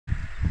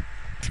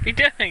What's he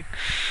doing?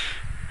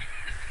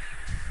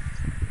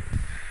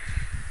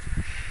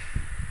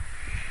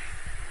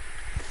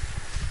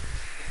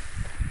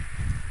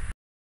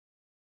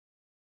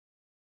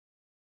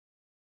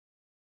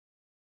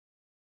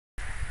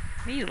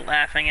 What are you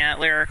laughing at,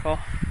 Lyrical?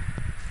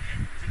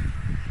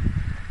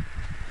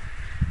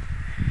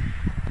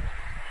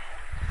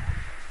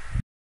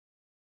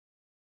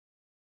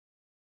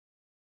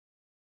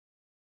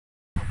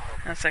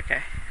 That's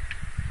okay.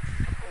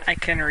 I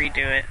can redo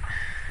it.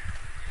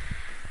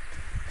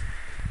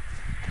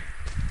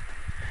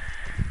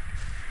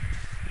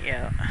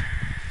 Yeah.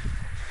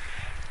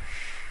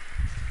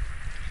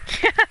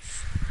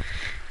 Yes!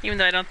 Even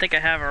though I don't think I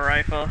have a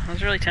rifle. I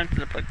was really tempted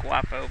to put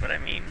Guapo, but I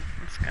mean,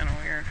 it's kind of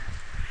weird.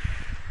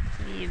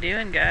 What are you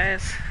doing,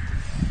 guys?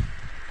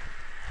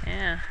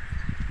 Yeah.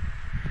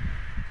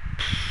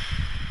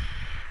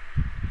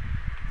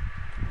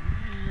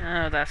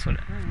 Oh, that's what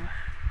it... Oh.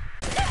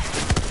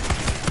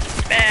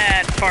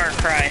 Bad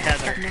Farcry,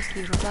 Heather.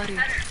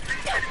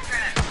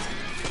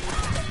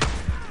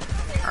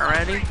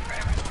 Already?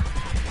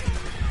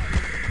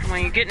 Well,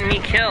 you're getting me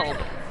killed.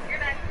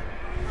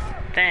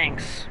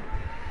 Thanks.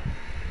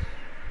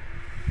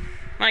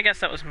 Well, I guess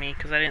that was me,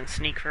 because I didn't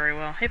sneak very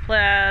well. Hey,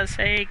 Plaz.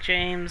 Hey,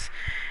 James.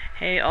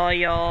 Hey, all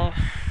y'all.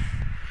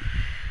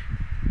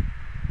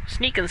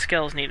 Sneaking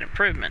skills need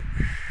improvement.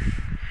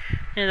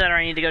 Either that or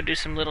I need to go do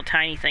some little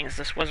tiny things.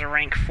 This was a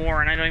rank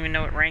 4, and I don't even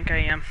know what rank I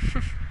am.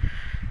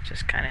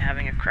 Just kind of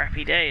having a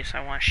crappy day, so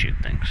I want to shoot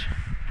things.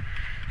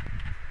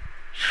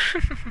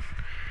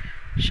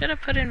 Should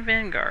have put in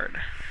Vanguard.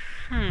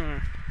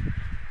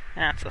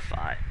 That's a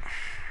thought.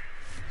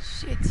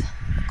 Shit, the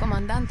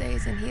Comandante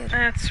isn't here.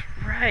 That's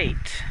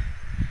right.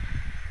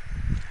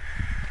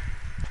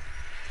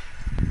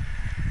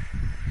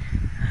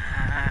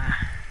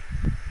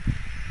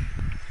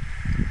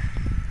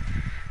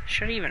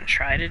 Should I even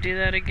try to do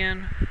that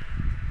again?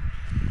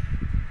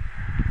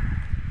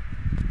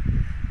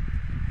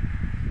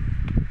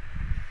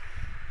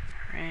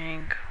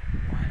 Rank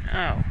 1.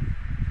 Oh.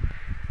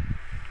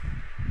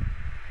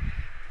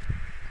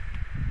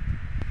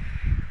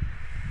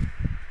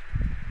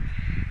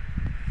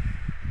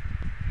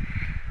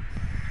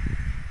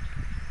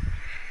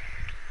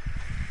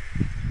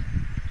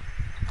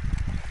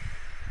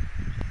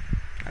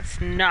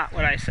 That's not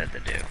what I said to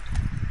do.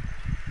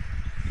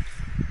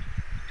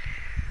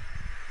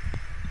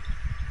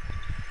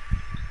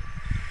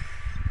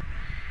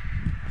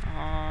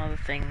 All the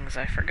things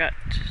I forgot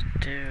to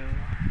do.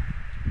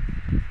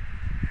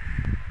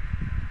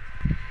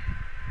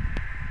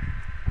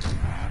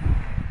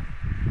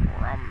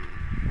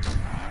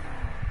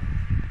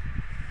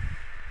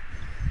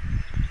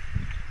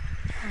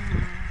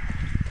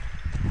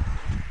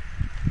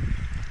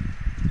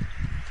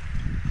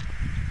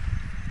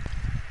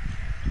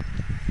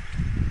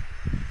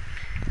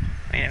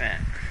 Wait a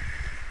minute.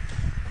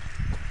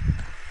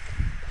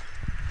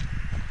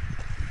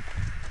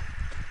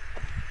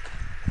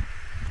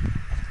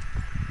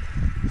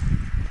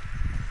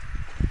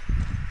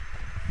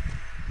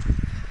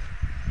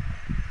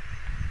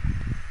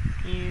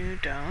 You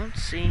don't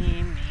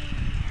see me.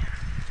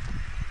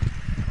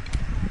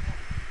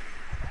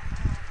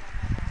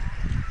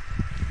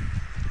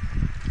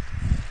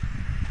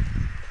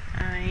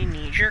 I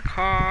need your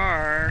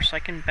car so I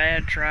can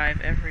bad drive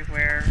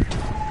everywhere.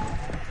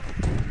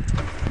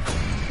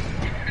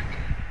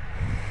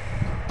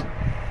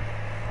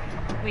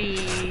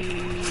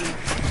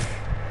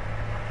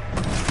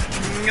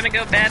 I'm gonna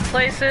go bad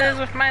places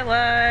with my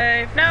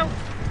life. No!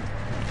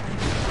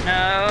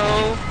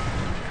 No!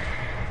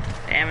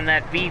 Damn,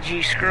 that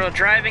VG squirrel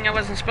driving I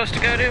wasn't supposed to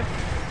go to.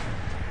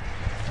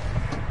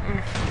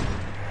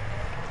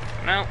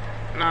 No,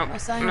 no, No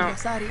sign no. of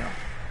Rosario.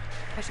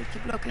 I should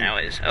keep looking. Now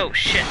is... Oh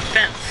shit,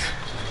 fence.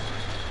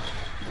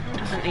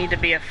 Doesn't need to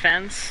be a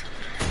fence.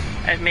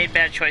 I've made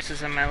bad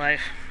choices in my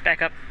life.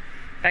 Back up.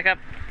 Back up.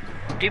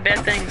 Do bad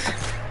things.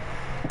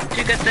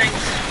 Do good things.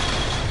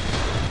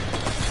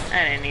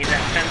 I didn't need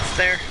that fence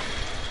there.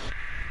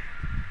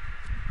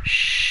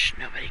 Shh,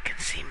 nobody can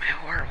see my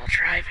horrible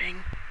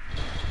driving.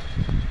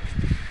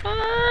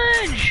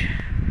 Fudge!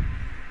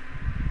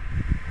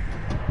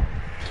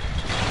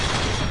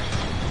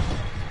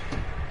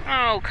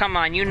 Oh, come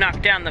on, you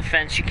knocked down the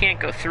fence. You can't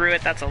go through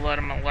it. That's a load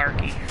of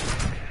malarkey.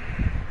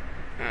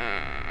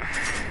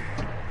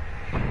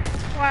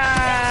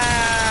 Wow.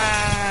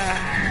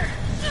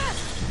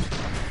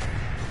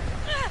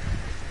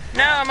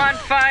 No, I'm on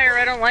fire.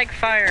 I don't like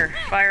fire.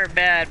 Fire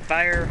bad.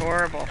 Fire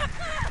horrible.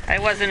 I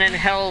wasn't in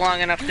hell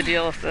long enough to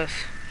deal with this.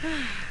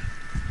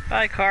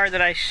 By car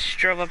that I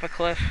drove up a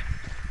cliff.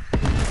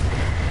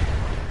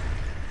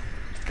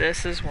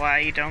 This is why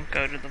you don't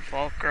go to the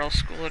Vault Girls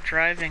School of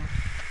Driving.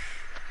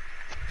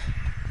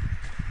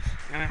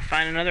 I'm gonna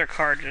find another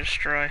car to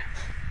destroy.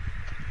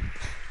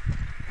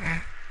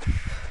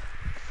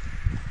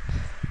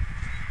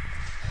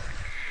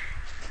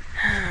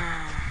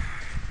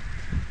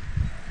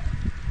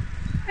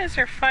 Why is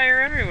there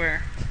fire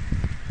everywhere?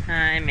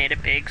 I made a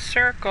big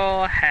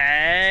circle.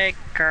 Hey,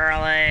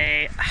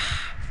 girly.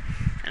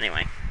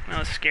 Anyway, That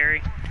was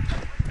scary.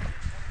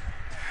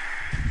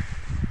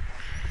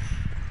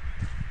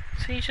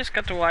 So you just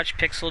got to watch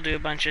Pixel do a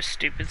bunch of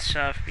stupid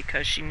stuff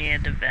because she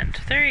needed to vent.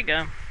 There you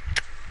go.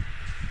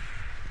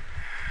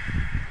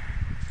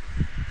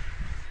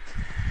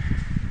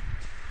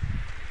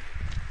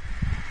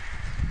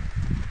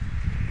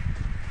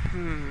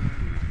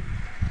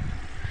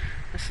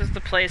 This is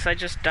the place I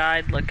just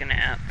died looking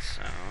at,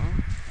 so...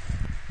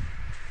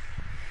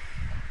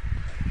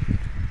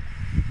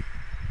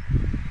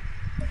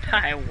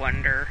 I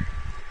wonder.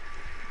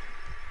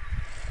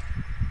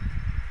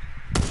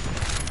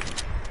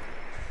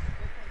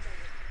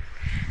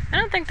 I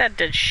don't think that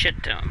did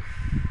shit to him.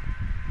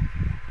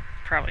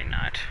 Probably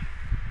not.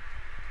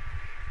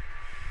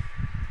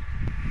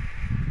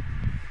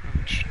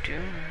 What you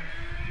doing?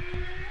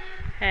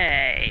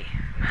 Hey.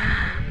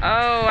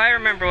 Oh, I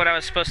remember what I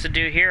was supposed to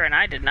do here, and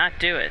I did not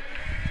do it.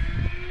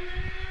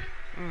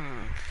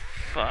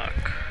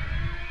 Fuck.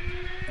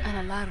 An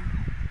alarm.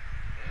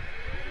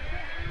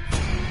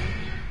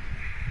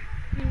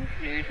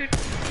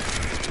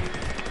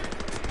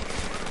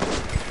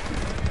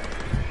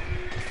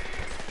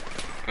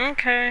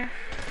 Okay.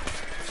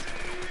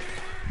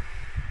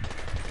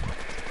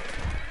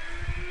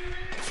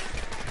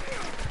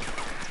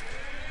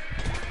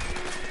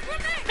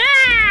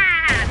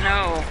 Ah!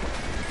 No.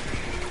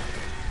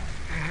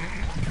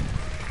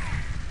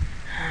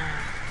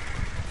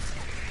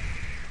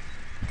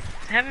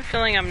 I have a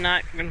feeling I'm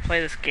not going to play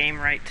this game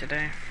right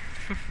today.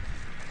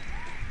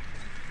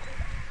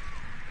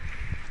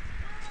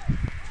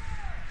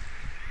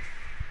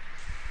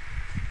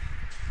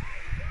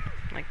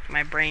 Like,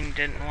 my brain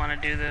didn't want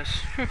to do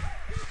this.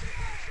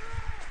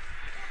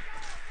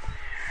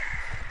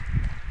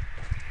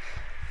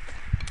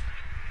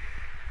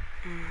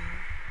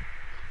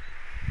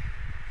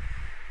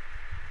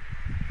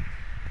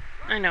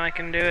 I know I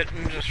can do it,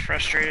 I'm just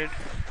frustrated.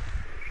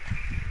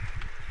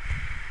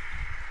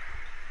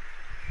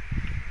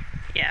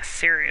 Yeah,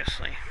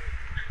 seriously.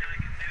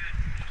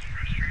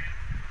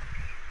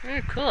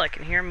 Ooh, cool, I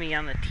can hear me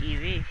on the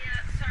TV.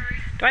 Yeah, sorry.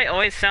 Do I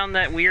always sound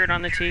that weird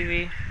on the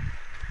TV?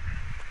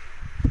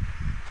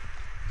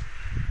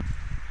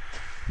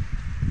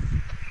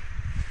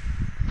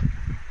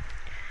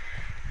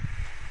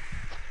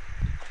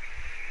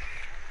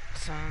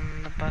 It's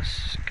on the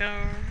bus go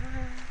round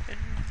and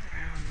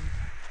round.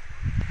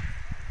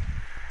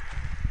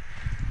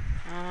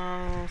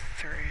 All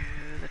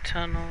through the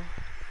tunnel.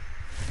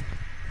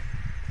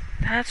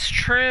 That's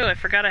true, I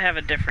forgot I have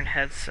a different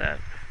headset.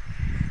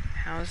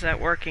 How is that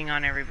working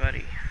on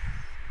everybody?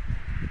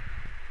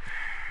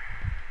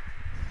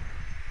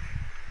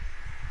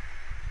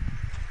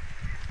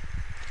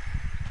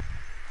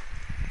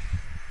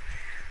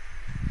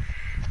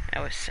 That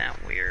always sound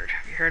weird.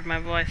 Have you heard my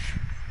voice?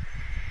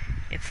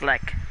 It's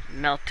like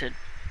melted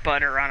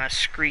butter on a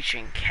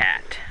screeching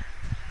cat.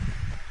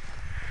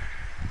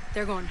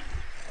 They're gone.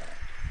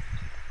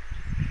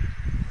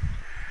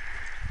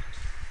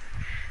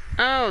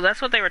 Oh,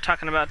 that's what they were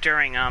talking about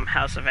during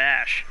House of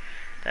Ash.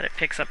 That it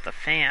picks up the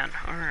fan.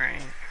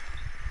 Alright.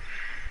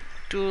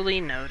 Duly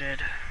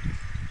noted.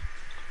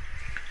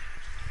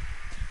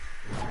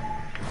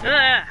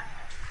 Ah!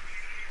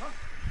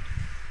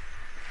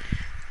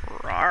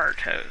 Rar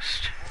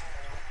toast.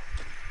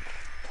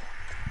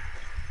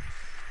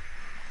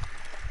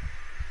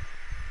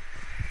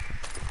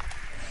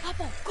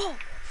 Guapo, go!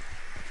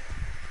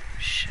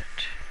 Shit.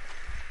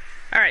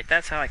 Alright,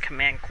 that's how I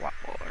command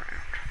Guapo around.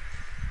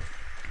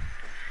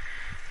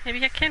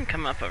 Maybe I can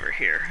come up over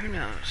here. Who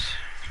knows?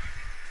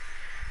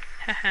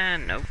 Haha,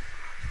 nope.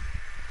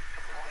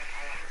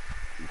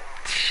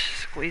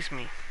 Squeeze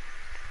me.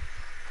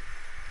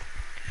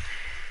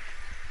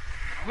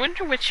 I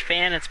wonder which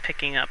fan it's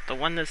picking up. The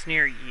one that's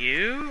near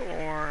you,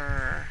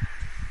 or...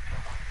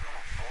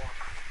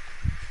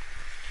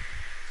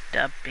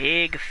 the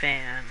big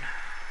fan.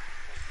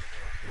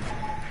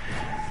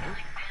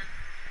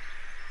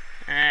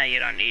 Ah, you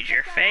don't need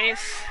your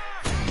face.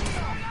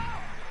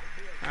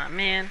 Aw,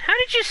 man. How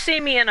did you see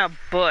me in a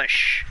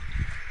bush?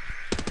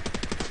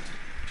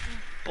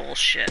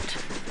 Bullshit.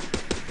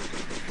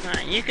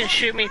 Fine, you can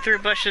shoot me through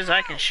bushes,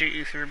 I can shoot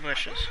you through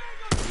bushes.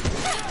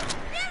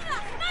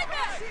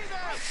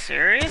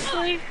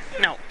 Seriously?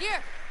 No.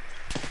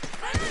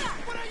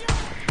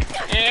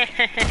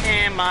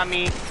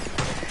 Mommy.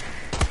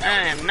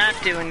 I am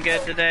not doing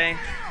good today.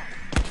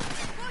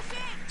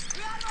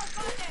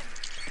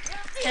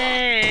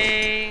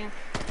 Hey.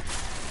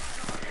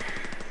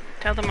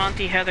 Tell them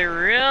Auntie Heather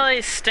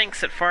really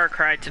stinks at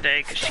Farcry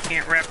today because she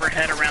can't wrap her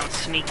head around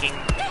sneaking.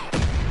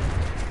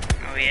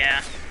 Oh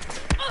yeah.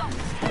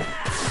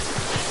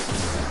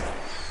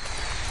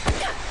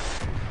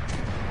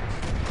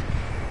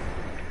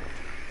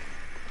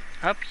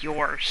 Up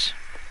yours.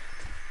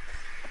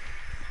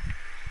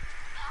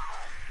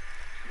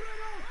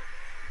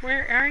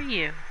 Where are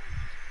you?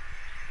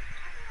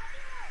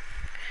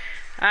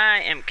 I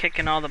am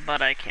kicking all the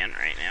butt I can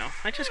right now.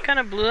 I just kind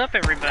of blew up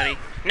everybody.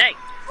 Nay!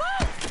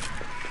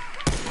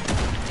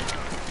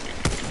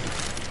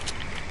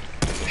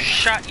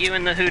 Shot you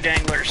in the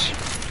hoodanglers.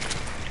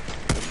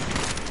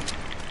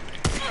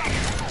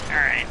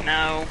 Alright,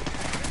 no.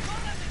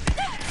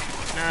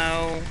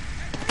 No.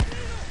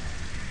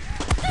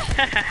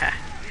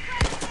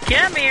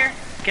 Come here!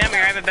 Come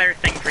here, I have a better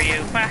thing for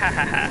you. Ha ha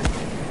ha ha.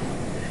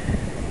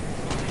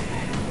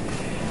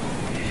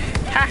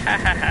 Ha ha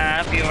ha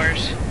ha, up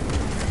yours.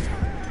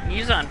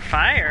 He's on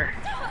fire.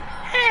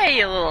 Hey,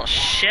 you little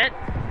shit.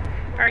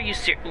 Are you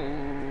serious?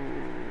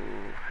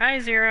 Ooh. Hi,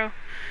 Zero.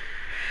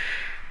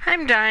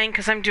 I'm dying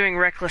because I'm doing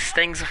reckless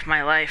things with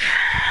my life.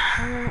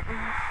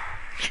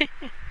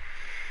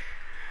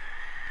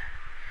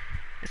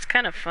 It's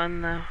kind of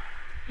fun, though.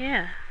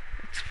 Yeah,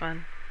 it's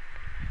fun.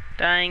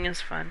 Dying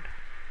is fun.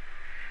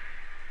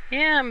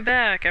 Yeah, I'm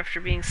back after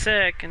being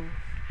sick, and...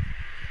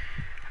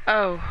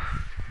 Oh.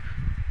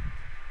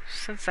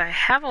 Since I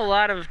have a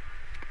lot of...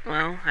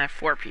 Well, I have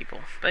 4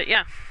 people, but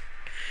yeah.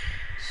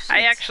 Shit.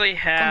 I actually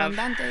have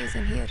Comandante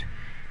isn't here.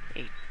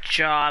 a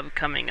job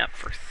coming up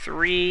for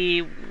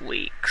 3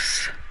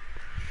 weeks.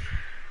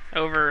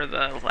 Over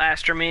the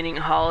last remaining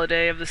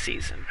holiday of the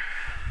season.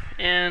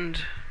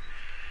 And...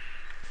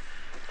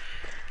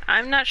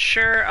 I'm not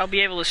sure I'll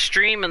be able to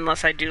stream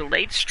unless I do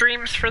late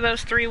streams for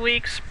those 3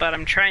 weeks, but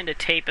I'm trying to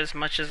tape as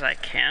much as I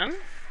can,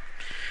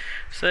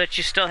 so that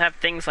you still have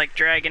things like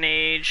Dragon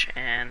Age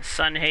and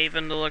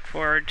Sunhaven to look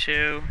forward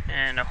to,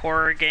 and a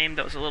horror game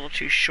that was a little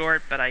too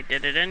short, but I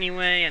did it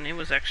anyway, and it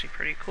was actually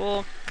pretty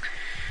cool.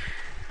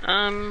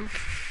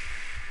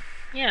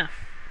 Yeah.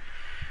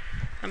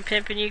 I'm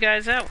pimping you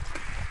guys out.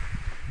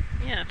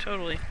 Yeah,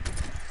 totally.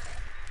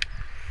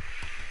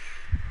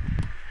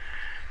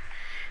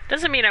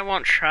 Doesn't mean I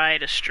won't try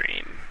to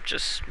stream,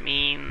 just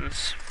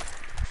means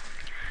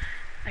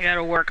I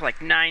gotta work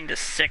like 9 to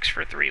 6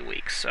 for 3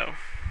 weeks, so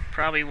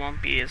probably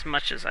won't be as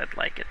much as I'd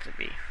like it to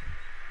be.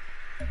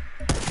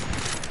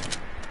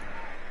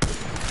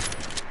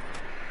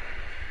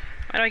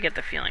 Why do I get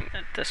the feeling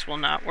that this will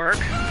not work?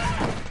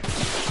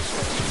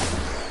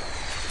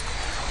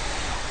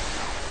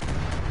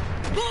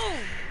 Boom!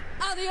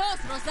 Adios,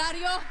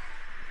 Rosario!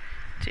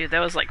 Dude, that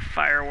was like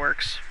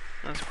fireworks.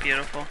 That was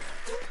beautiful.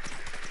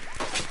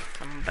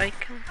 Somebody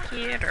come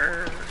get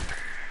her.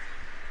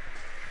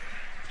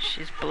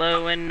 She's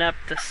blowing up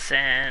the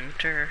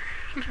center.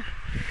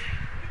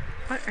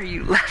 What are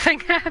you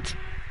laughing at?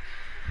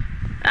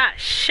 Ah,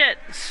 shit!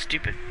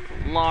 Stupid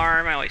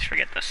alarm. I always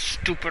forget the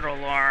stupid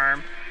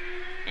alarm.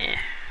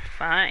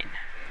 Fine.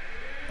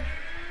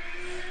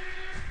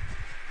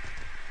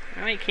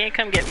 Oh, you can't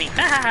come get me.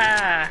 Ha ha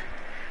ha!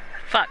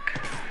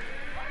 Fuck.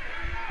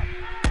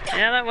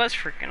 Yeah, that was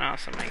freaking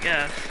awesome, I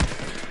guess.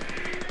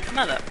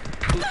 Mother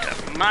puta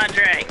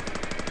madre.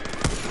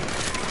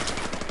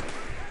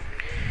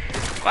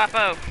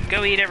 Guapo,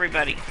 go eat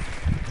everybody.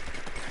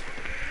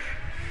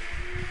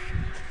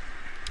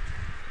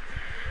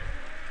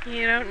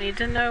 You don't need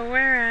to know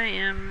where I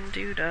am.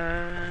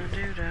 Doo-da,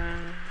 doo-da.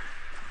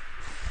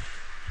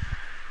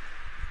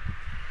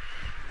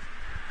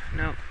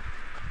 Nope.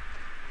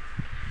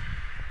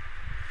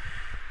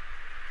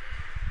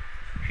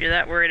 If you're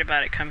that worried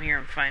about it, come here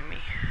and find me.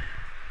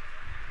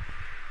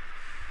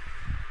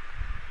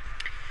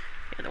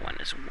 The other one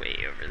is way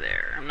over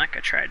there. I'm not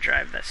gonna try to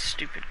drive that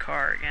stupid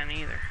car again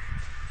either.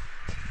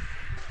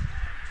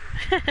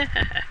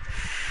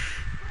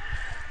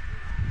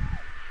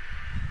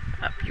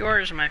 Up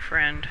yours, my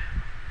friend.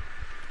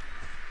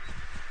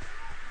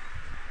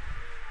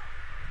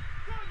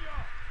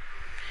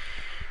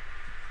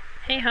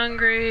 Hey,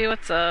 Hungry,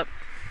 what's up?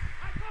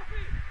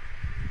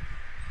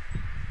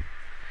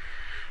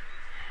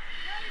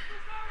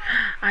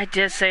 I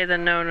did say the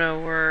no-no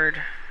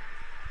word.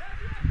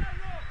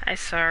 I'm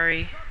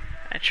sorry.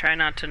 I try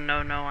not to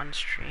no-no on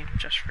stream,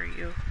 just for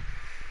you.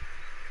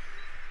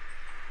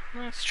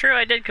 Well, it's true,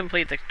 I did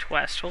complete the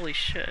quest. Holy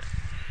shit.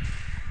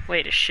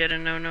 Wait, is shit a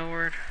no-no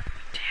word?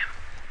 Damn.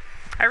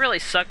 I really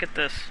suck at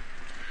this.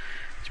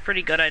 It's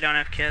pretty good I don't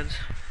have kids.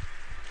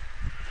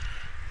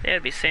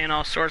 They'd be saying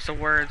all sorts of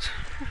words.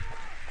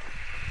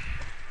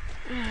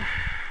 The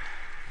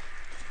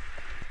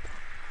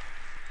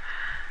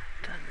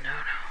no-no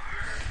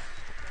word.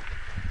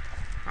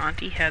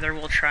 Auntie Heather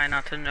will try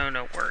not to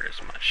no-no word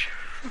as much.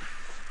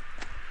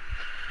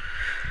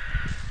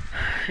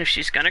 If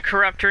she's gonna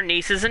corrupt her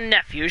nieces and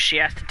nephews, she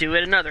has to do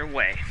it another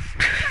way.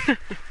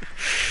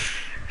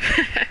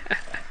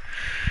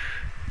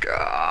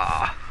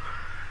 Gah.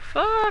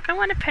 Fuck, I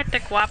want to pet the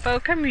guapo.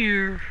 Come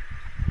here.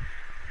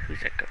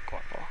 Who's a good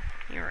guapo?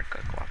 You're a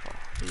good guapo.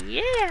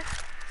 Yeah.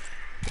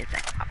 It's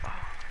a guapo.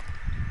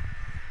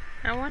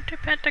 I want to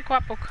pet the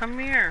guapo. Come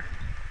here.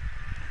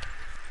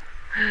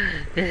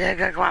 Is a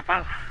good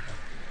guapo.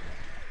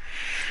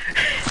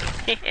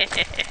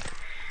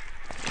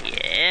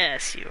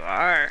 Yes, you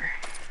are.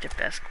 The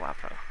best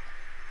guapo.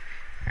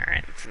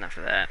 Alright, that's enough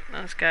of that.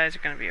 Those guys are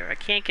gonna be alright.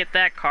 I can't get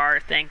that car.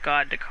 Thank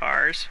God to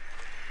cars.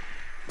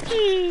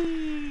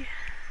 Eee.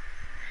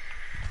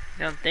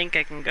 Don't think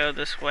I can go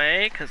this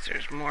way, because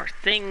there's more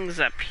things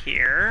up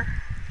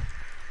here.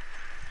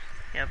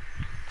 Yep.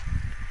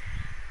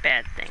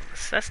 Bad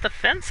things. That's the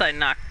fence I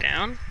knocked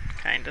down.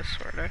 Kinda,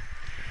 sorta.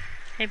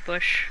 Hey,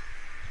 Bush.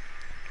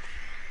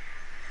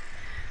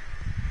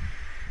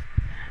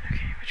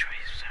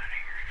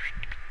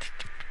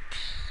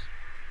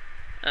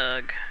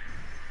 Ugh.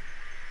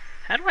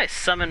 How do I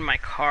summon my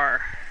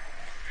car?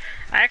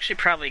 I actually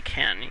probably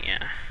can,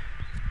 yeah.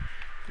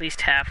 At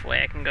least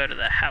halfway I can go to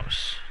the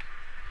house.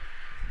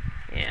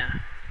 Yeah.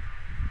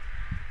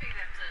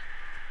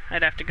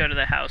 I'd have to go to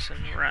the house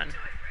and run.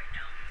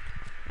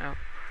 Oh.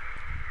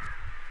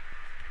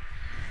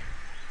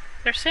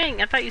 They're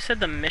saying, I thought you said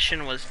the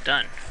mission was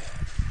done.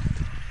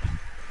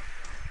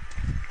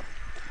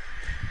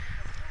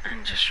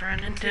 I'm just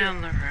running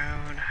down the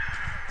road.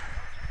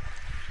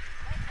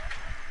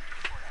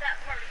 That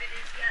part of it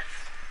is, yes.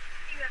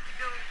 You have to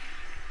go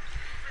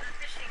for the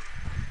fishing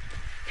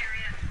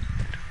area.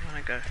 I don't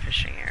want to go to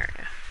fishing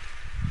area.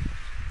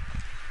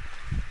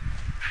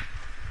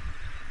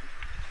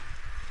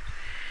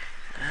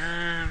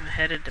 I'm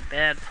headed to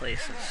bad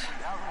places.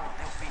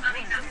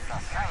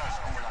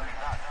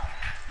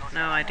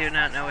 No, I do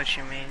not know what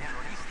you mean.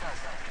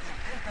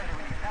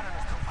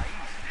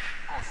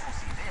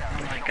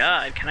 Oh my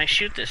god, can I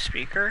shoot this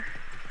speaker?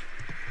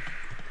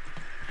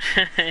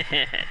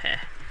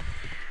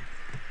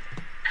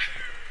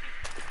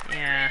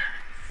 Yeah.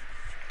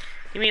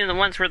 You mean the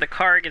ones where the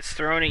car gets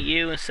thrown at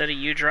you instead of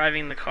you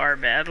driving the car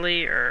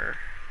badly, or...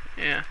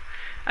 Yeah.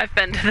 I've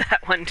been to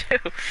that one too.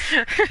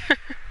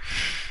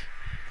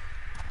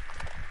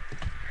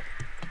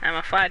 I'm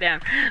a fly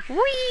down. Whee!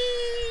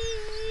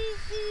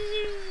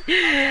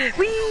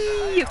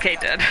 Whee! Okay,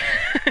 dead.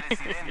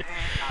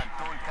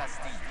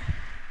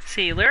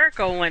 See,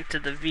 Lyrical went to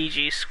the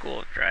VG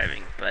school of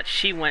driving, but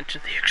she went to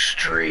the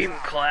extreme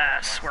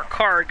class where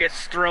car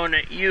gets thrown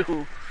at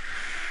you.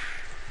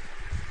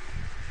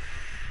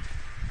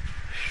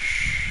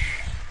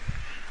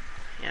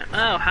 Yeah.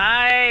 Oh,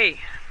 hi!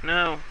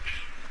 No.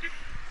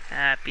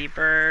 Happy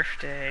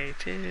birthday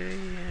to you.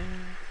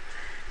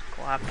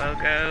 Guapo,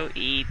 go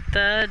eat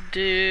the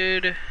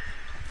dude.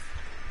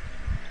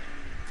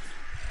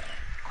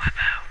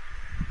 Guapo.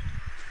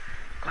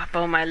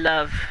 Guapo, my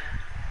love.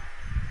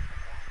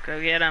 Go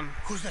get him.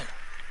 Who's there?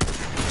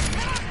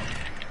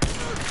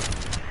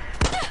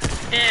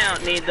 You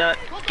don't need the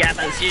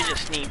gappers, you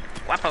just need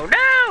Guapo.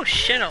 No!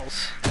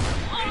 Shittles.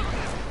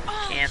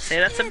 Can't say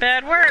that's a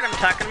bad word, I'm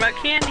talking about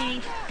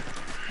candy.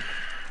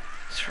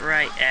 That's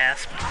right,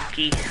 ass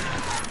monkey.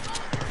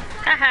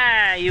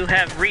 Haha, you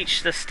have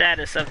reached the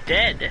status of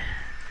dead.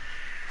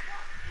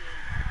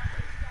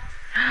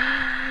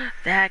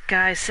 That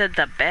guy said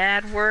the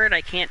bad word I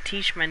can't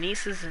teach my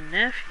nieces and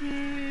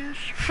nephews.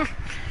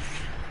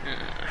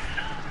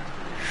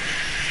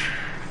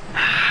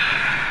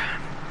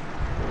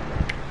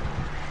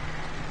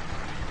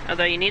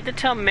 Although you need to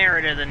tell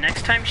Merida the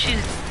next time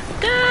she's...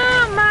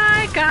 Oh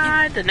my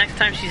god! The next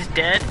time she's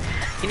dead,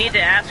 you need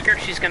to ask her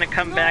if she's gonna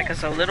come back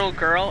as a little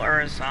girl or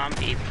a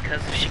zombie.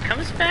 Because if she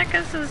comes back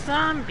as a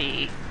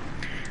zombie,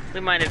 we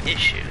might have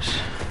issues.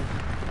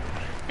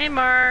 Hey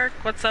Mark,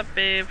 what's up,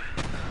 babe?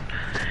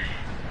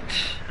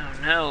 Oh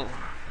no.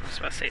 I was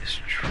about to say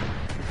it's true.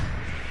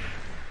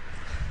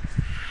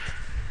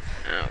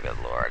 Oh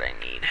good lord, I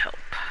need help.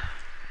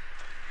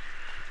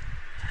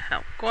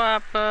 Help,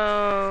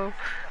 Guapo!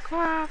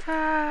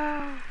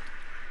 Guapo!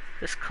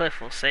 This cliff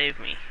will save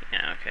me.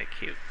 Yeah, okay,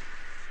 cute.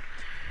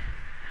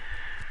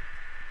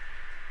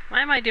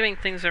 Why am I doing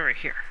things over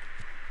here?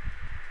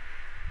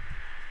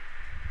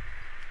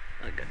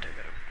 Good to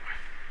go.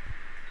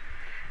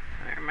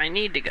 Where am I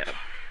need to go?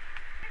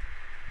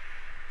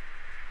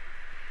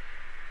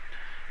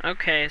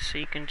 Okay, so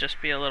you can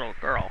just be a little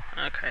girl.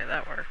 Okay,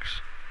 that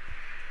works.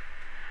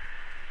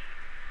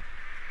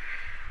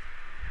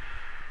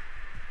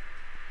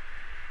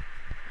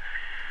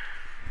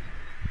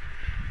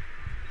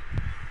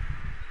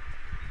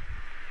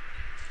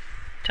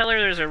 Tell her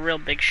there's a real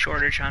big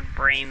shortage on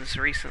brains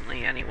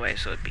recently anyway,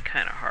 so it'd be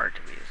kind of hard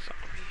to be a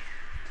zombie.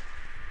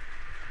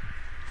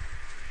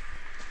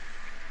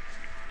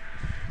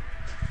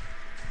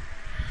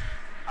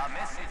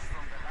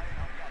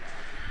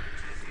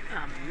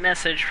 A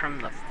message from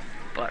the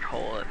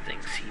butthole that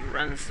thinks he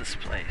runs this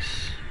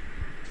place.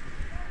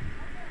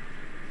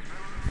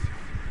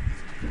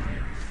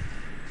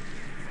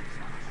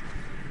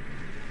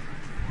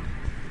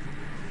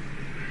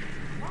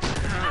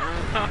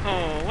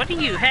 Oh, what are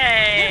you?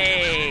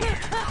 Hey!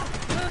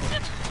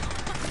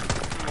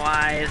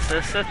 Why is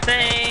this a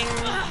thing?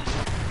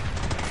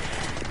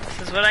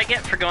 This is what I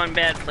get for going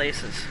bad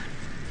places.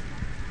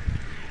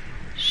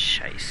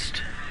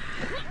 Scheist.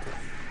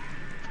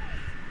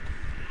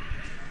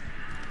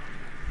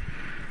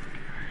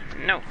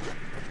 No.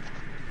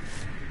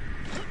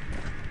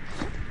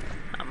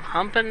 I'm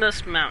humping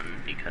this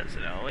mountain because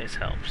it always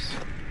helps.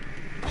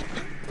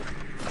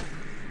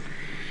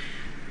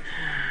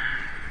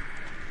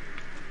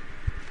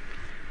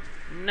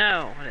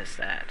 No, what is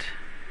that?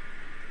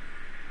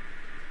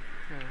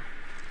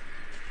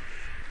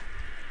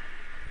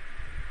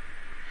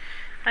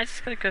 I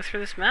just gotta go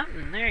through this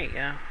mountain. There you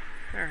go.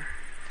 Sure.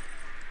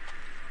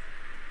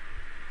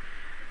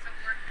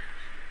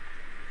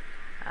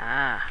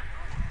 Ah.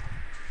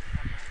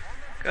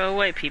 Go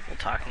away, people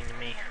talking to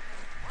me.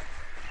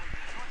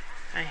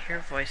 I hear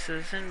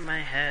voices in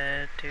my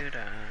head.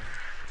 Doo-da.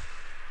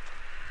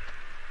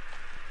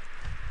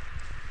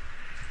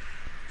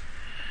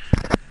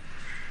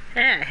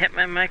 Yeah, I hit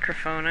my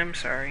microphone, I'm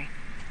sorry.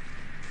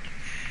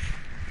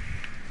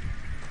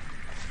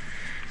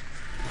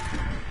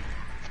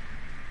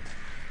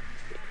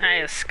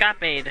 I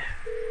escaped.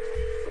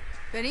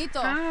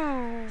 Benito,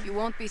 Oh. you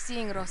won't be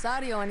seeing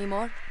Rosario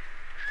anymore.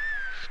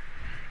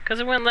 Because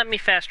it wouldn't let me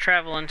fast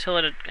travel until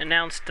it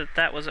announced that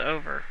that was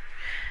over.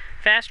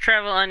 Fast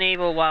travel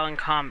unable while in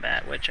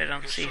combat, which I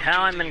don't see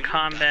how I'm in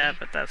combat,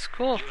 but that's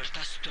cool. You are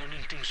just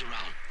turning things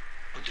around,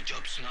 but the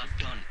job's not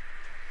done.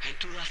 Head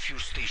to that fuel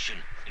station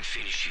and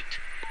finish it.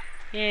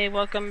 Yay,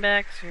 welcome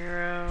back,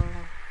 Zero.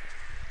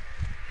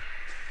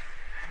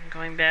 I'm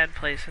going bad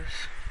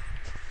places.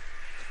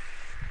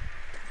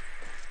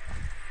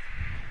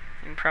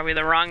 In probably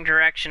the wrong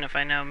direction if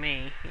I know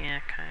me.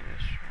 Yeah, kind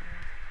of.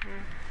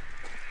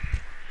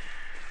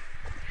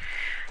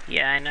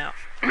 Yeah, I know.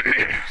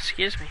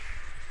 Excuse me.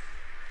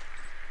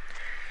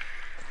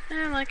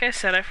 And like I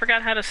said, I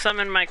forgot how to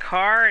summon my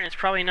car, and it's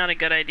probably not a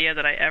good idea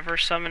that I ever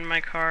summon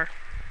my car.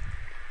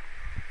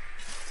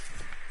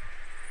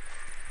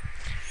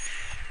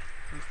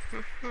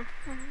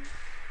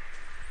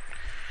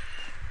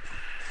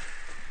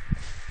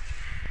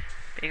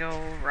 Big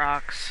old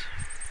rocks.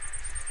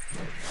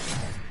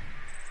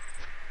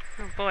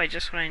 Oh boy,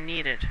 just what I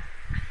needed.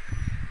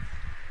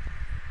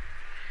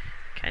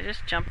 Can I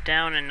just jump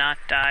down and not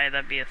die?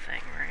 That'd be a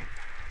thing, right?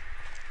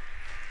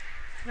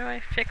 How do I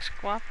fix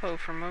Guapo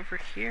from over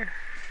here?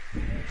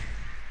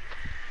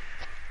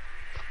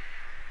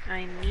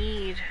 I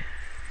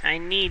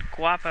need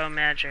Guapo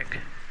magic.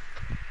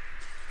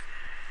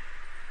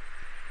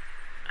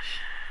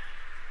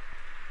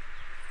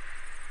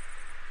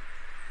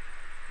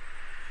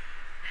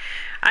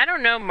 I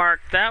don't know,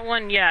 Mark. That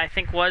one, yeah, I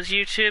think was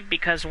YouTube,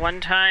 because one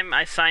time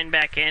I signed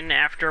back in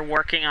after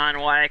working on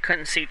why I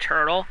couldn't see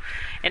Turtle,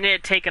 and it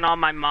had taken all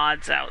my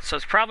mods out. So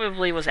it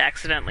probably was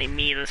accidentally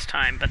me this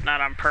time, but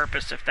not on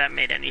purpose, if that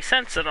made any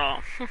sense at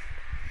all.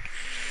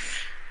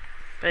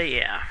 But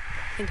yeah.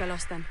 I think I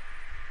lost them.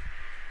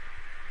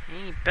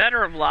 You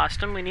better have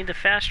lost them. We need the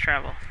fast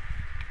travel.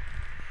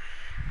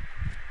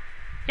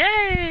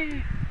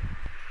 Yay!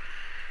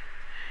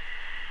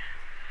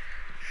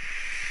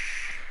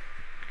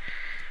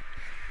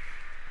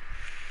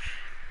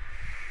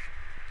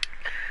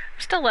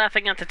 Still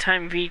laughing at the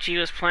time VG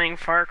was playing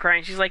Far Cry,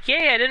 and she's like,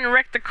 "Yay, I didn't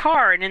wreck the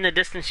car!" And in the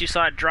distance you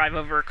saw it drive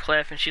over a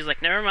cliff, and she's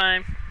like, "Never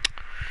mind.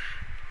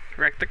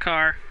 Wrecked the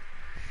car."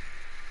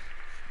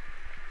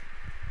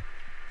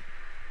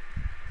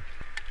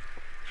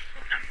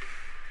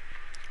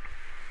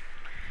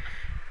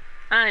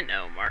 I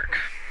know, Mark.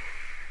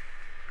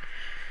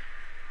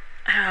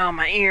 Ow,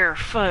 my ear.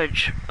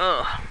 Fudge.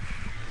 Ugh.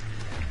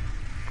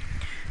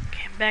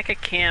 Came back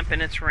at camp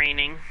and it's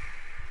raining.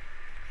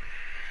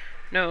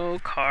 No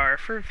car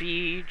for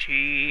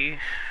VG.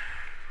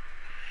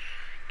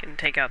 Can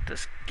take out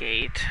this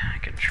gate. I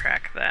can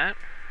track that.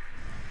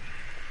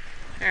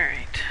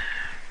 Alright.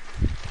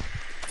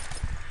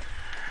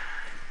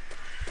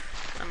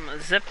 I'm gonna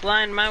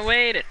zipline my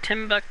way to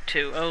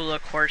Timbuktu. Oh,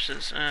 look,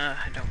 horses.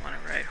 I don't want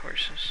to ride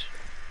horses.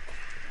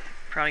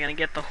 Probably gonna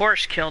get the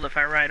horse killed if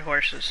I ride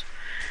horses.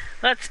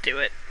 Let's do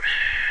it.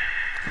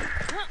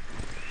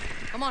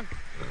 Come on.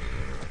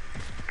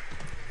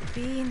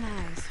 Be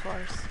nice,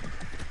 horse.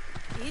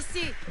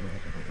 Easy.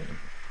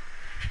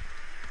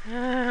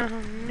 Oh,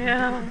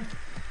 no.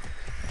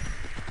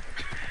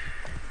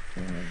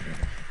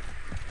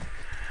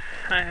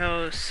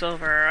 Hi-ho,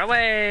 Silver,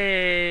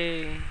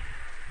 away!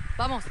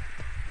 Vamos.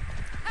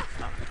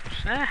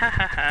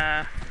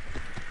 I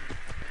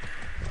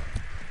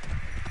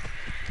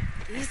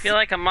feel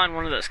like I'm on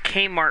one of those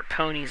Kmart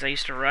ponies I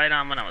used to ride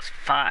on when I was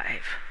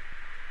 5.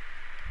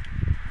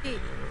 Easy.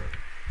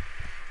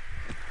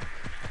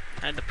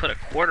 I had to put a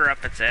quarter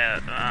up its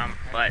ass,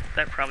 but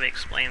that probably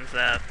explains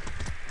that.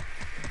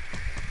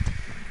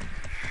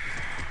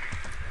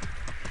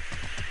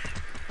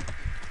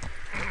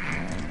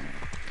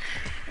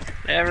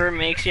 Whatever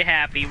makes you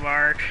happy,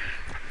 Mark.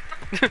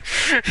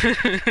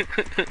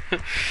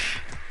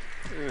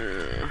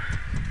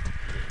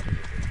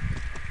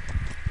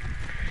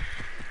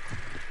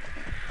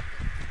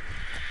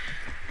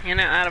 You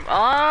know, out of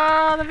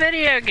all the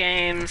video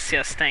games,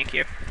 yes, thank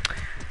you,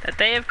 that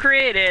they have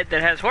created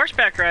that has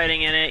horseback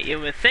riding in it,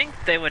 you would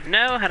think they would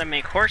know how to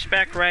make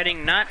horseback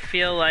riding not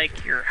feel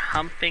like you're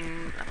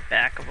humping the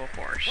back of a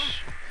horse.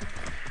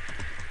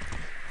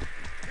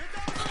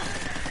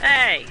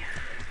 Hey!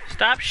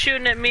 Stop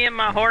shooting at me and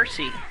my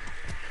horsey.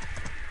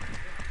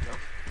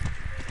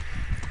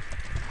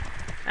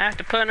 I have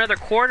to put another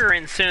quarter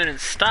in soon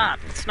and stop.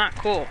 It's not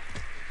cool.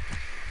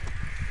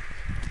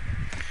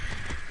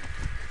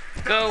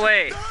 Go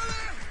away.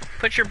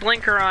 Put your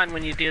blinker on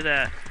when you do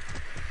that.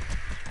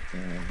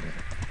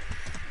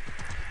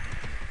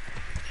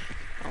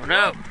 Oh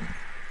no.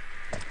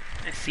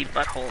 I see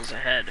buttholes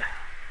ahead.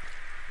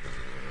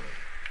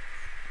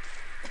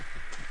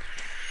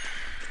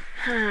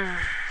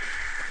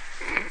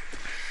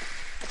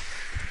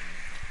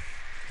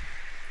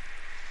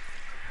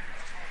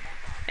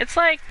 It's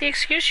like the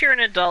excuse you're an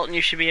adult and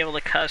you should be able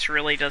to cuss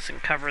really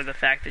doesn't cover the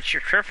fact that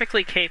you're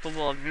perfectly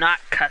capable of not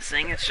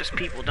cussing. It's just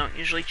people don't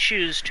usually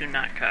choose to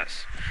not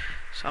cuss.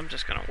 So I'm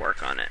just gonna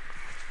work on it.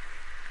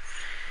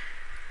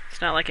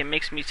 It's not like it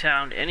makes me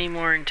sound any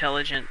more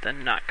intelligent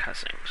than not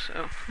cussing,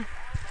 so.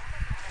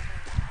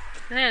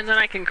 And then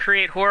I can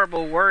create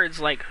horrible words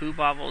like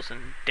hoobobbles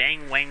and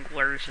dang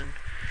wanglers and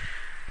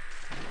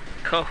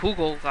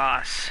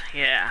kahoogelgoss.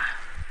 Yeah.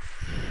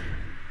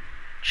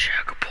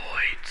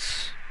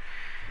 Checkpoints.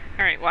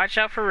 Alright, watch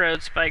out for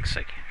road spikes.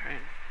 I can't try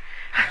and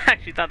I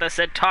actually thought that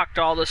said talk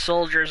to all the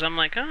soldiers. I'm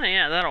like, oh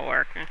yeah, that'll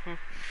work.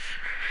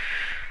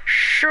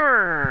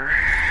 Sure.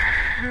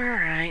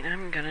 Alright,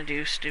 I'm gonna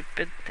do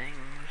stupid things.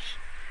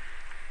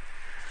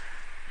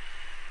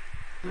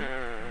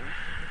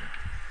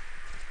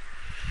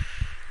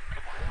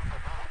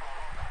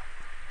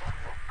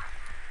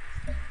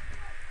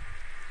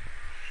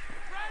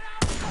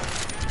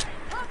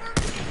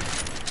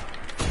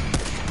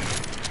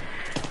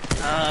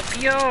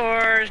 Up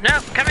yours!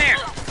 Nope, come here!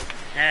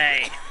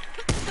 Hey.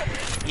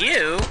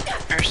 You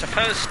are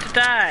supposed to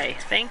die.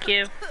 Thank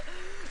you.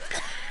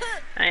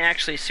 I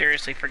actually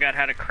seriously forgot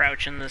how to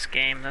crouch in this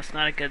game. That's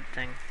not a good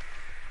thing.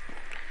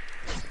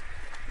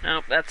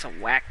 Nope, that's a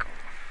whack.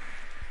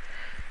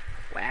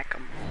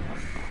 Whack-a-mole.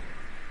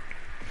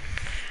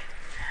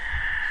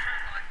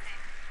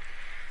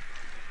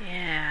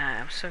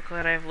 Yeah, I'm so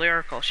glad I have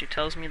Lyrical. She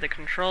tells me the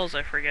controls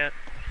I forget.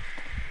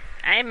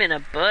 I'm in a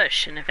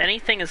bush, and if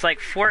anything is like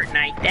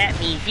Fortnite, that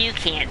means you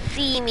can't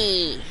see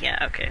me. Yeah,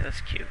 okay,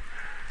 that's cute.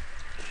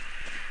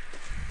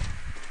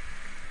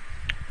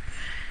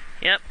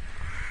 Yep.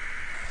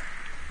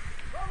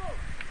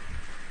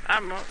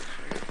 I'm not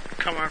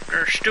come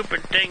after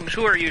stupid things.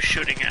 Who are you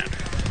shooting at?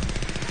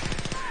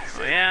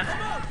 Oh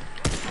yeah?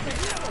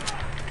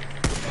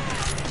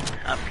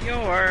 Up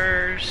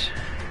yours.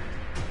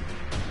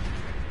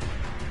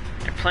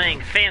 They're playing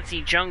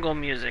fancy jungle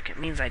music. It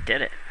means I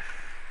did it.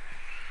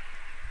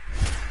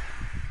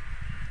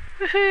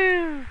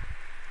 Woohoo!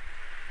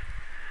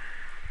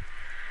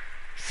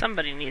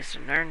 Somebody needs to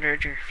learn their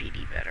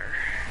graffiti better.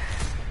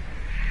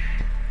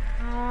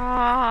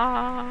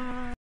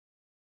 Aww.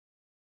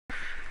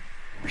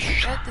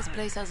 Bet this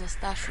place has a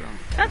stash room.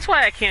 That's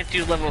why I can't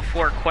do level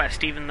 4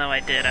 quest even though I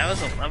did. I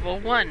was a level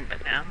 1,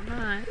 but now I'm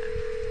not.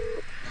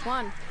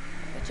 Juan,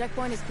 the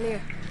checkpoint is clear.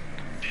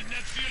 Didn't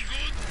that feel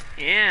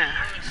good?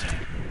 Yeah.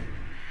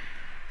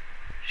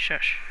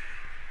 Shush.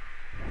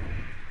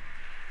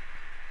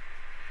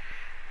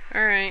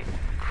 Alright,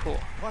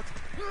 cool. What?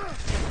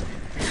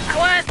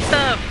 What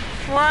the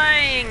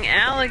flying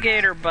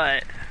alligator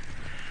butt?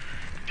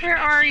 Where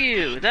are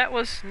you? That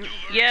was...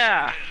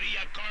 yeah.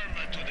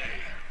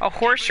 A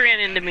horse ran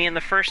into me and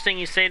the first thing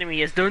you say to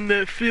me is, "Doesn't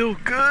that feel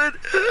good?"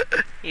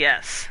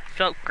 Yes,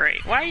 felt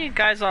great. Why are you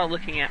guys all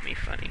looking at me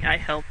funny? I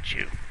helped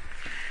you.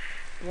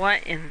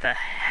 What in the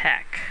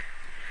heck?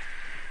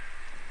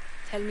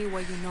 Tell me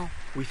what you know.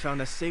 We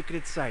found a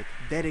sacred site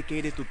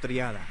dedicated to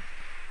Triada.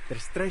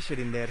 There's treasure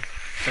in there,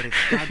 but it's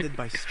guarded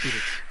by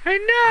spirits. I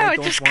know, I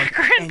don't just want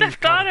Grand any Theft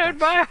part of Auto'd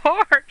that. my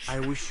horse. I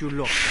wish you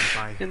luck,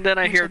 Senpai. And then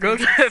I hear,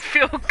 "Doesn't it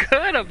feel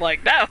good?" I'm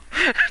like, no,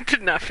 it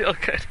did not feel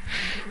good.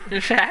 In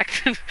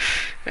fact,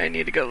 I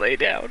need to go lay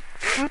down.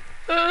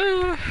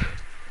 Oh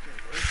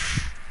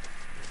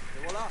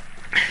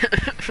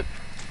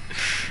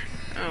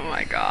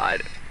my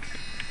god.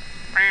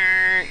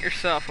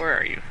 Yourself, where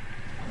are you?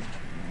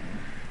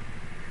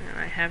 And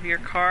I have your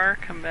car,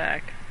 come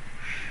back.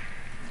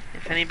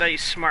 If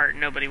anybody's smart,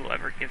 nobody will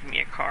ever give me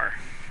a car.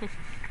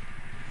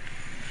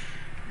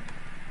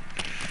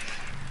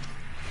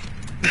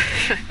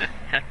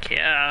 Heck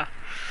yeah.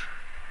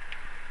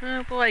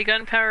 Oh boy,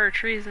 gunpowder,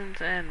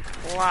 treasons, and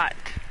plot.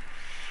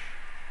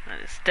 What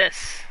is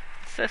this?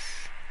 What's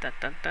this? Dun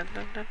dun dun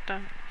dun dun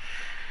dun.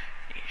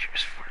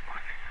 Dangerous Fort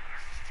Wonder.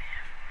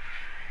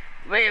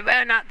 We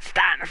will not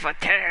stand for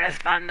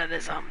terrorist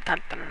vandalism.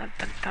 Dun dun dun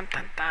dun dun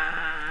dun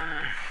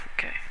dun.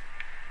 Okay.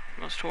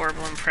 Most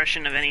horrible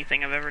impression of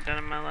anything I've ever done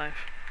in my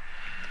life.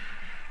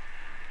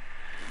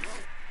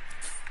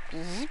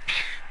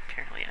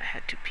 Apparently I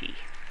had to pee.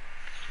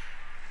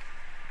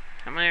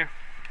 Come here.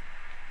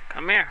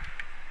 Come here.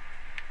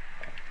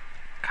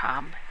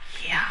 Come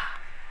here.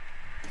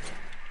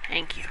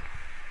 Thank you.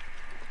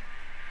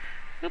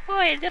 Oh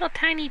boy, little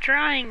tiny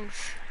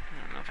drawings.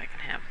 I don't know if I can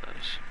have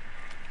those.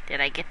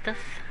 Did I get this?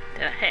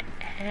 Did I?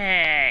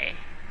 Hey.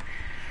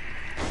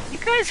 You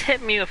guys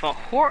hit me with a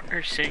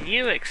horse and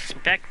you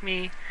expect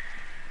me?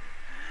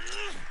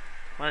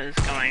 What is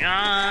going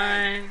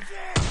on?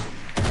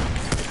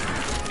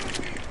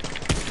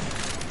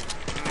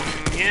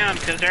 You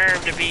don't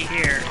deserve to be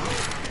here.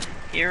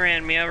 You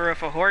ran me over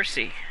with a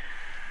horsey.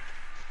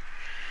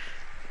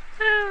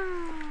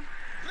 Oh.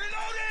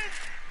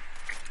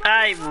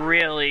 I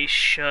really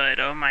should.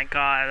 Oh my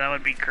god, that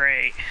would be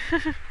great.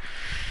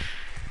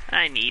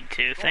 I need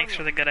to. Thanks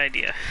for the good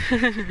idea.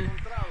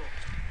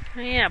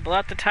 Yeah, blow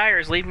out the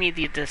tires. Leave me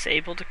the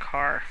disabled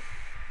car.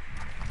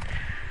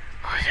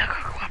 Oh, look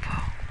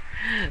guapo.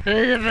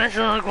 The best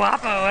little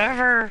guapo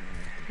ever.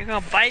 You're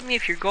gonna bite me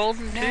if you're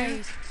golden too?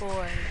 Nice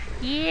boy.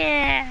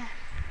 Yeah.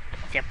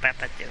 Yeah,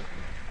 Papa do.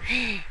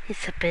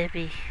 It's a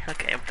baby.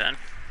 Okay, I'm done.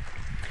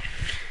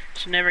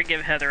 Should never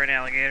give Heather an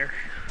alligator.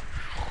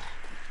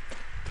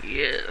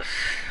 Yes.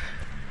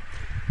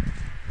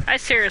 I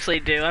seriously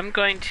do. I'm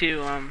going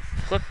to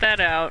flip that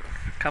out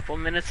a couple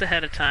minutes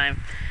ahead of time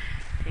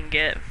and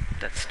get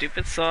that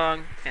stupid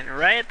song, and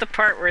right at the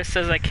part where it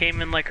says I came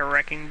in like a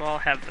wrecking ball,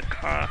 have the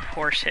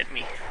horse hit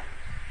me.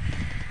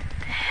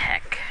 The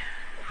heck?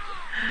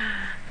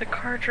 The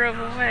car drove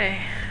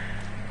away.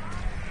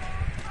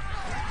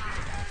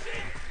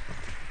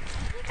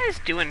 What are you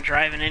guys doing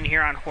driving in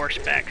here on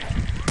horseback?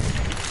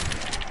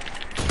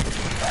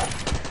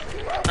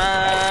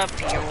 Up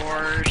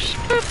yours.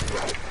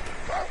 Boop.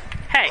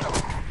 Hey.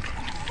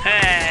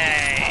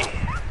 Hey.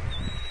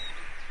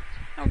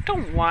 Oh,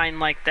 don't whine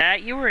like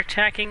that. You were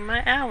attacking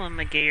my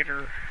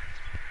alligator.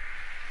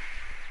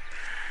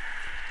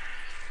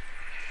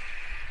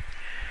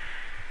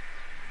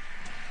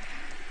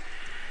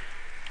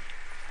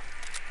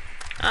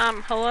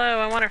 Hello,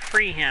 I want to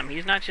free him.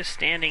 He's not just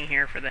standing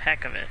here for the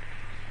heck of it.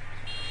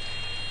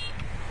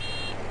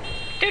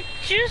 Dude,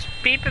 you just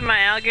beeping my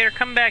alligator?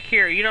 Come back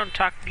here. You don't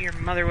talk to your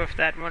mother with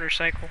that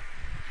motorcycle.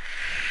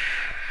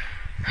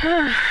 Te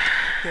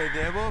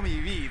debo mi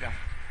vida.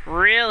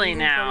 Really Ningún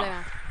now?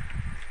 problema.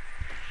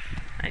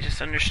 I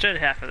just understood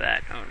half of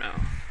that. Oh no.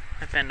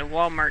 I've been to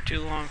Walmart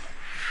too long.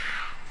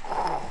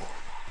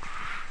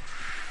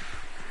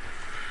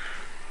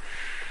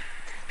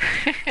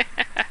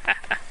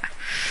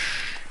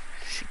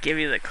 Should give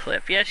you the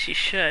clip. Yes, she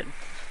should.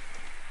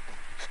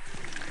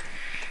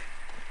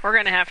 We're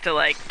gonna have to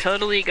like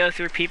totally go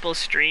through people's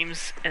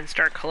streams and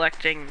start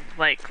collecting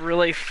like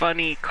really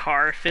funny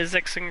car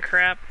physics and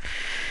crap,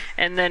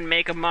 and then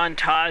make a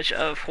montage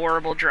of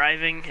horrible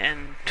driving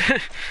and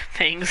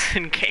things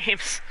in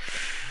games.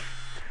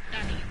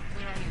 Danny,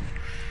 where are you?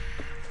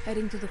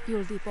 Heading to the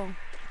fuel depot.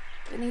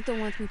 Benito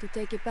wants me to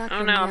take it back. Oh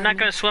from no, the I'm not army.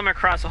 gonna swim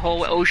across a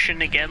whole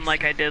ocean again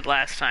like I did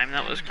last time.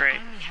 That was great. The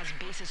army has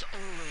bases all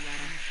over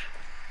Yara.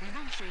 We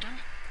want freedom.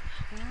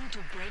 We need to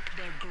break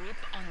their grip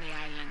on the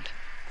island.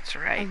 That's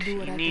I'll right. do You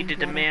what I need to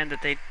can, Clara. demand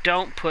that they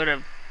don't put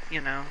a,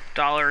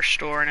 dollar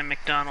store and a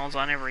McDonald's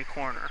on every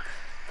corner.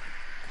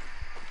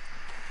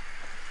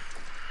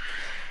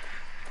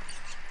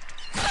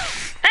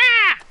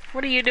 Ah!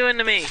 What are you doing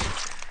to me?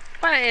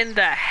 What in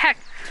the heck?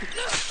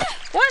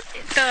 What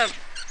the?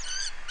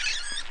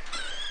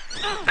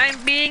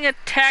 I'm being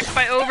attacked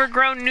by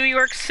overgrown New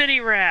York City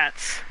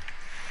rats.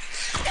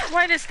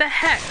 What is the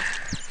heck?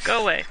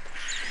 Go away.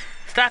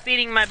 Stop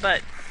eating my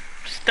butt.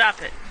 Stop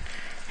it.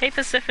 Hey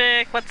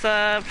Pacific, what's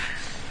up?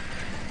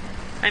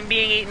 I'm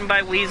being eaten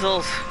by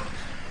weasels.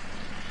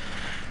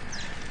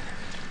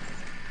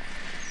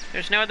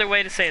 There's no other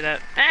way to say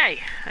that. Hey!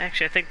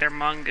 Actually, I think they're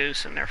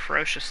mongoose and they're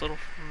ferocious little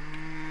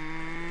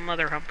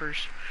mother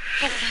humpers.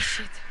 Oh, that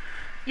shit.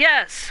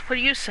 Yes, what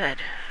you said.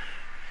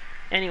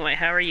 Anyway,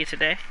 how are you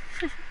today?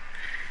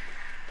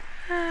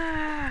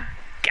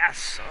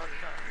 Gasoline.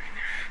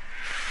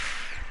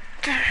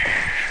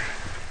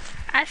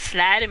 I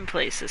slide in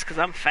places because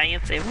I'm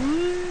fancy.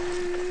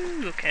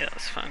 Woo! Okay, that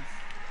was fun.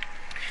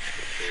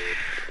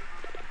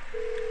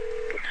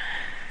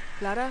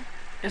 Clara?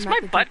 Is I'm my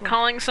at the butt depot.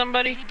 calling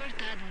somebody?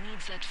 Libertad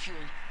needs that fuel.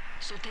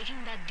 So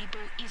taking that depot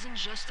isn't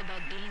just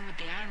about dealing with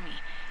the army.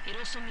 It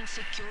also means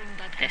securing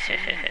that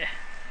gasoline.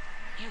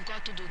 You've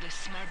got to do this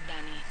smart,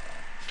 Danny.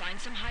 Find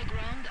some high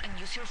ground and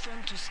use your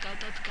phone to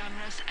scout out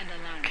cameras and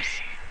alarms.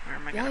 Where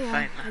am I Yeah, gonna yeah,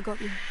 find I that?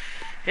 got you.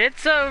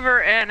 It's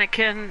over,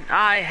 Anakin.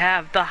 I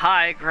have the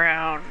high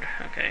ground.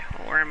 Okay,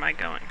 well, where am I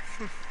going?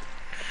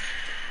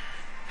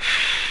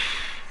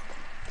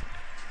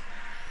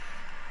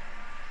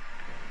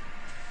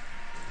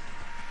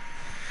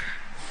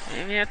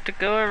 Maybe I have to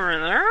go over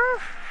there?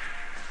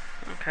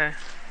 Okay.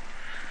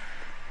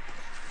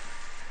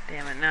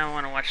 Damn it, now I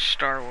want to watch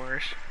Star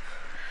Wars.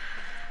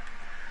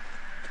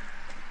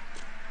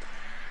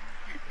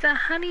 It's a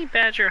honey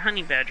badger.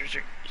 Honey badgers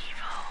are evil.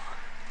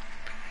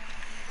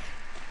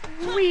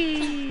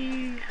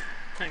 Whee!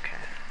 Okay.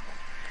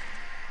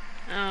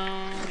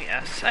 Oh,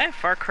 yes. I have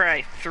Far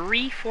Cry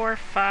 3, 4,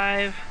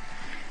 5,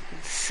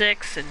 and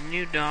 6, and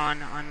New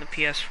Dawn on the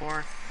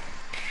PS4.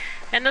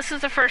 And this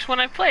is the first one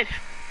I've played.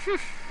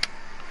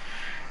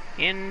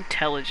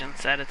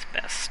 Intelligence at its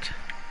best.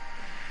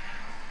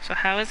 So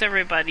how is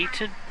everybody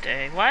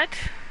today? What?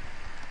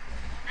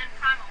 And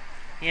Primal.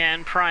 Yeah,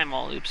 and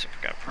Primal. Oops, I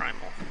forgot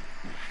Primal.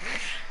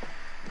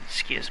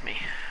 Excuse me.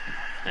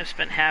 I've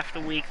spent half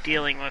the week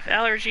dealing with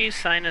allergies,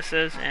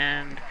 sinuses,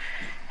 and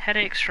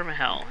headaches from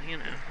hell. You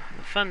know,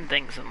 the fun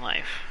things in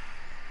life.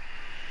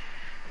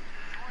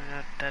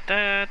 Da,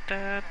 da,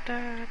 da,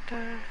 da,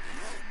 da.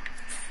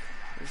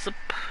 Zip.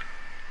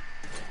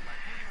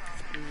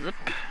 Zip.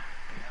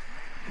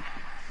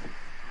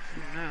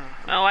 No.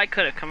 Oh, I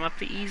could have come up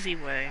the easy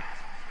way.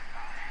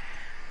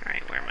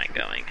 Alright, where am I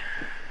going?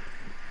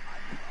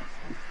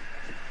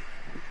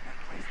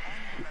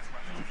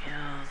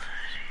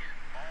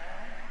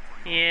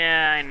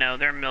 Yeah, I know,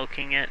 they're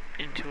milking it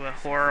into a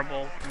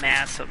horrible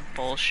mass of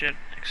bullshit.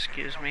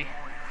 Excuse me.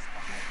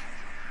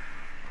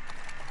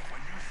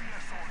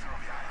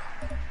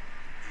 Oh,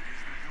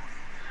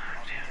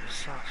 damn, the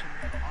soldier.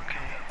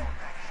 Okay.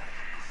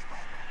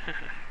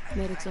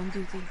 Medic's on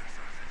duty.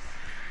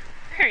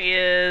 There he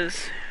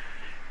is.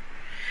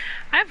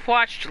 I've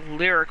watched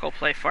Lyrical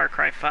play Far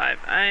Cry 5.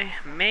 I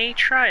may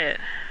try it.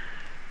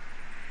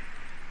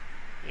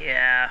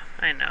 Yeah,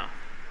 I know.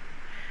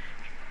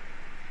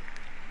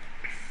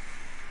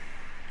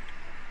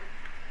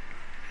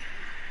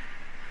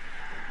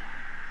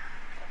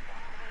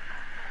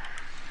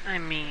 I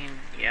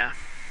mean, yeah.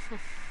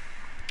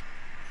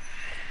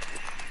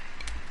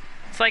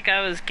 It's like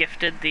I was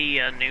gifted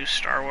the new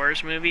Star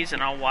Wars movies,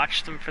 and I'll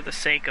watch them for the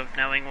sake of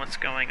knowing what's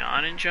going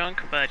on in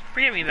junk, but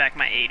bring me back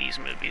my 80s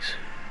movies.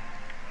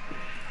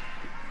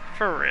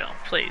 For real,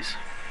 please.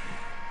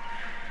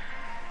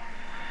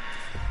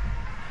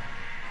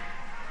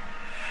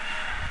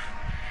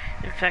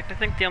 In fact, I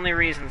think the only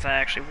reasons I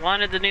actually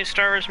wanted the new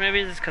Star Wars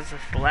movies is because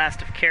it's the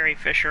last of Carrie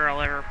Fisher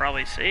I'll ever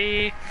probably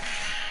see,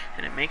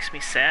 and it makes me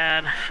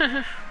sad.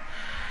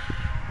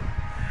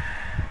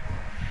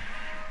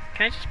 Can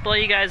I just blow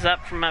you guys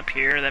up from up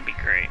here? That'd be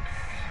great.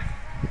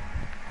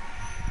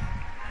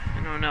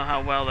 I don't know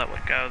how well that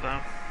would go, though.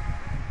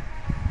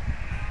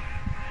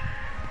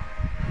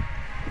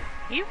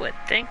 You would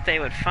think they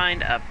would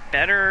find a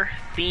better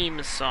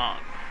theme song.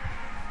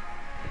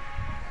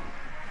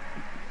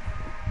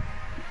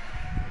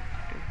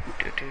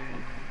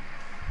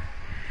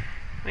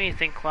 What do you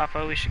think,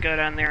 Quapo? We should go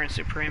down there and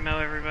Supremo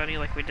everybody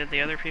like we did the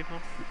other people?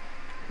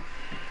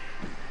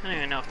 I don't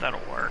even know if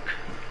that'll work.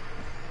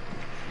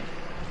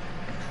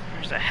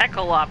 There's a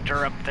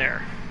Heckalopter up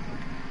there.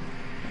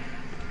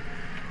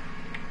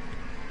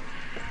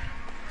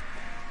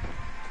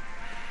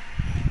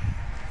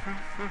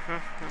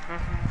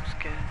 Let's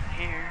get in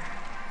here.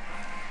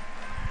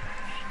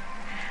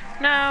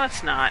 No,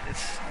 it's not.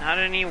 It's not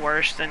any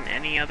worse than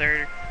any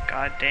other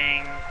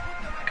goddamn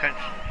country.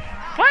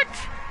 What?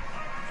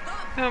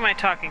 Who am I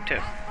talking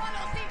to?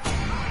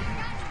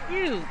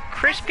 You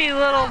crispy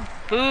little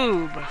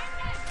boob.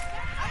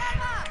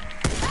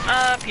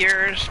 Up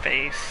your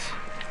face.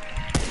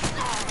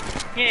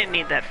 You didn't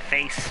need that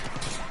face.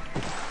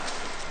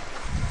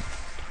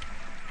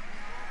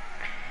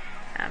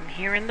 I'm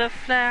hearing the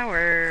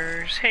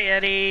flowers. Hey,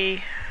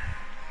 Eddie.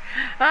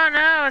 Oh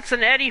no, it's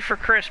an Eddie for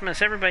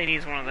Christmas. Everybody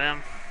needs one of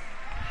them.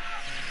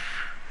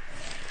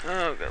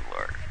 Oh, good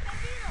lord.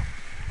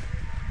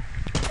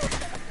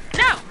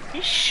 No!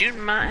 He's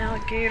shooting my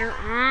alligator.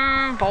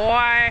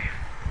 Boy.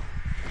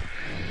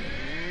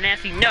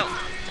 Nasty. No!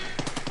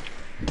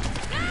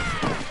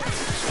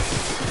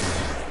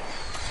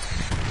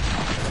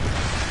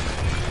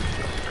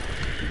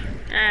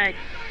 I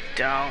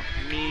don't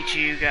need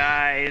you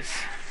guys.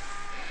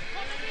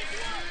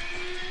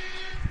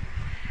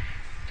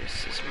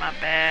 This is my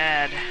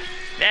bad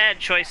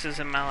choices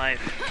in my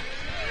life.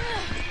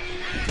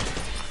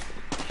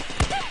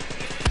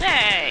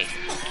 Hey!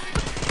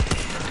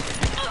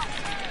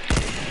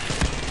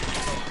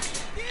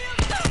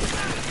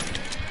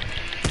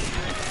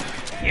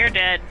 You're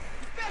dead.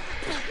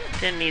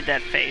 Didn't need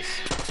that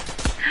face.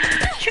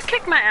 Did you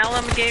kick my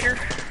alligator?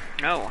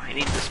 No, I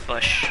need this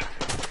bush.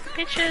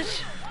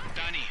 Bitches.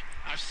 Danny,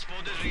 I've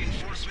spotted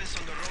reinforcements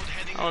on the road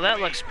heading. Oh, that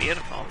looks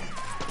beautiful.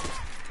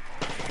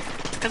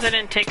 Because I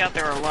didn't take out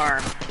their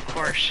alarm, of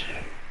course.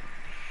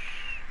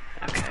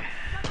 Okay.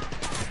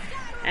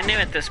 I knew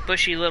it, this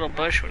bushy little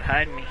bush would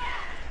hide me.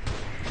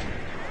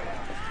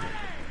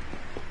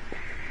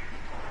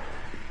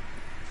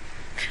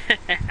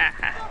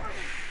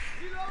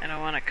 I don't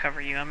want to cover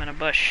you, I'm in a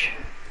bush.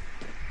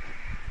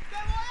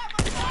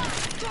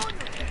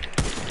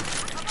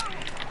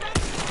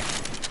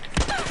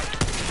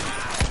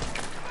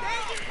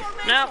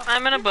 No,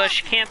 I'm in a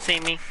bush, you can't see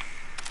me.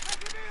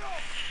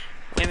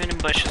 Women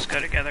and bushes go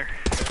together.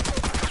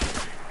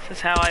 This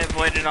is how I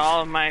avoided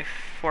all of my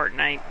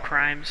Fortnite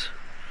crimes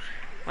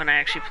when I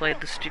actually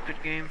played the stupid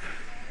game.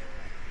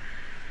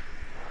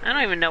 I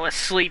don't even know what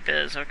sleep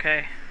is,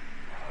 okay?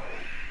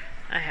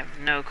 I have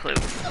no clue.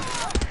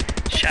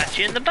 Shot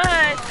you in the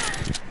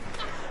butt!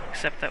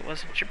 Except that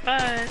wasn't your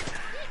butt.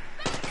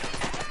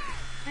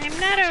 I'm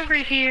not over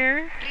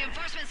here.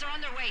 Reinforcements are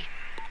on their way.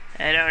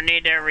 I don't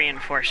need their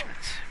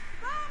reinforcements.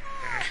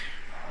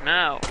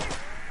 No.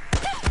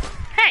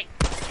 Hey!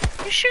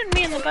 You're shooting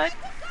me in the butt.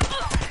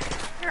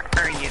 Where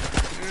are you?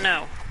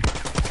 No.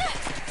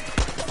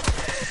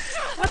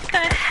 What the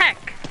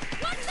heck?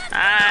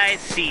 I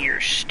see your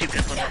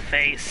stupid little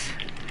face.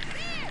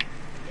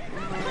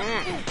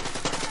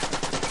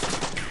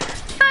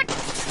 Fuck!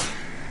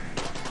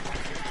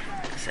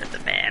 I said the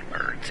bad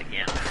words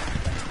again.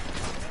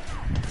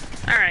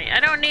 Alright, I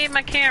don't need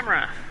my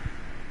camera.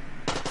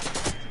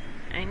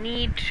 I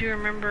need to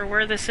remember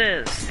where this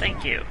is.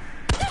 Thank you.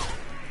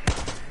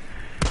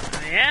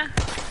 Oh yeah?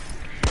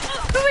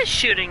 Who is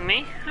shooting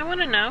me? I want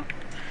to know.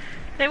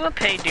 They will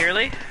pay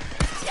dearly.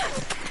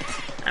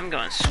 I'm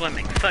going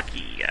swimming. Fuck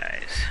you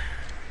guys.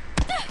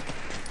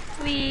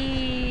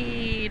 Whee!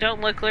 don't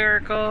look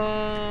lyrical.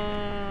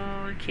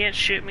 You can't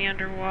shoot me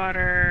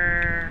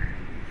underwater.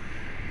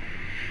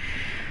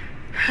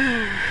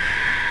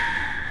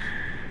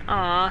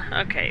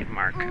 Aw, okay,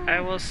 Mark.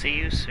 I will see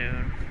you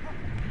soon.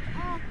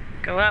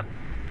 Go up.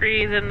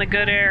 Breathe in the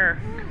good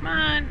air. Come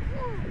on.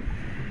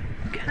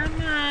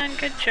 Come on,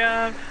 good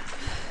job.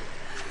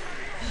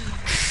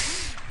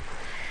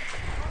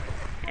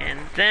 And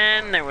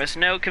then there was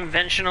no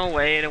conventional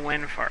way to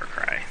win Far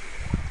Cry.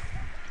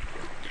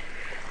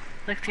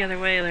 Look the other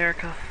way,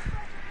 Lyrical.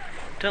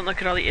 Don't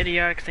look at all the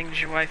idiotic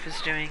things your wife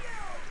is doing.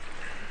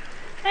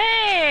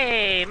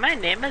 Hey, my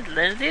name is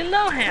Lindsay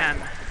Lohan.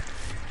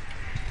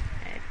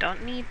 I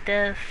don't need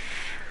this.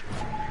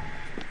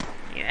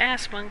 You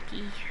ass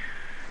monkey.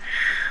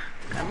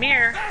 Come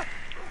here.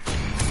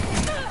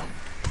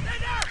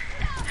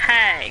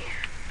 Hey.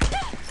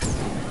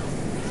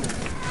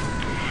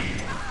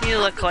 You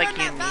look like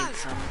you need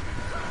some.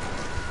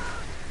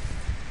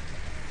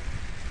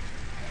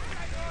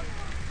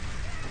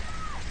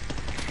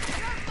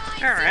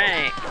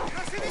 Alright.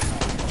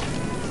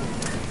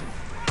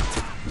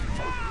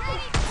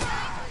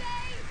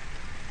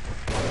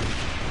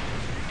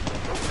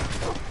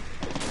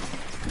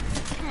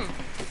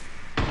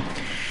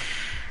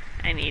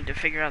 I need to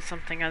figure out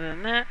something other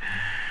than that.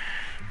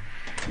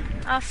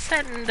 I'll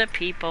set the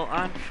people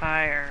on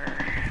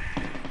fire.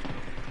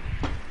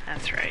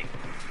 That's right.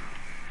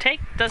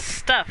 Take the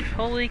stuff.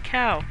 Holy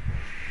cow.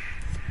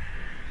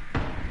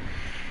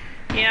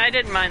 Yeah, I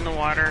didn't mind the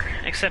water,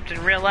 except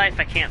in real life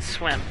I can't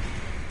swim.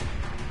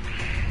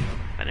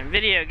 But in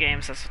video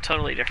games, that's a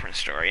totally different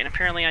story, and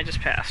apparently I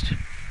just passed.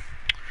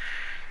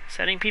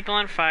 Setting people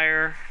on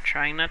fire,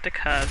 trying not to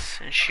cuss,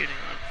 and shooting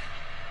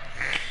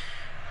them.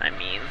 I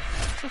mean,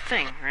 it's a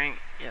thing, right?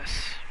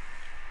 Yes.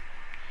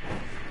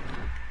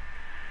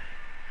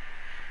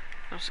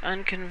 Most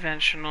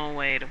unconventional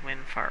way to win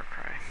Far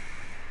Cry.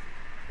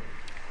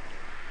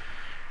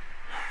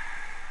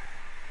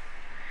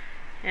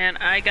 And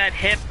I got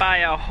hit by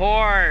a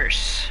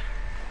horse.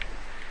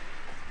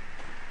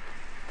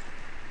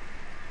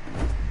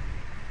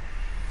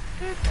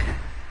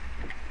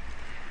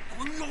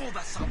 Oh,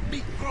 that's a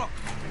big rock.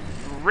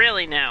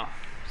 Really now?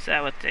 Is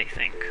that what they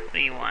think? What do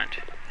you want?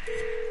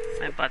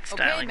 My butt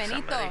styling okay,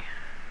 Benito. somebody.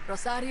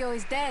 Rosario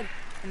is dead,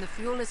 and the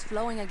fuel is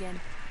flowing again.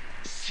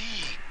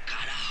 See,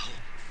 carajo.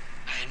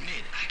 I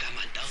admit I got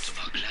my doubts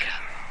about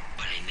Clara,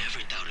 but I never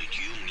doubted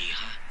you,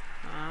 mija.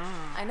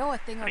 Oh. I know a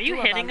thing or Are two you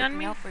about hitting on looking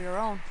me? out for your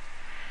own.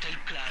 Tell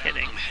Clara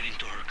Kidding. I'm heading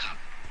to her camp.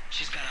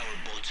 She's got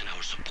our boats and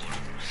our support.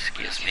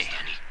 Excuse Gracias, me.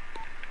 Danny.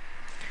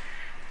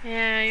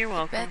 Yeah, you're Bet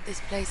welcome. this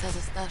place has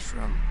a stash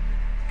room.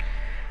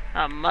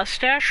 A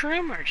mustache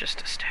room or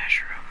just a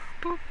stash room?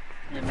 Boop.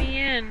 Let me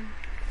in.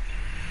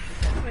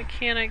 Why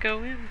can't I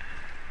go in?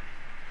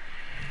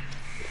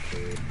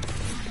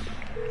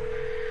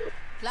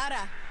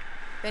 Clara,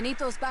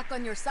 Benito's back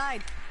on your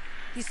side.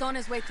 He's on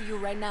his way to you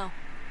right now.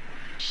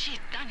 Shit,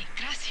 Danny,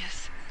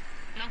 gracias.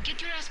 Now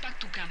get your ass back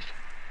to camp.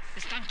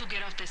 It's time to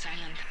get off this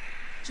island.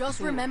 Just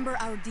remember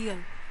our deal.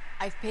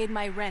 I've paid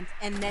my rent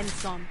and then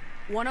some.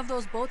 One of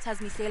those boats has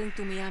me sailing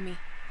to Miami.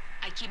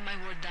 I keep my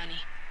word,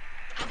 Danny.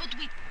 How about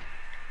we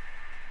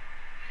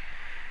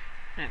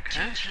Okay.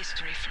 change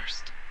history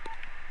first?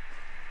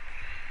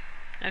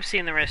 I've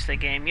seen the rest of the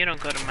game. You don't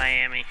go to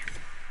Miami.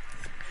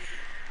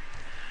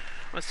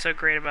 What's so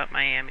great about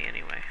Miami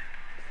anyway?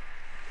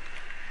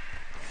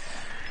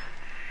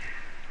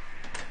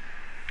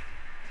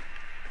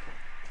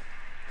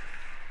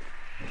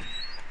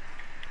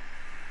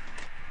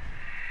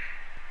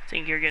 I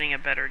think you're getting a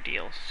better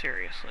deal,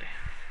 seriously.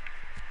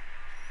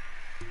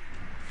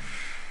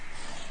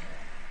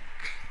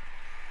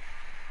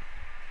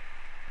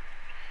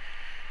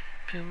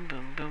 Boom,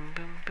 boom, boom,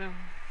 boom, boom.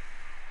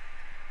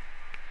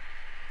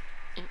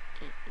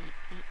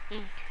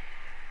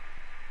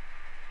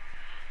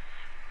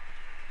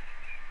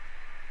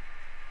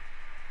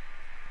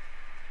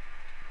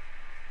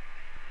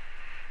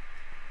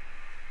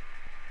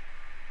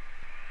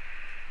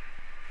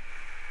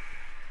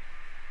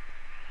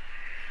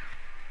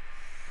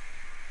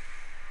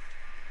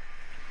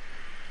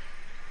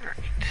 Alright,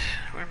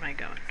 where am I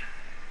going?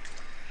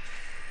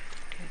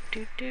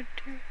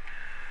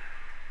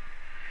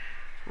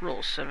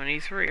 Rule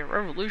 73. A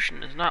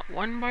revolution is not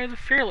won by the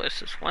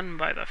fearless, it's won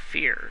by the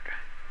feared.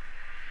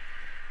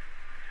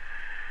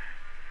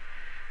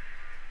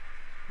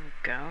 I'm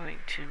going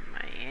to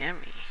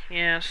Miami.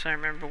 Yes, I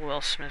remember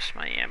Will Smith's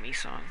Miami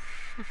song.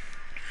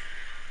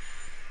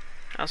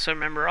 I also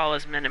remember all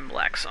his Men in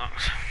Black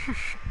songs.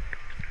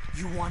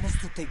 You want us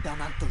to take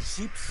down Anton's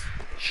ships?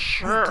 We're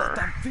Sure.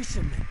 goddamn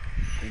fishermen.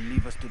 And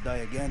leave us to die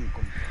again,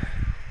 compa.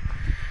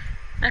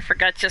 I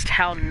forgot just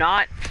how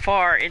not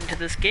far into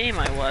this game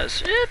I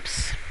was.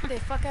 Oops. What the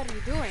fuck are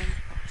you doing?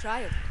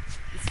 Try it.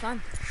 It's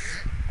fun.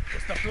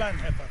 What's the plan,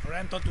 Jefa? For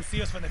Anton to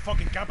see us from the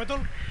fucking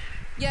capital?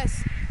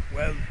 Yes,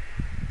 Well,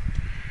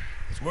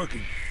 it's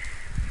working.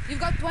 you've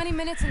got 20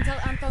 minutes until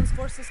Anton's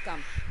forces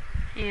come.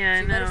 Yeah, I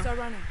So you better know. start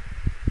running.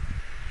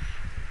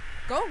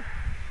 Go.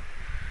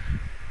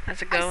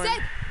 How's it I going?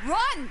 said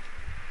run!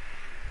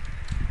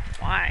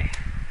 Why?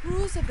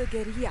 Rules of the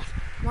guerrilla,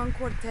 Juan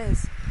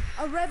Cortez.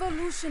 A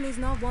revolution is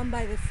not won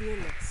by the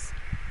fearless.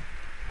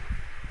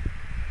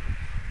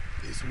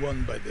 Is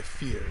won by the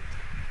feared.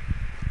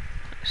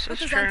 This What is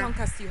does true. Anton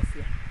Castillo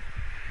fear?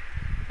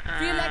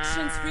 Free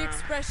elections, free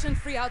expression,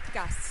 free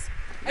outcasts.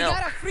 I milk.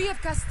 got a free of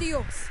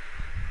Castillos.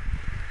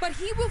 But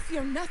he will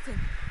fear nothing.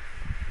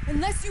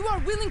 Unless you are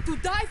willing to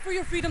die for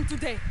your freedom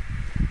today.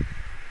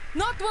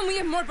 Not when we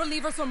have more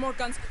believers or more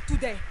guns.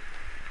 Today.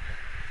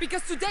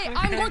 Because today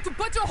I'm going to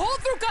put a hole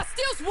through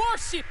Castillo's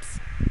warships.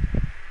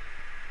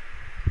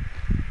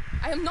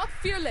 I am not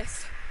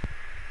fearless.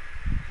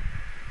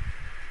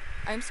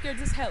 I am scared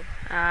as hell.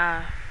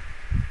 But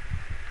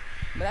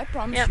I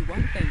promise you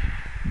one thing.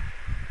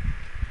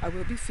 I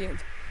will be feared.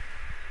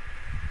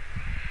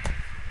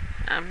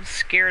 I'm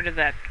scared of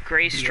that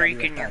gray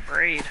streak in your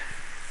braid.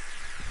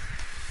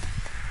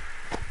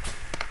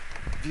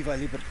 Viva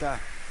Libertad.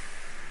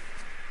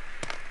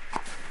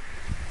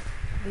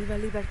 Viva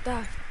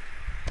Libertad.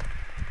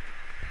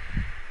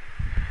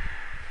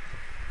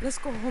 Let's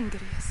go home,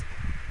 guerrillas.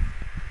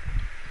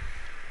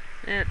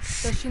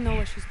 Does she know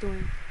what she's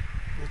doing?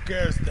 Who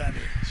cares, Danny?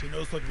 She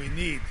knows what we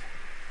need.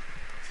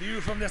 See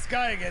you from the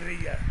sky,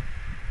 guerrilla.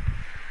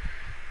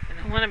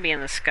 I don't want to be in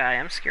the sky.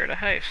 I'm scared of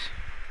heights.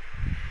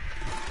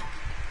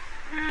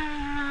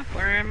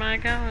 Where am I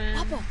going?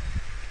 Papa.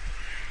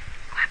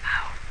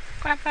 Guapo.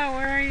 Guapo,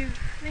 where are you?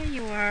 There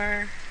you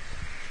are.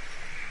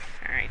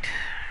 Alright.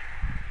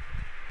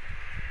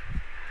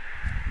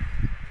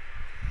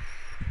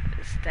 What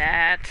is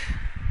that?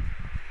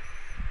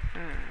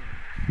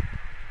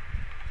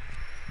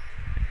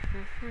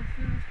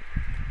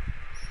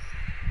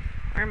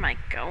 Where am I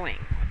going?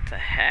 What the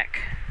heck?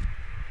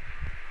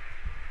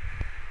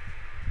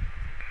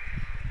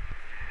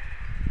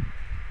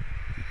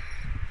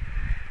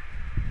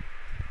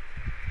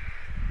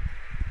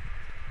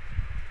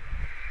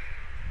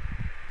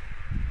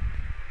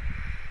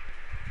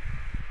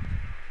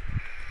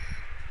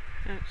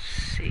 Let's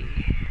see.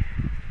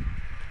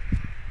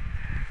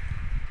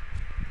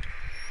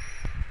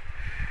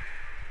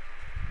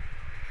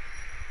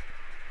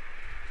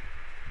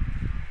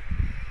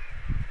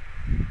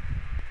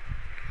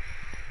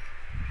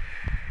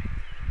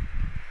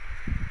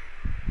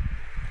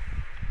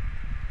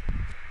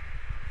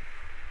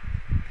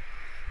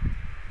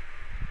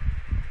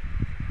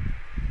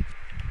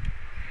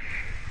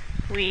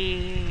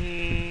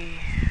 We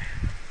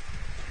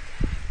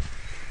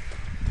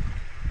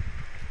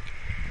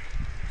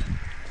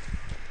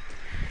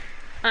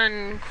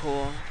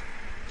uncool.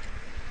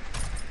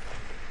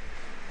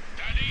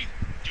 Danny,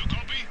 you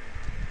copy?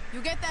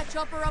 You get that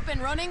chopper up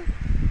and running?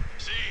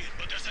 See,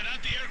 but there's an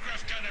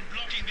anti-aircraft cannon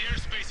blocking the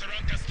airspace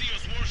around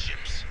Castillo's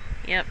warships.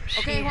 Yep, she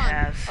Okay, Juan.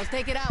 has. I'll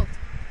take it out.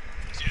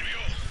 Silvio,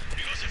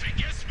 because if it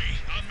gets me,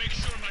 I'll make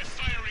sure my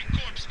fiery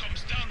corpse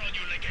comes down on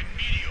you like a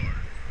meteor.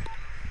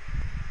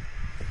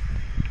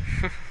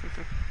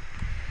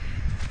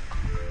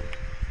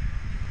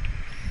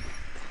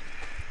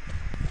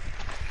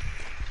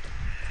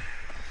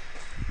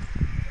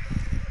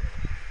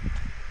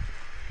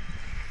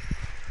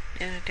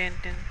 Dun, dun,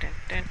 dun, dun,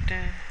 dun,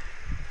 dun.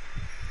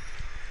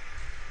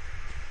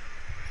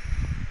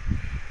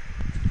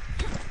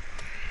 I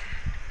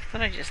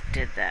thought I just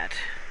did that.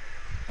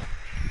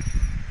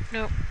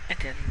 Nope, I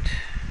didn't.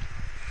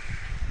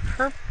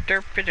 Herp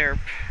derp derp.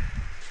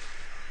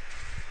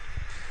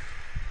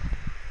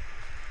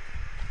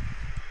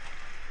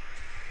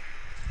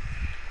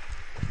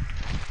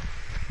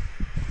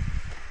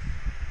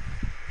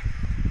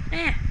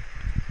 Eh.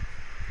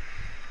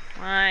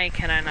 Why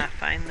can I not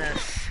find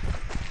this?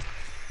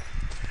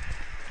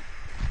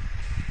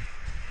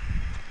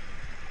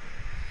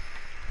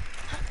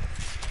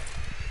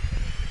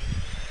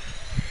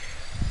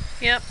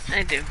 Yep,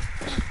 I do.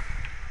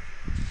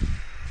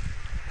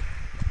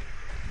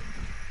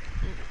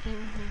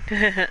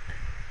 That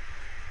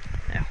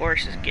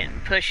horse is getting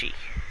pushy.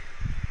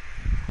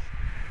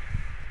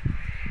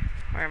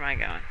 Where am I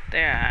going?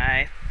 There,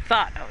 I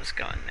thought I was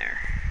going there.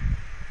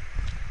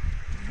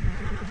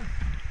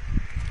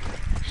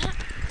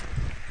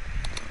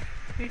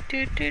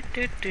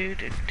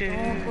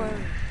 Don't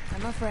worry.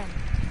 I'm a friend.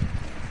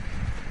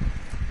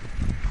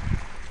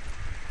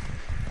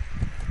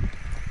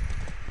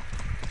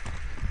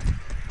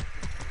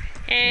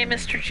 Hey,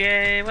 Mr.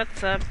 J,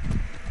 what's up?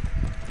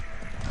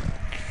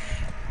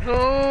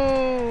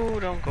 Oh,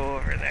 don't go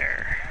over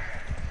there.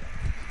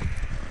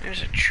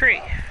 There's a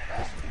tree.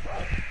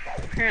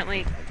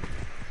 Apparently,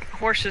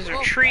 horses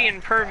are tree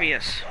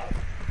impervious.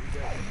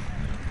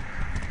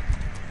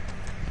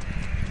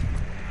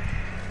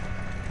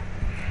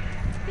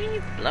 What are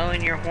you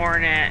blowing your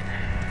horn at?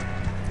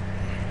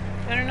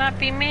 Better not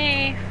be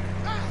me.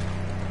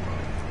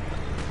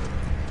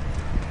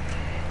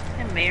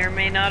 I may or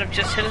may not have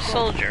just hit a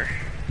soldier.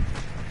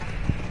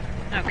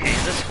 Okay,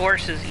 this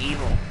horse is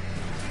evil.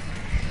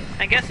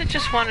 I guess it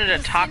just wanted a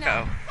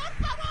taco.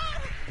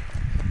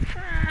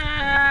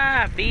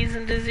 Ah, bees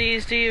and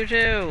disease to you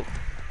too.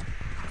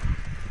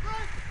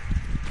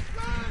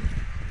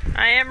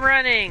 I am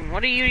running.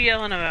 What are you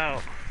yelling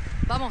about?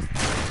 Vamos.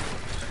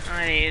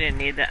 Oh, you didn't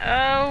need that.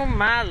 Oh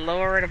my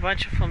lord, a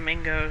bunch of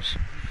flamingos.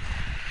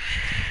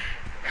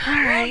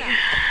 Alright.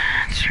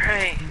 That's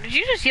right. Did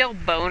you just yell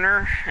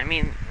boner? I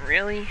mean,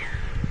 really?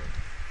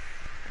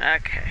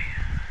 Okay.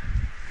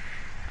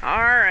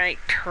 Alright,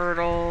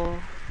 turtle.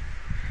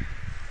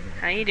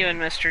 How you doing,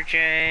 Mr.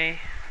 J?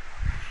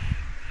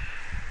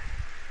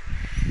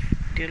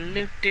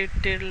 Doodaloo doo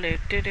doodaloo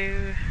doo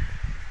doo.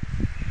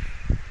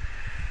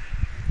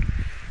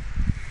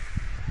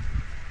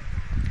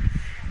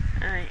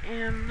 I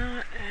am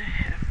not a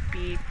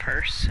happy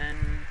person.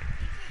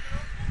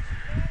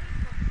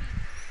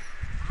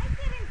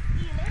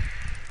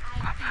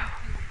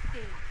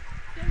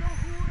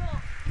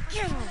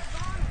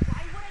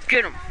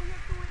 Get him!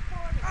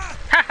 Ha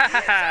ha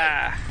ha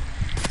ha!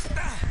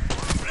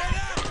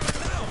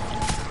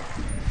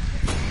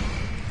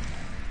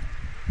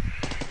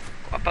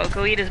 Guapo,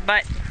 go eat his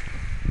butt.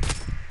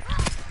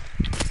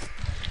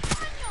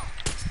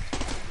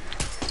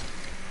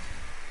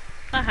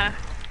 Haha.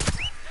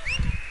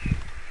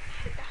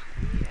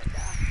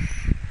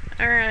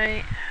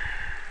 Alright.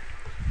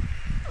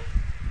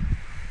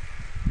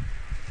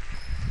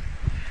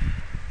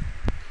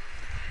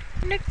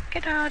 Look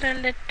at all the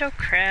little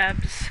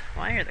crabs.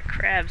 Why are the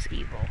crabs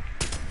evil?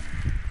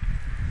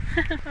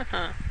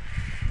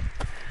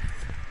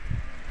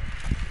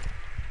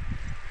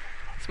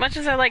 As much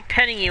as I like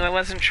petting you, I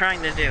wasn't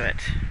trying to do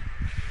it.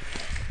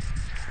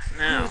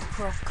 No.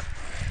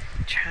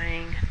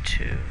 Trying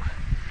to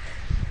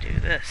do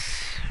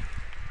this.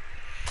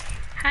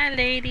 Hi,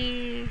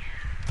 lady.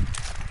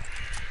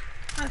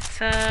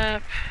 What's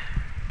up?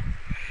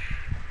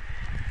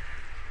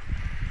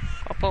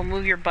 Oppo,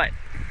 move your butt.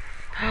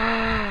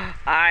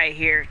 I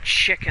hear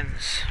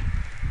chickens.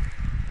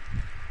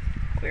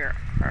 Where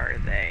are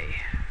they?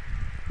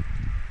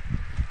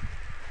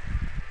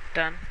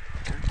 Dun.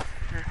 Dun,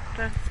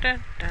 dun,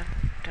 dun, dun, dun,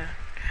 dun,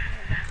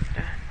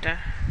 dun, dun,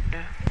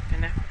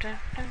 dun, dun,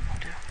 dun,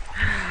 dun.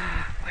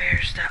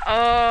 Where's the...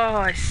 Oh,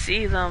 I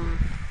see them.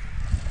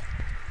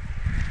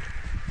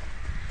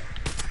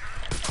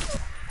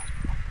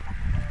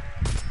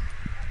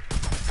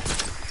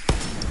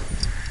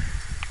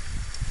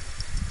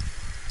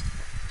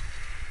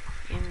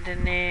 In the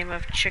name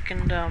of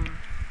chickendom.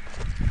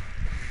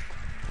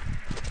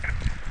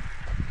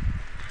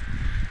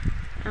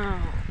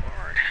 Oh,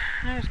 Lord.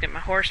 Let's get my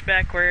horse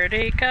back. Where'd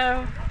he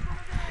go?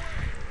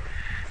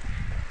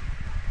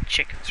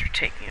 Chickens are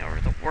taking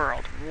over the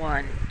world,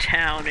 one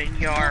town and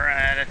Yara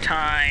at a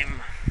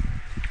time.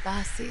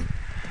 That's it.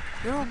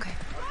 You're okay.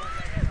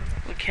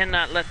 We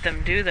cannot let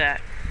them do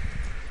that.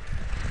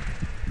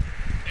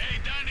 Hey,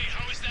 Danny,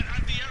 how is that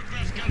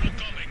anti-aircraft cannon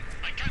coming?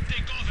 I can't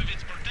take off if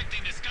it's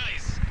protecting the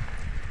skies.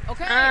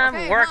 Okay,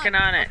 I'm working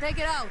on it. I'll take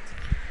it out.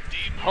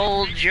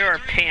 Hold your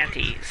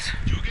panties.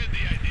 You get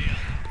the idea.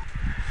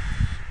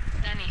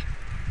 Danny,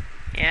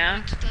 I Yeah?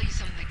 want to tell you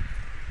something.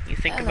 You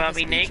think about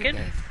me naked?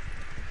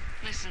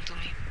 Listen to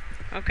me.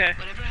 Okay.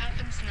 Whatever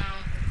happens now,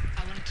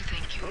 I wanted to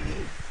thank you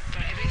for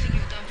everything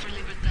you've done for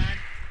Libertad.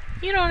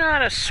 You don't know how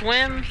to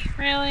swim,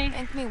 really?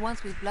 Thank me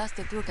once we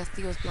blasted through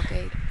Castillo's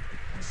blockade.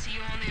 See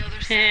you on the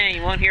other side. Eh,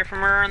 you won't hear from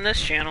her on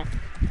this channel.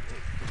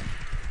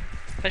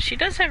 But she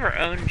does have her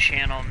own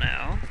channel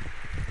now.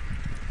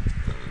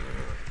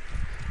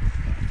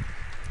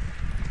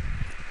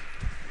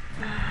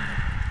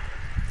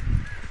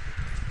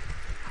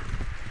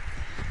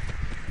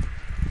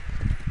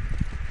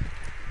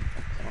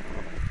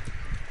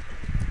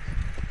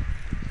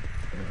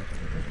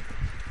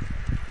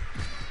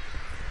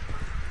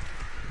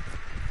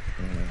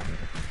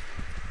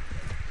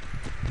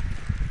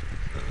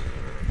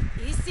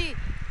 Easy.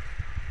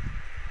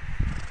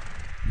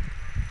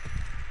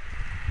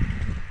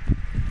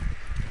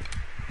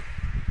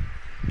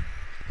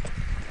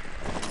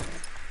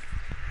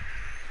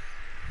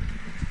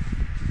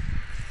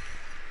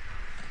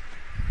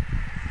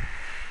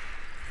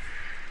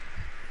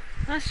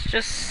 Let's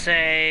just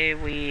say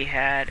we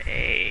had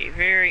a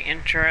very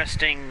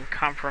interesting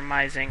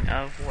compromising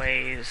of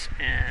ways,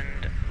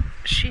 and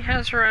she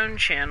has her own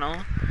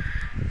channel,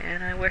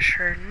 and I wish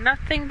her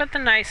nothing but the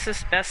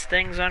nicest, best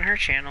things on her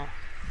channel.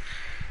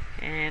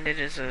 And it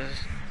is a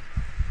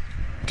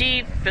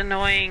deep,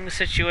 annoying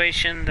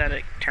situation that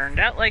it turned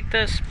out like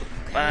this,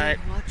 but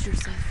Watch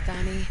yourself,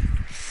 Danny.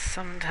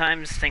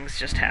 sometimes things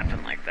just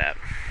happen like that.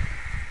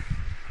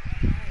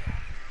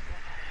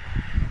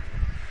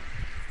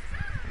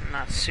 I'm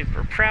not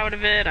super proud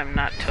of it, I'm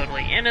not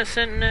totally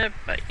innocent in it,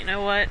 but you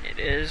know what? It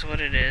is what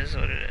it is,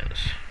 what it is.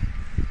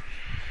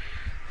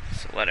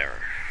 So whatever.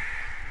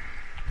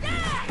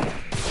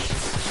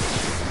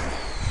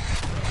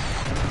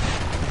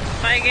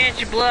 Why can't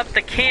you blow up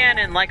the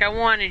cannon like I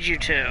wanted you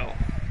to?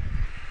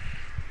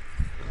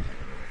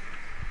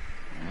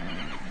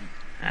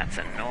 That's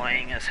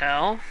annoying as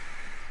hell.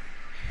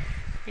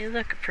 Hey,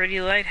 look, a pretty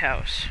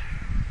lighthouse.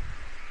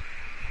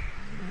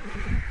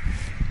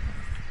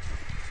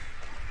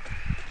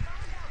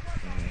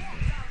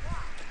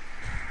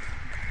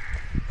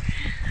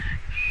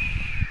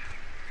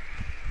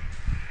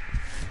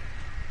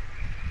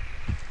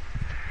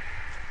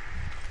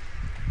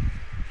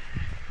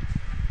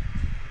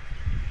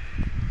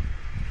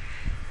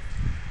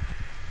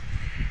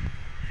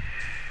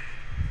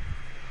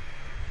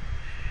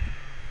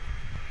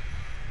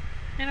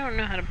 I don't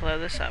know how to blow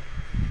this up.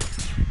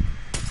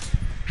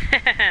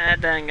 That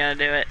doesn't gonna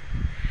do it.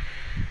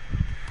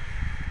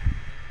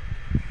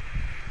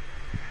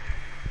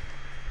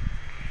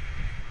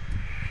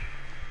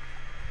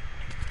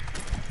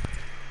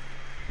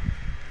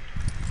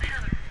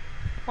 Heather,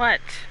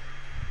 What?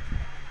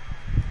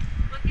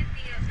 look at the,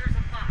 there's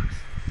a box.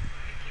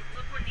 If you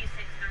look when these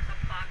things, there's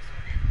a box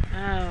on it.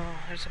 Oh,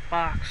 there's a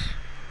box.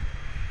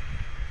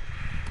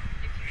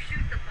 If you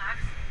shoot the box,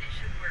 it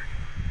should work.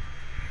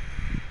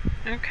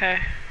 Okay.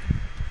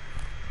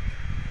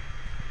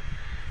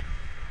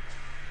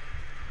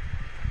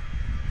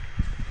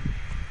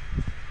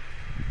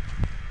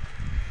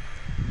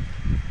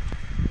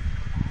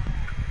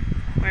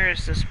 Where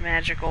is this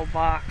magical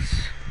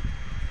box?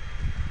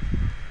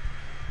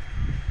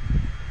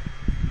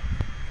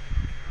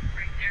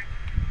 Right there.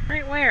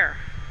 Right where?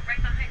 Right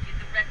behind you,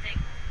 the red thing.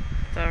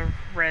 The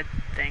red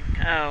thing.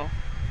 Oh.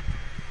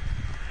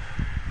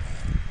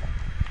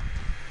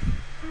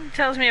 It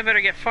tells me I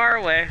better get far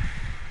away.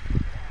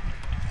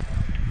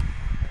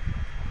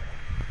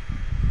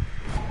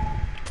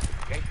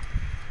 Okay.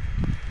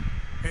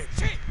 Hey,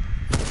 shit!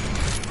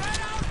 Spread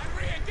out and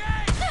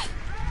re-engage!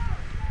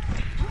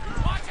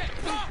 Watch it!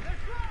 Go!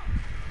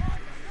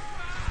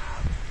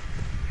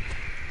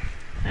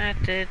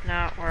 That did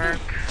not work.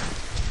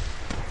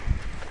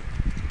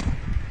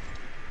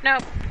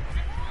 Nope.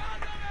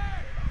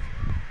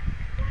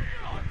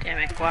 Damn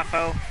it,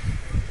 Guapo. Keep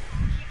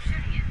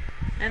shooting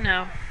it. I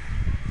know.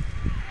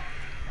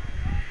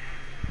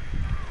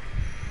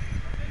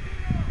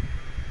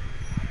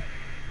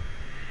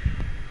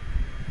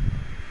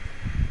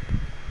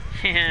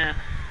 Yeah.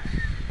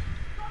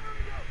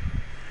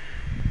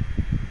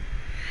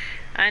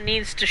 I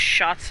needs to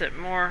shots it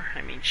more.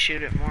 I mean,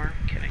 shoot it more.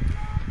 I'm kidding.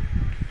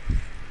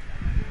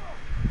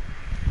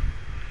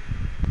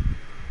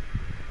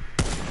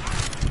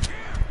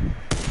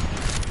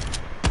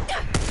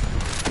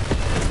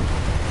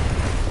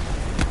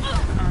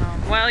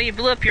 Well, you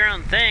blew up your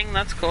own thing.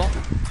 That's cool.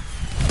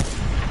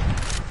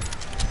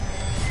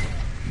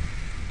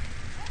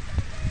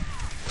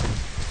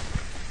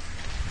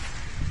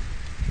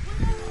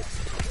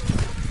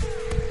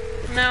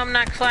 No, I'm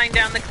not flying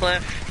down the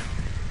cliff.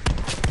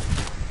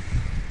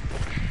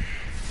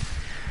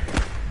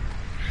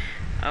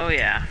 Oh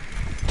yeah.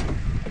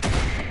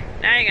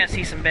 Now you're gonna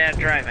see some bad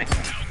driving.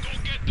 Now go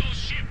get those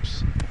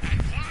ships,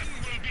 and one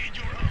will be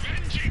your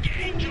avenging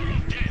angel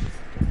of death.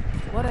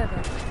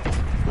 Whatever.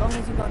 As long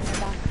as you got my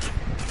back.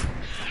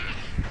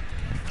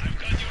 I've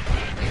got your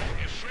back,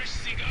 a fresh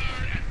cigar,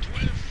 and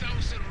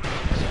 12,000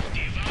 rounds of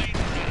divine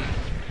wrath.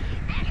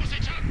 Vamos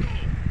echando!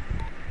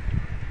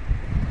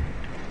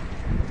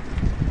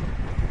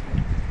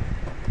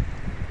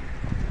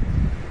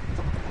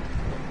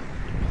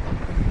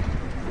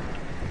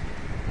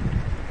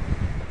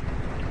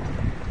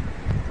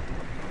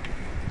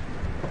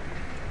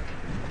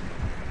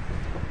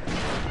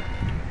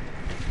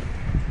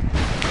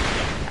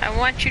 I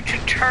want you to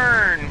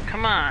turn.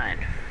 Come on.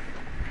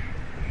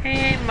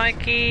 Hey,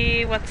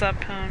 Mikey. What's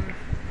up, hon?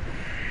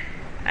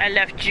 I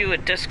left you a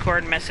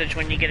Discord message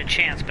when you get a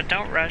chance, but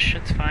don't rush.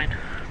 It's fine.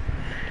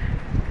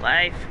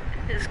 Life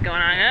is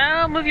going on.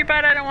 Oh, move your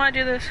butt. I don't want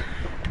to do this.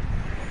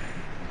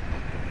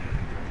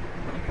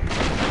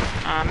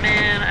 Aw,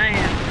 man. I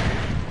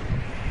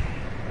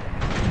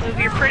am. Move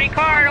your pretty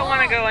car. I don't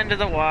want to go into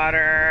the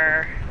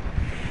water.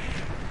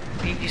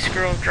 BG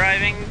School of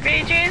Driving.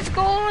 BG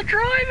School of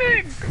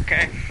Driving!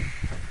 Okay.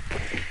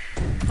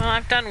 Well,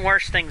 I've done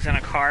worse things in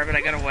a car, but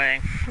I got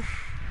away.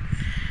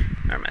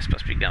 Where am I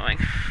supposed to be going?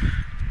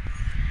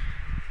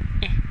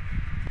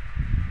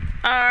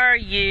 Are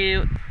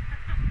you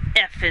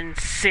effing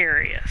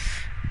serious?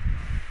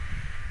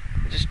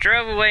 I just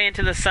drove away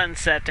into the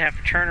sunset to have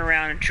to turn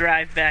around and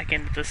drive back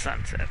into the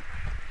sunset.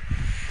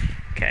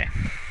 Okay.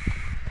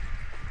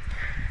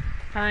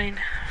 Fine.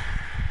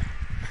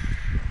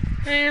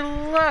 Hey,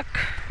 look!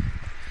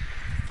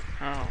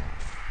 Oh.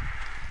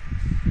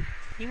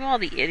 You know all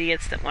the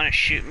idiots that want to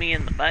shoot me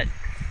in the butt?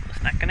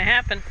 It's not gonna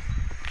happen.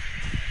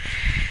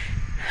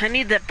 I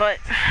need that butt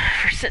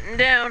for sitting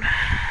down.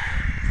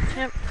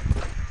 Yep.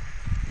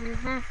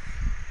 Mm-hmm.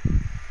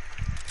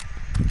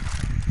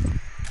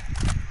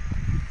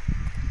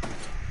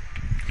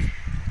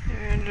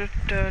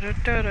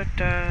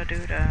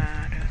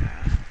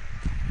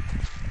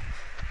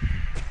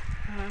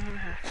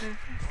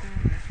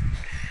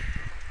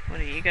 What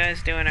are you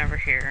guys doing over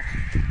here?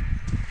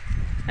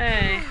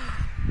 Hey.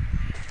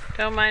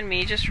 Don't mind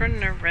me, just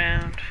running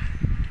around.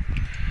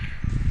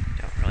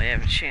 Don't really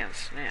have a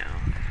chance now.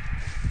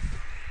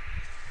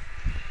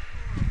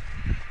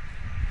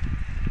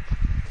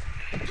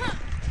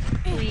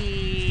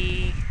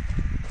 Whee.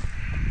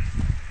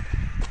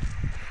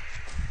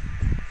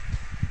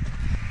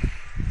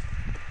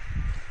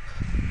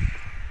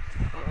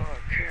 Oh,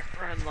 I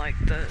can't run like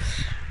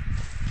this.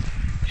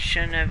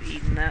 Shouldn't have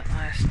eaten that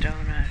last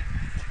donut.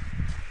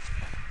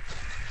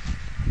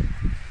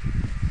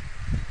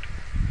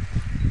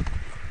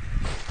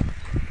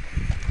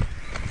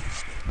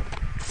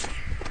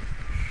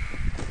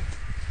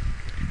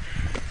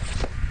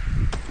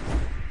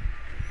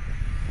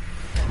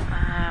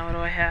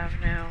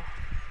 have now?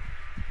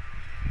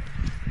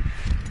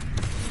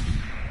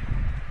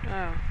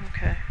 Oh,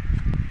 okay.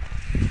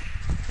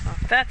 Well,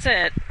 if that's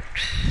it.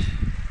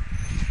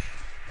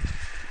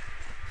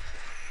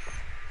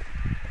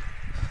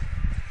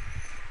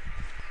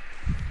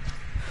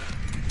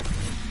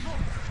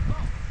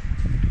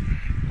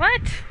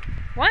 What?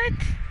 What?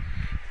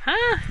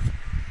 Huh?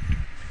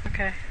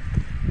 Okay.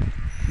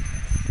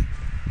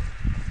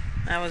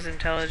 That was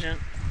intelligent.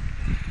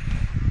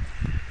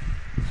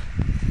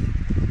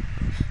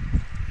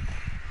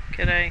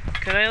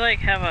 Could I like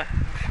have a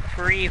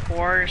free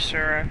horse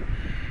or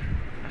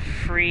a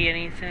free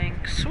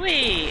anything?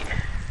 Sweet!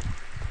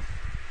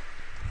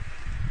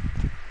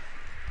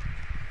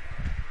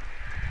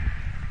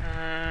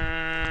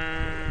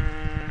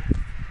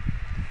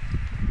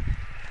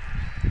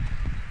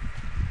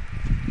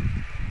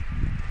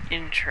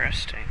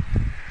 Interesting.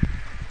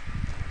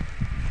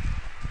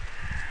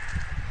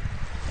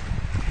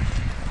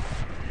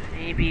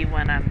 Maybe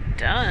when I'm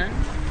done.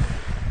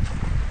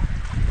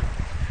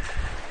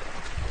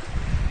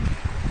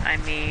 I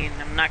mean,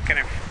 I'm not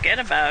gonna forget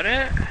about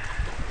it.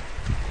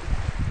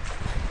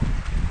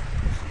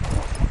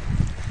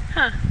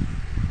 Huh.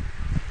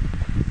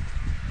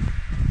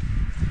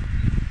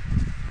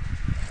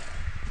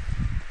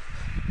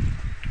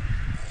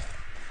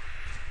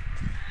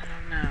 I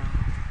don't know.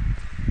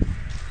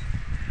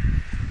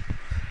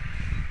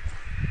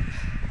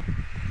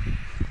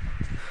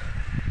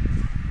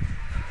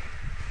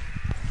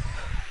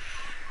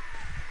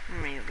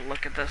 Let me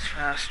look at this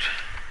fast.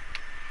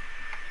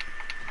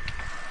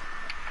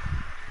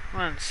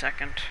 1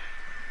 second.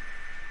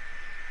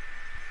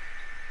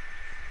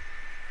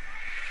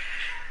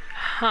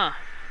 Huh.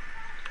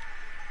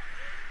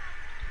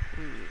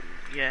 Ooh,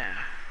 yeah.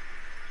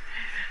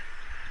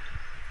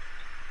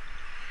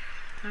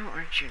 Oh,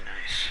 aren't you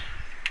nice?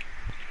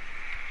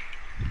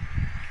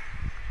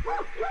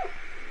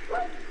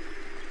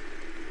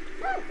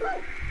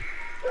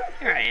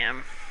 Here I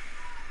am.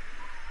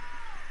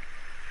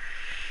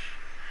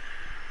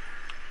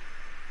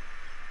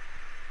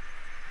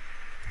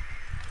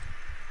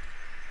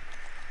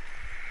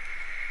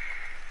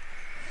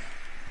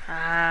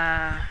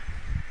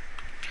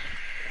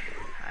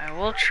 I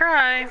will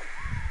try.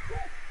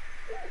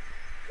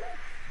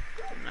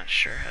 I'm not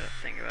sure how to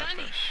think about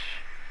Danny, this.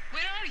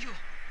 where are you?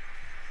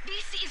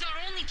 This is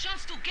our only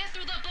chance to get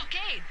through the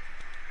blockade.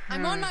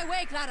 I'm on my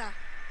way, Clara.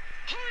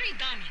 Hurry,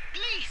 Danny,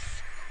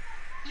 please.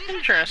 Little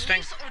Interesting.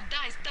 lives or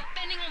dies,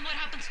 depending on what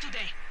happens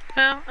today.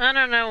 Well, I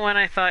don't know when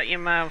I thought you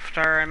mouthed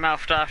or I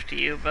mouthed off to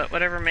you, but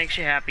whatever makes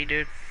you happy,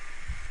 dude.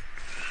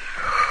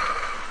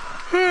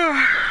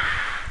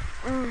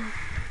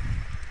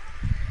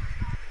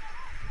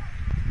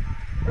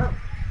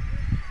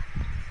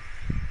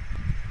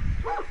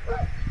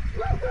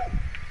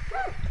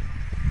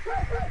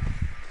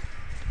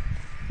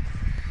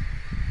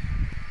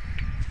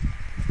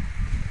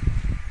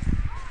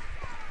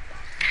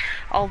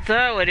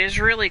 Although it is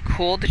really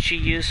cool that you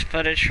used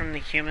footage from the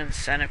Human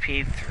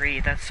Centipede 3.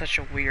 That's such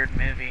a weird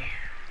movie.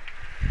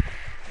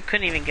 I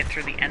couldn't even get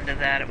through the end of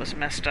that. It was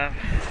messed up.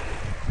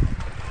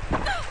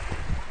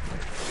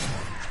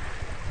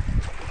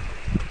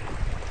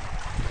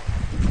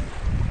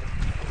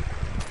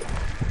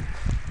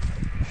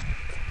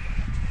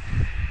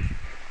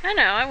 I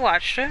know, I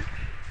watched it.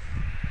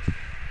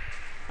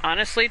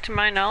 Honestly, to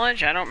my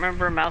knowledge, I don't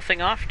remember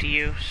mouthing off to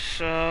you,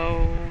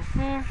 so...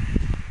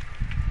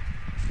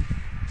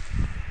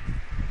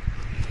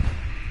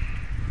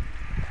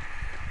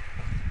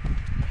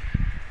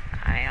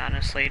 I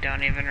honestly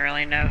don't even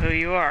really know who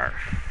you are.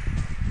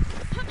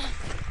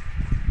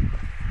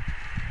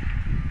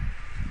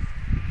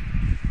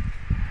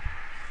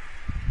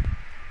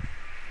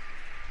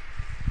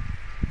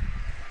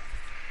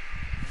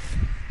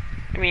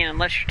 I mean,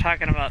 unless you're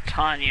talking about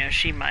Tanya,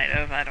 she might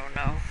have, I don't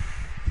know.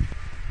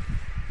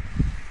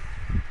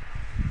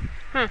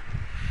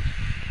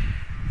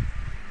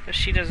 But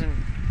she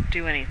doesn't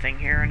do anything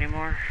here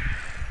anymore.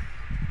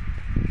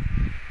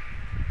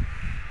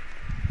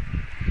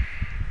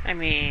 I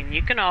mean,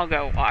 you can all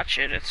go watch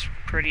it. It's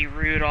pretty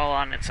rude all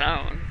on its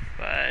own.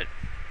 But,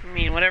 I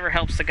mean, whatever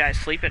helps the guy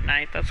sleep at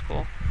night, that's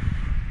cool.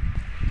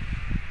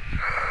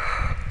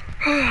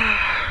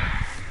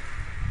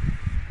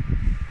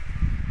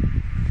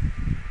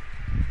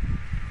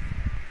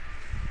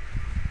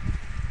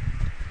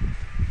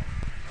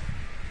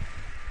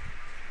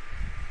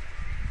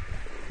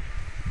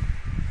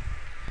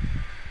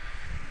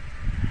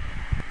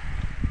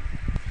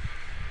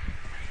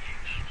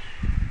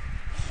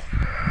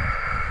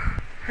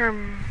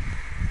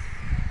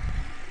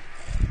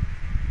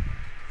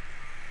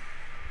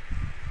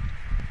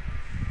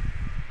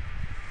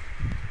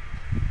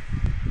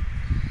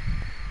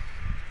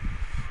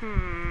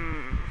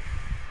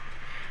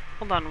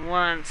 Hold on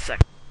 1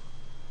 second.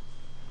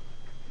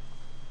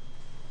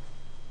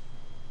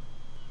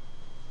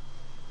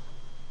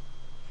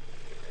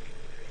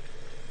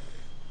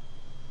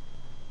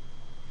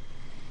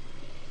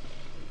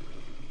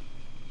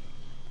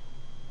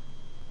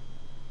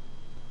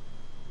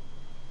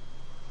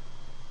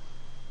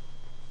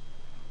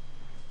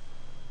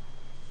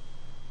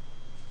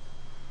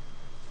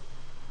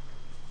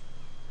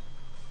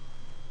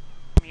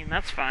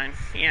 That's fine,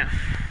 yeah.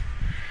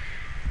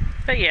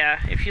 But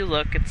yeah, if you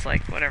look, it's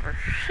like, whatever.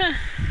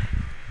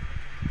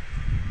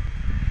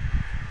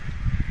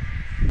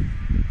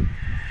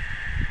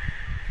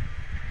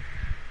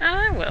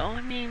 I will,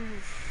 I mean...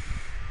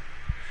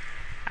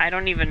 I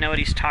don't even know what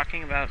he's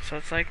talking about, so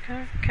it's like,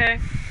 okay.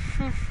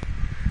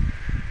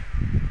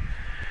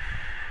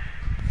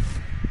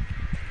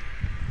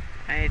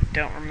 I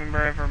don't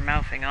remember ever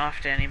mouthing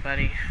off to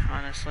anybody,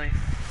 honestly.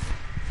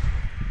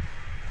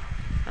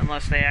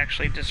 Unless they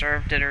actually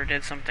deserved it or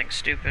did something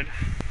stupid.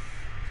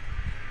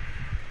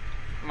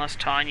 Unless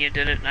Tanya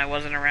did it and I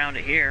wasn't around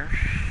to hear.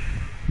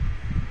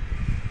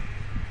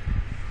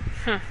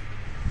 Huh.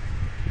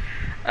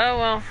 Oh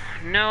well,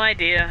 no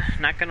idea.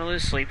 Not gonna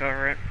lose sleep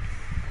over it.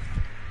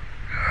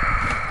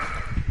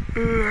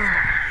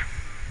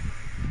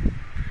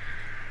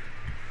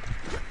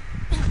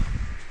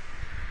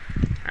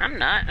 I'm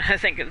not. I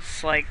think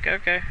it's like,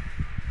 okay.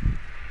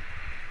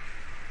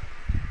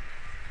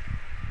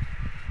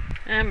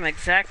 I'm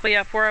exactly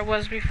up where I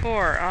was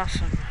before.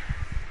 Awesome.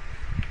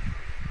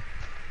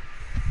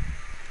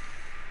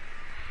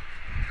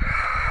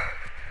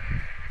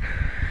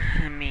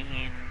 I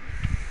mean,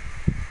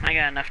 I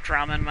got enough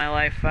drama in my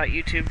life about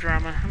YouTube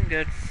drama. I'm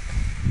good.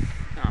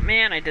 Oh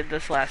man, I did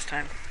this last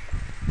time.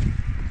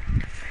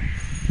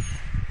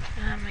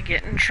 I'm gonna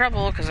get in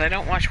trouble because I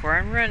don't watch where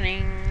I'm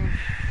running.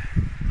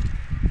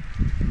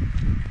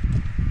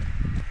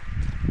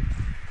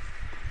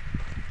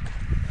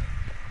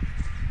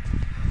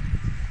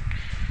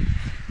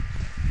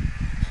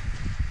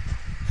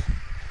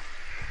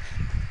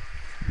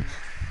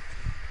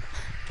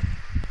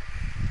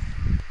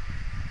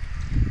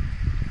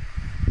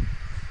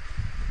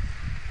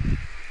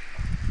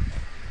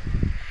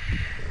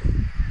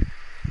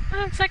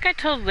 It's like I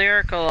told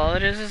Lyrical, all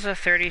it is a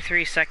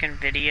 33-second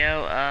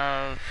video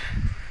of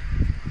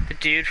the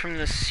dude from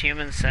this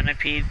human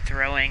centipede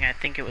throwing, I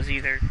think it was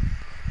either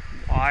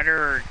water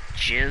or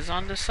jizz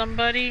onto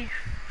somebody.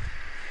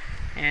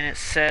 And it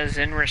says,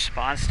 in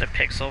response to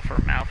Pixel for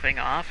mouthing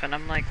off. And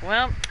I'm like,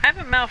 well, I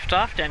haven't mouthed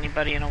off to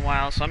anybody in a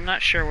while, so I'm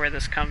not sure where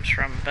this comes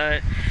from.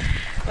 But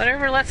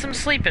whatever lets them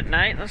sleep at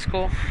night, that's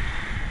cool.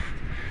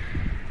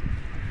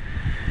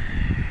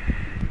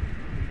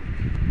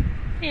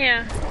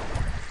 Yeah.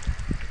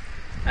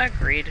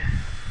 Agreed.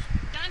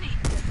 Danny,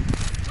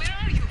 where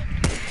are you?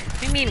 What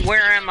do you mean,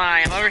 where am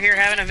I? I'm over here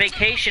having a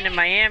vacation in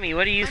Miami.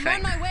 What do you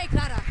think? I'm on my way,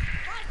 Clara.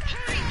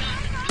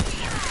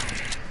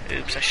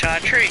 Oops, I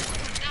shot a tree. Guys,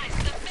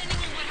 depending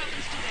on what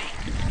happens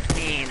today.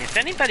 I mean, if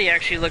anybody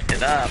actually looked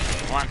it up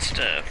and wants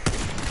to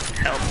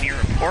help me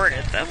report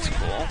it, that's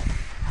cool.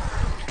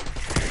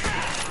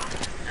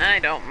 I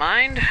don't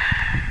mind.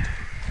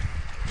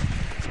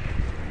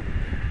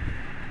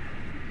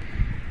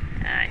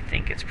 I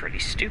think it's pretty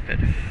stupid.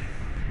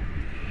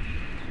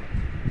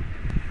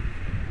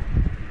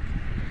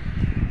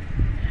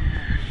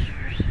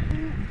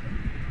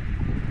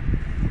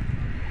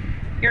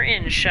 You're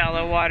in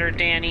shallow water,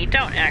 Danny.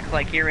 Don't act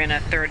like you're in a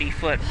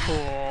 30-foot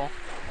pool.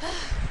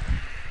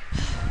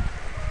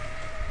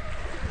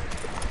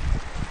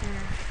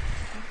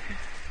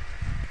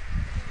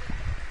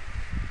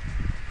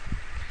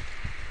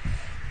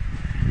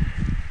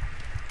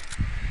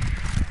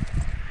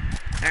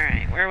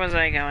 Alright, where was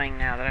I going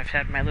now that I've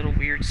had my little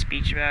weird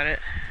speech about it?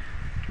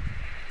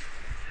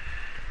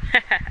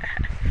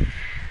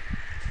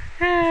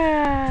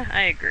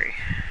 I agree.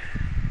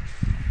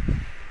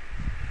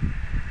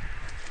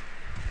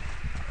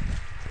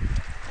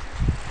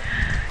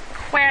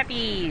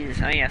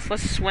 Quabbies! Oh yes,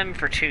 let's swim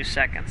for 2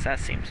 seconds. That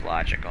seems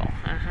logical.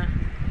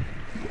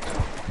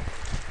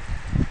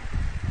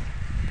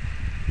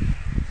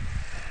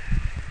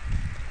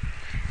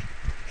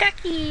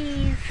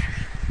 Duckies!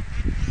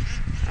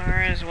 Or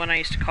as one I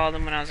used to call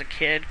them when I was a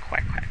kid,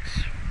 quack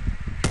quacks.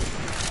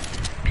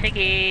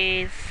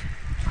 Piggies!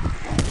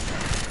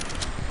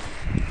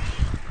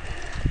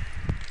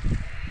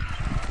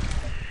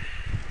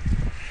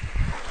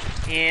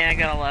 Yeah, I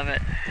gotta love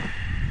it.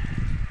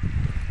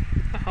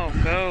 Oh,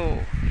 go,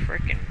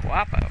 frickin'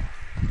 guapo.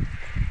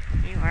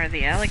 You are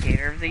the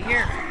alligator of the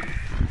year.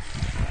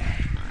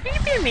 Are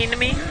you being mean to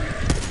me?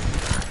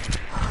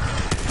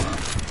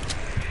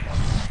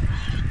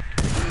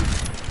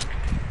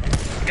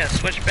 Gotta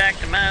switch back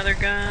to my other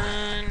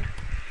gun.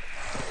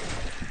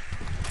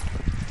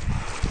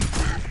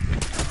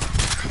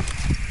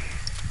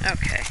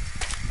 Okay.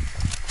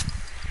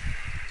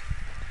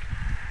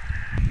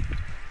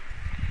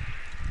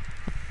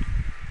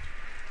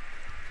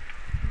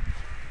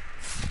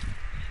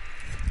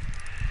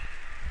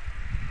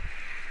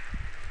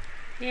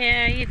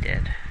 Yeah, you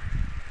did.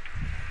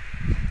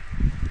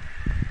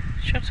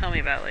 She'll tell me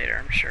about it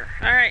later, I'm sure.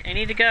 Alright, I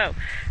need to go.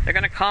 They're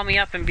gonna call me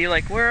up and be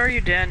like, where are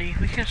you, Danny?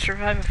 We can't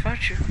survive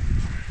without you.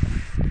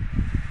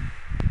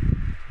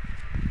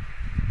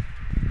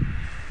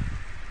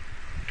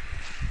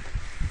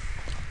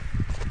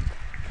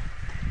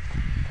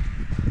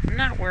 I'm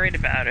not worried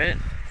about it.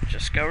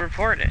 Just go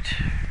report it.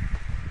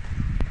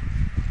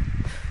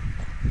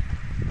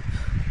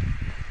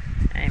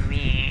 I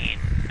mean,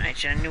 I I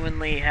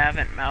genuinely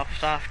haven't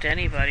mouthed off to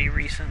anybody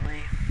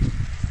recently.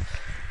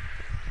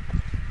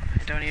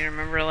 I don't even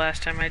remember the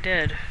last time I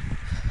did.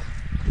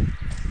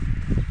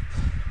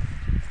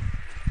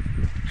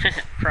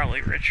 Probably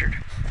Richard.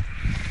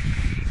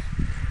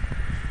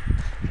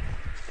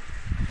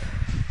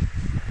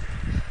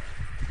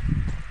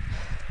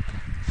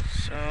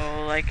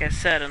 So, like I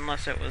said,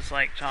 unless it was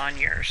like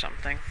Tanya or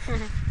something.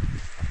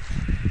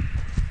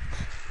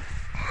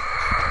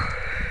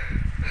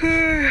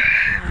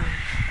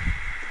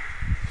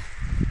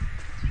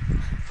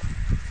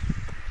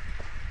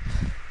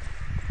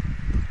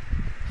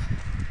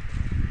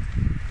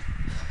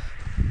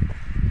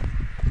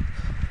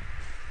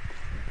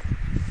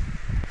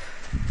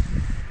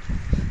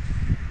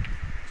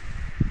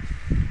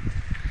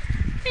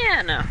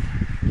 Yeah, no.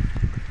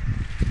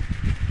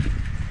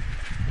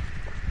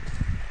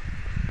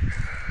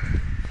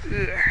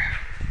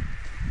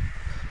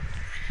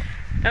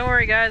 Don't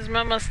worry, guys. I'm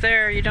almost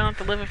there. You don't have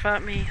to live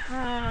without me.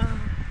 Ah.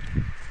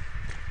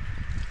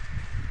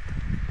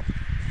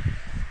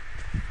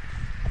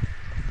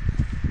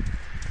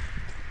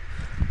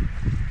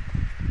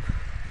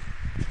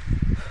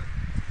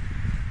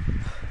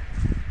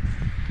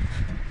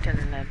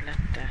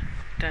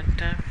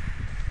 Da-da-da-da-da-da.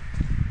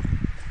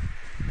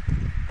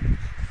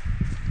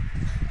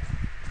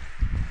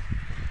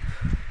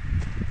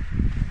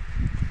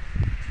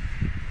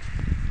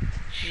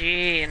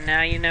 Gee, and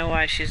now you know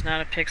why she's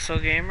not a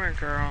pixel gamer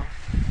girl.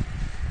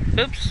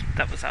 Oops,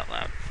 that was out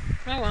loud.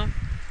 Oh well.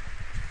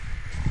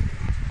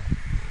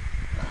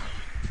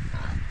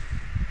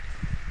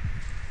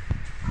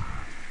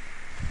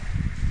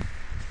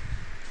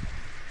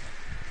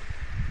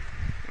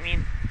 I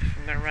mean, if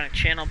I'm gonna run a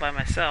channel by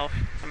myself,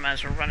 I might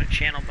as well run a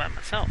channel by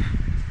myself.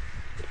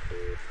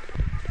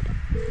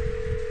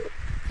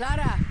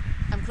 Clara,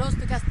 I'm close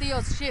to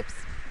Castillo's ships.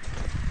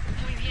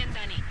 Muy bien,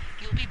 Danny.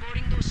 You'll be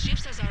boarding those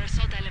ships as our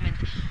assault element.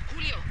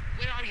 Julio,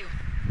 where are you?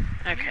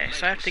 Okay,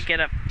 so I have to get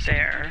up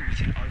there.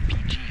 With an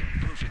RPG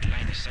and perfect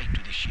line of sight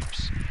to the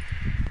ships.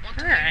 Want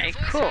to hear Alright,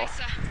 your voice, cool.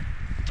 Raisa?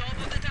 Top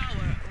of the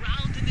tower,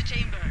 round in the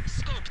chamber,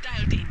 scope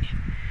dialed in.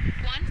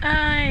 One.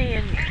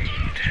 Indeed.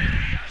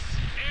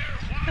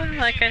 And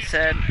like I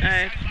said,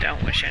 I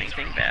don't wish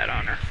anything bad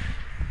on her.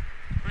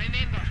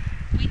 Remember,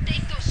 we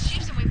take those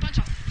ships and we punch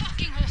a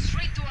fucking hole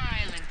straight to our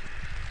island.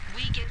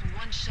 We get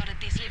one shot at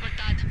this,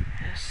 Libertad.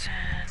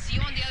 See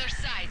you on the other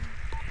side.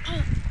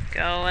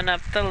 Going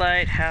up the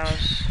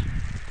lighthouse.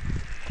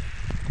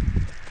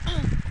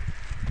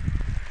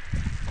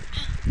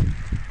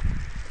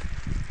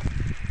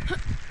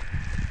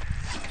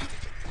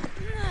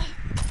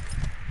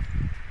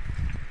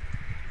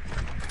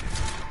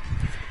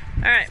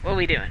 Alright, what are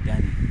we doing?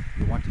 Danny,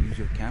 you want to use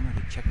your camera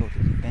to check out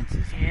the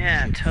defenses? on the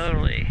Yeah, ships.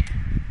 totally.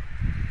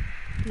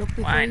 Look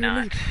before Why you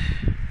not? leap.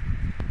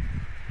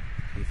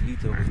 If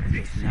Lito was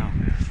with us now,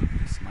 she'd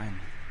be smiling.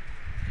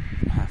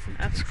 And halfway to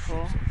That's those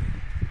cool. ships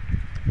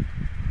already.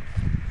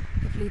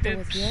 If Lita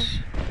was Oops.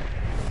 here,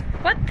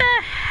 What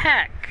the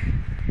heck?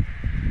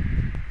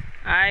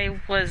 I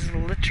was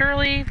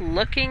literally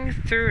looking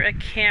through a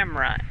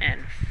camera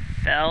and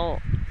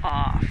fell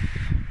off.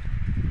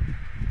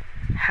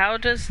 How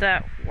does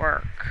that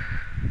work?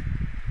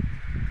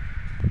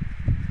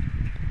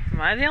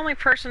 Am I the only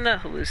person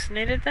that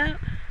hallucinated that?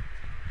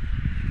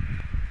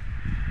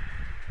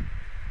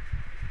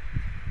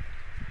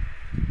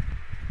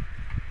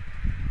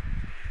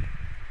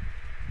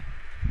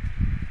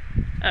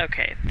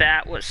 Okay,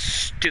 that was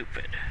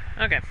stupid.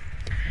 Okay.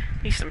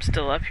 At least I'm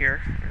still up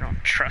here. I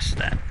don't trust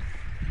that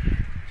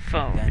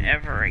phone Danny,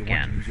 ever you want to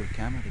again. use your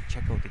camera to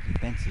check out the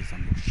defenses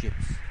on those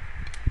ships.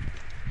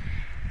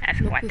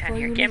 That's Look what before on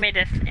here. you Give me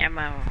leap. this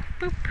ammo.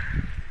 Boop.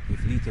 If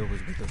Lito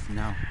was with us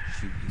now,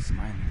 she'd be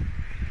smiling.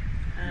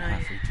 And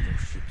halfway to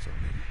those ships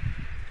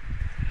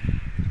already.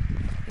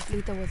 if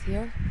Lita was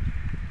here,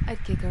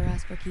 I'd kick her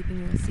ass for keeping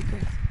you a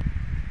secret.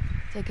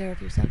 Take care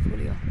of yourself,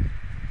 Julio.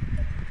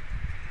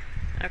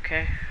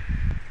 Okay.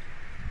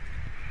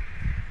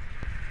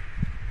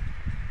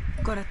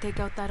 Gotta take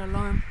out that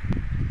alarm.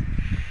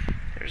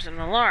 There's an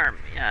alarm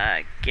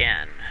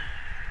again.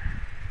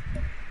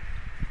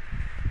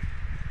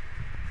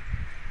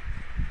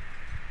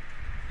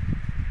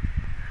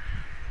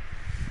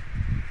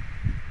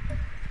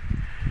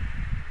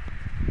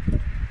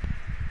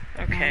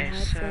 Okay, Don't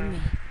hide so from me.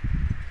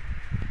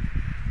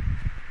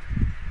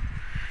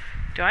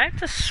 do I have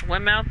to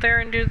swim out there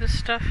and do this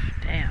stuff?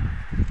 Damn.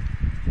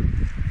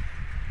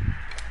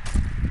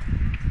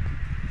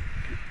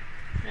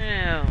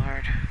 Oh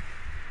Lord.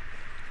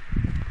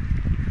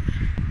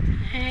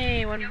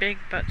 Hey, one big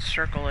butt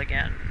circle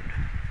again.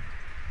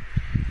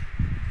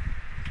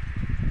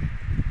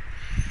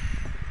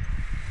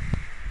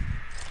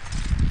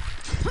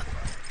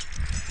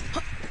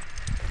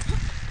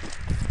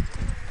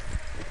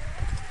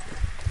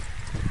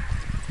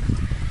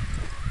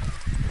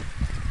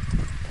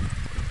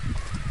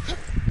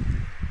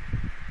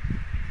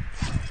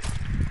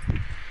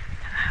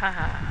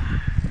 Haha.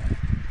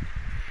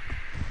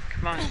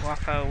 Come on,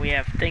 Guapo, we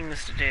have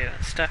things to do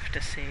and stuff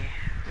to see.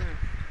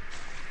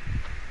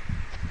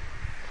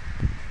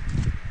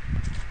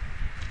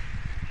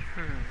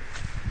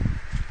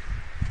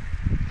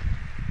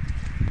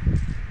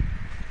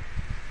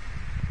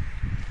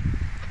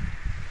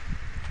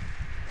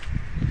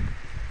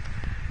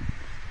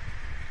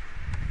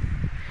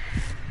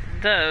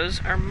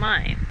 those are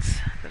mines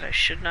that I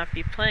should not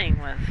be playing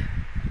with.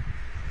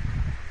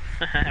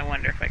 I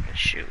wonder if I can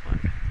shoot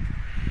one.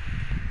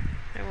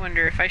 I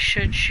wonder if I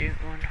should shoot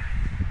one.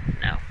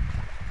 No.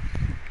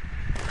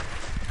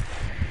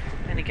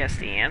 I'm gonna guess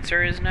the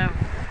answer is no.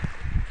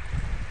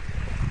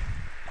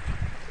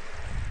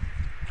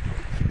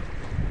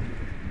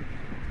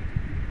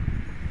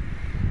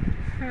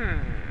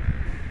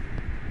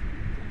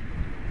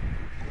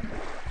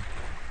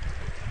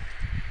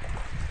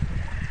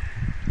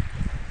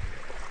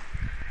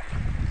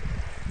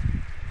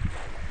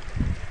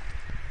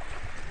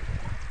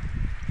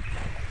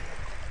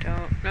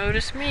 Don't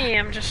notice me,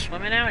 I'm just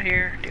swimming out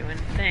here doing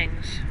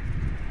things.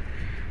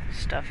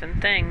 Stuff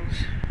and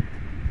things.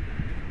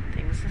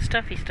 Things and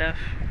stuffy stuff.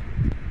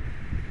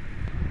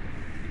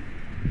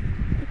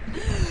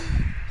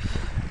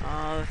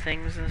 All the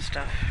things and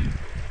stuff.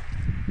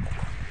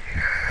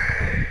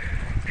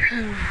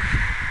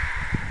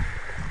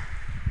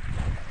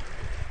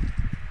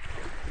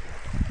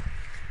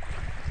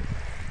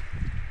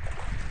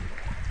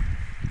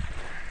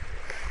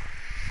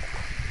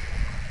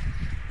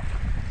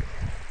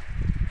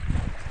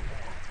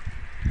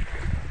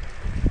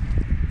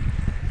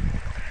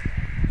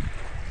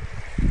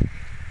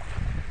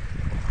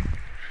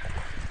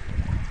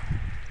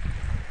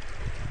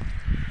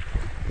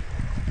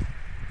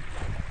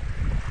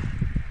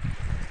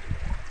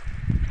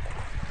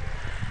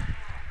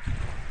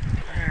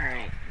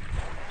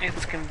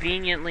 Let's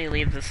conveniently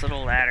leave this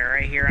little ladder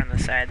right here on the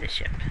side of the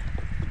ship.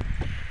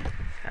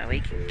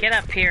 We can get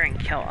up here and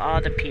kill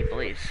all the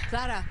peoplies.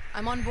 Clara,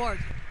 I'm on board.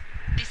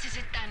 This is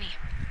it, Danny.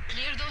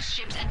 Clear those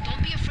ships and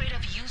don't be afraid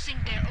of using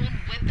their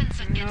own weapons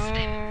against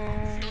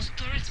them. Those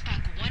turrets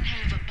pack one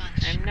hell of a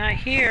punch. I'm not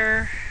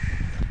here.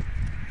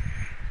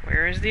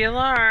 Where is the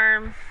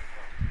alarm?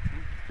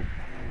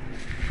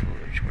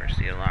 Foolish, where's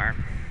the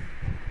alarm?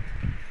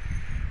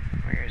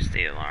 Where's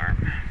the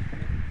alarm?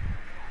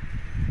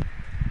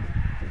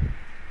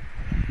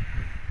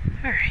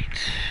 Alright.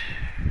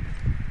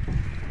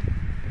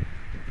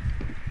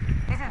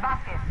 This is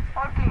Vasquez.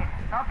 All clear.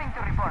 Nothing to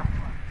report.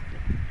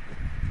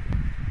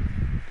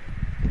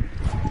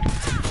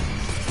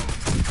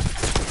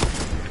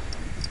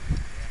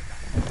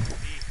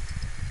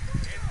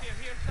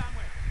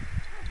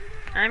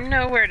 I'm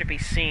nowhere to be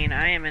seen.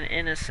 I am an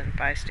innocent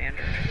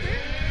bystander.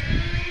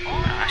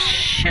 Ah,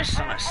 shit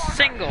on a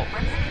single.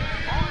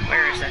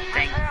 Where is that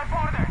thing?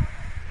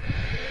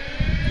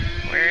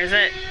 Where is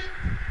it?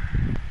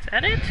 Is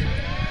that it?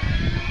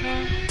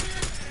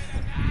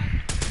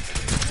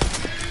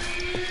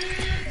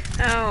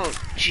 Oh,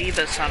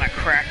 Jeebus on a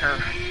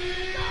cracker.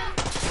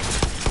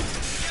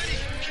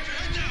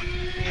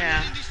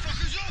 Yeah.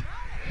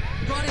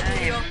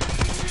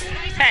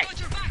 Hey!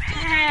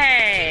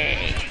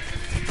 Hey!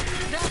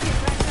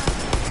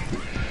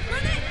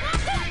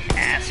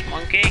 Ass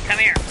monkey, come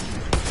here.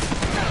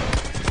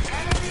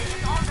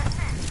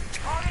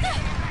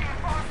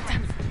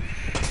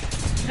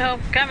 No,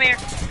 come here.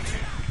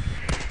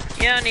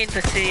 You don't need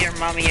to see your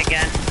mommy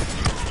again.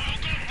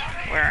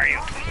 Where are you?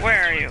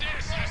 Where are you?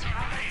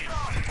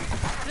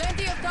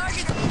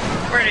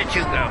 Where did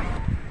you go?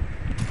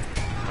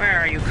 Where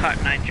are you,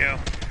 Cotton Eye Joe?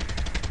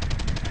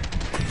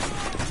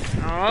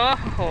 Oh,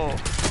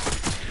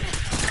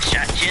 I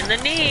shot you in the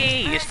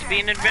knee. You used to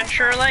be an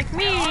adventurer like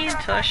me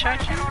until I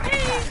shot you in the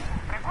knee.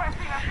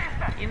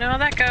 You know how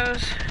that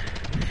goes.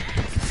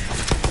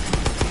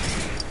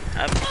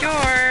 Up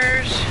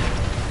yours.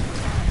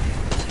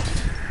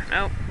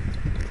 Nope.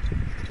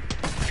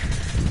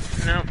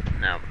 Nope,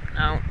 nope,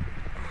 nope.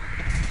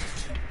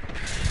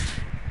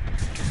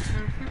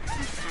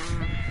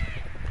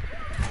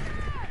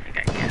 I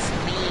got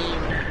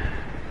gasoline.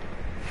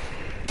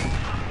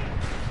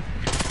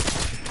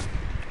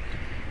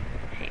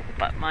 Hey,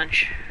 butt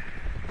munch.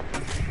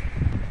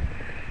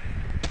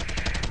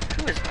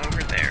 Who is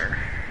over there?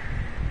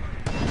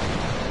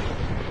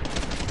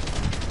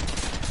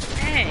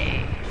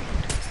 Hey.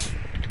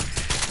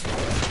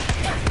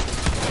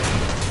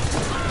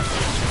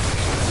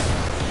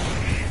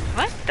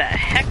 What the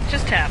heck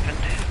just happened?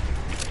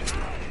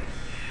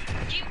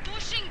 Keep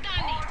pushing,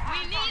 Danny. We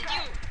need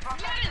you.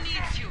 Clara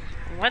needs you.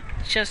 What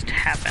just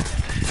happened?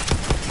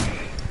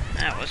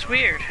 That was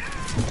weird.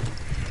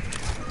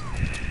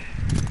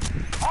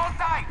 Hold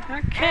tight.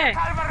 Okay.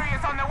 Cavalry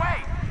is on the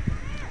way.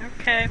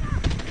 Okay.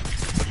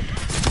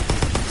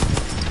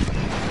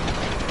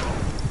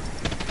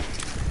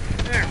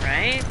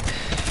 Alright.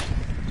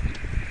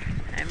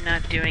 I'm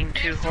not doing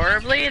too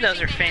horribly.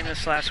 Those are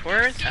famous last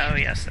words. Oh,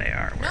 yes, they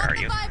are. Where are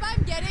you?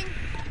 I'm getting.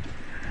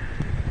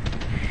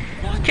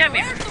 Come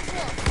here.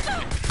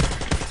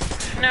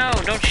 No,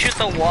 don't shoot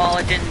the wall.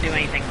 It didn't do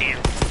anything to you.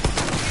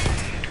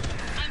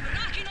 I'm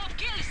racking up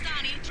kills,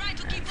 Danny. Try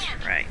to keep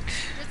up. Right.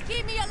 Just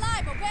keep me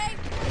alive, okay?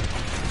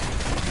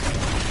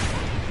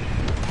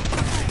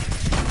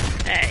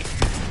 Hey.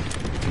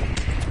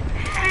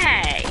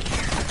 Hey.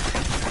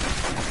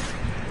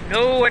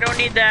 No, I don't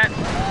need that.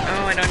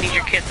 No, I don't need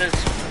your kisses.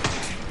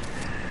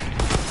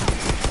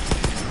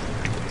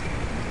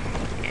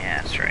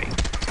 Yeah, that's right.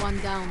 One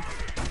down.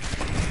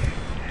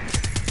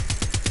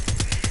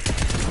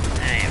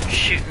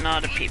 shooting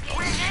all the people.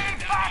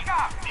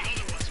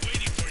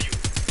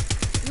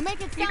 You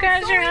make it You sound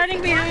guys so are hiding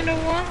easy, behind a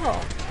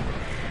wall.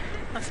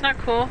 That's not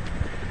cool.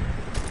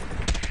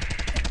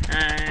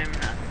 I'm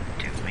not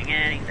doing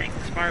anything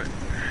smart.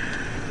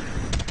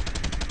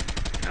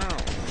 Oh.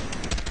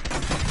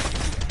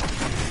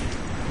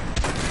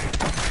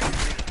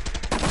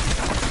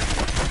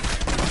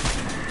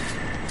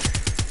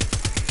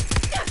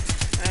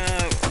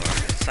 Oh,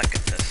 Lord, suck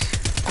at this.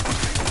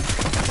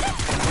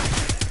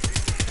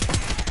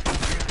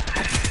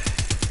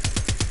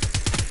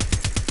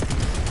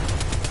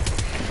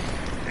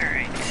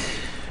 Alright.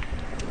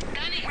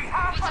 Danny,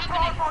 what's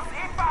happening?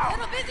 A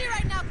little busy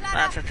right now, Clara.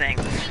 Lots of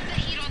things. Keep the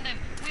heat on them.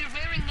 We're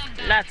wearing them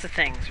down. Lots of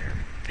things are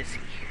busy.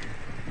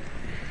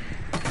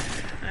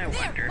 I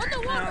wonder. on the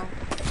water. No.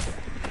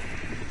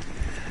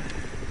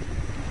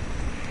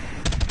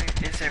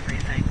 Where is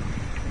everything?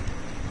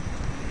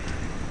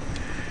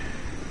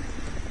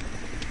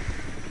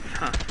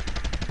 Huh.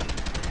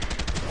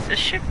 Is this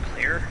ship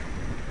clear?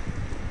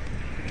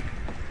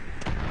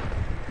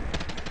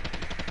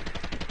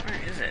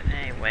 Where is it?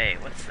 Hey,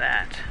 wait, what's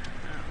that?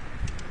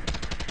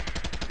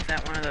 Oh. Is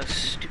that one of those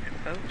stupid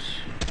boats?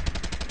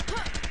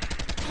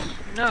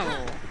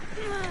 No.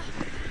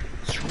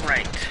 That's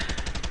right.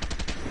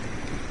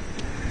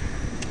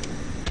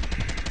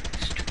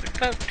 Stupid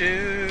boat,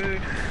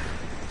 dude.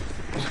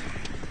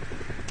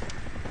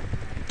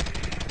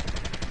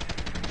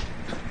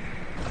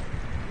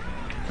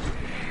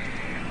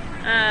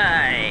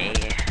 Hi,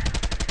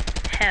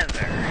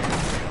 Heather.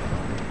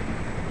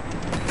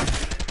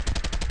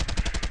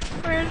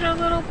 Where's your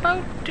little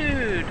boat,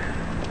 dude?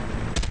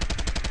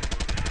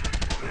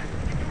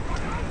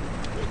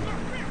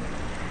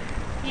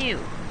 You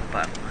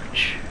butt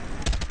munch.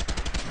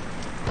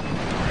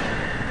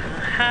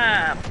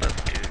 Aha,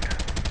 boat dude.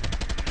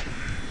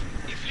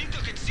 If Linda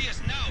can see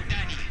us now,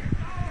 Danny.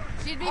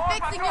 She'd be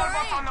fixing your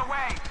aim. the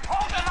way.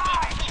 Hold the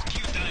line. Fuck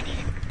you,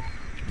 Danny.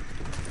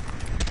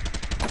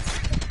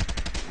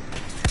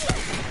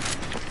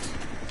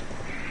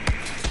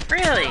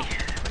 Really?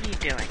 What are you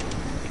doing?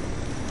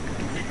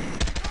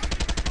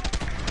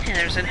 Yeah,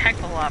 there's a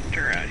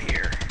heckelopter out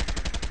here.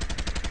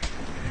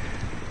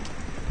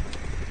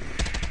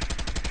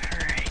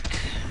 Alright.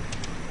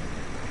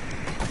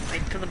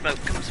 Wait till the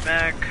boat comes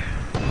back.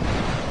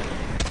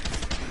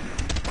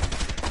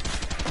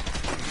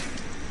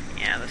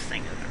 Yeah, this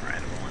thing isn't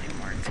rideable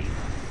anymore, it's evil.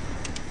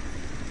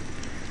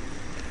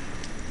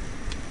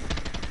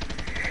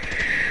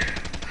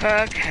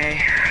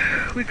 Okay,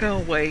 we gonna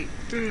wait.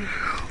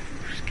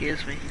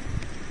 Excuse me.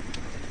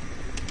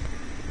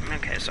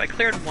 Okay, so I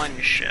cleared one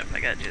ship. I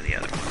gotta do the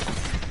other one.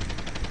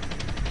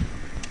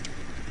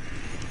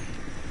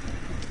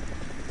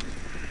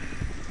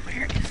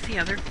 Where is the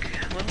other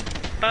little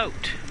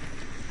boat?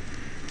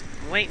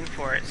 I'm waiting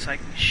for it so I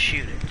can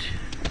shoot it.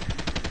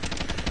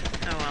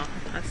 Oh well,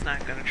 that's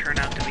not gonna turn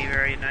out to be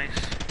very nice.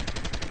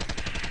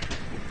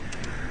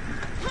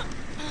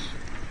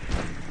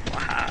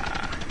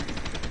 Wah!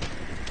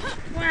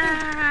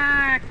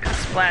 Wah!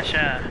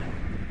 Splasha!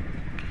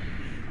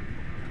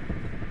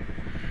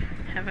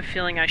 I have a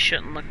feeling I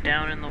shouldn't look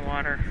down in the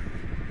water.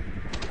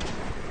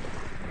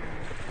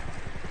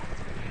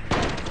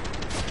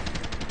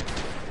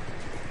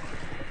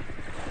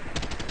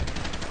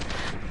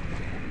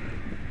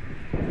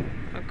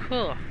 Oh,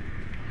 cool.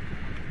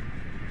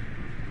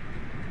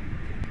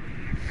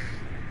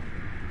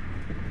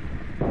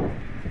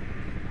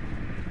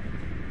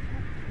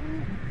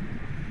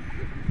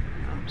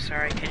 I'm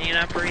sorry, can you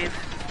not breathe?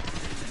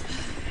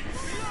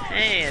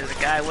 Hey, there's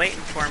a guy waiting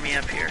for me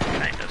up here,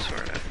 kinda,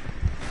 sorta.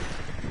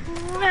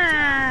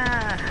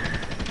 Ah!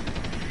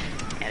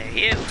 Hello,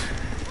 you.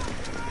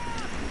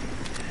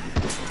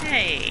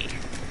 Hey,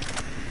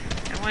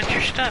 I want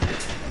your stuff.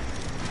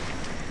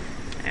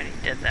 I already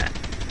did that.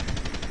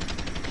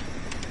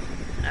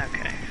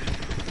 Okay.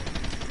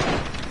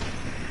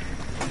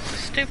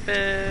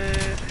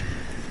 Stupid.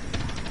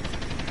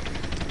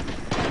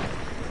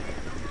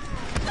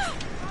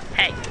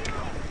 Hey.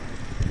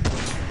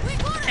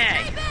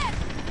 Hey.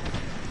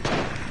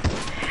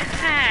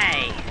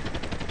 Hey.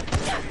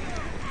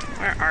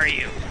 Where are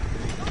you?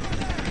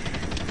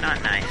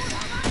 Not nice.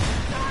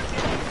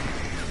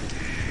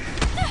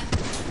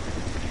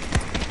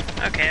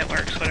 Okay, it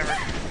works, whatever.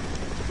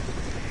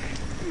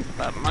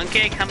 But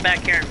monkey, come back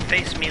here and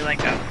face me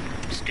like a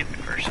stupid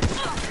person.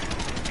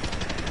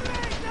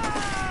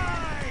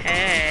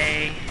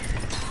 Hey.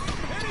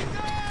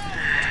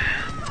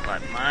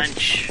 Butt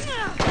munch.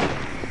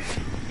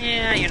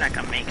 Yeah, you're not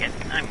gonna make it.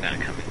 I'm gonna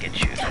come and get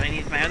you. Do I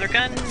need my other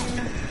gun?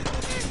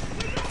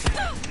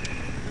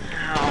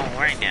 Oh,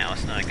 right now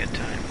it's not a good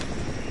time.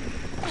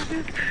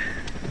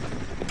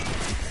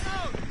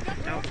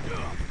 Nope.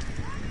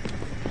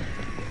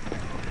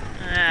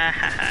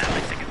 At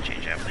least I can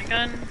change out my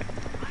gun.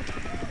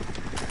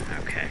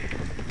 Okay.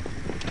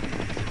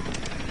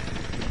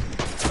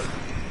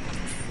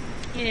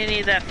 You didn't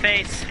need that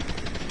face.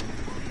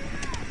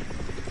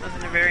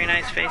 Wasn't a very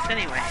nice face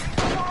anyway.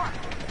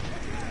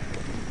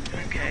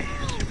 Okay,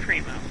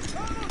 Supremo.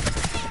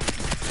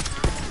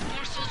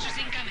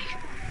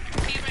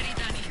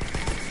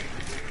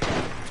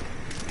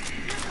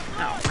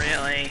 Oh,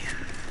 really?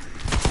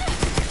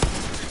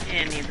 You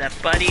didn't need that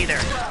butt either.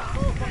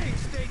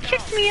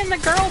 Kick me in the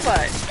girl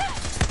butt.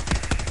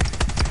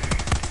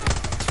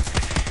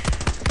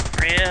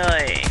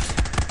 Really?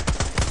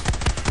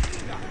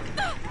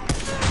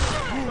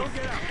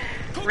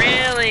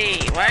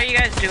 Really? Why are you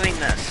guys doing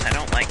this? I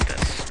don't like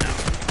this.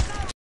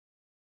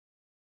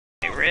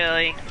 No.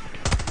 Really?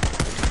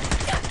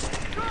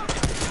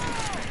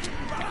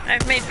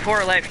 I've made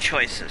poor life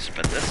choices,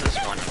 but this is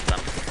one of them.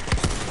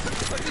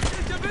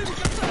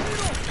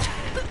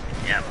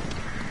 Yep.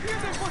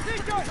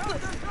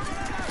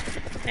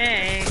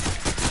 Hey.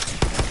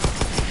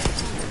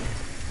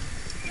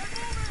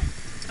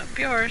 Up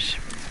yours.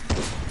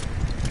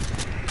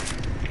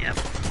 Yep.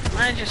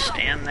 I just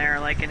stand there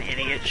like an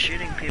idiot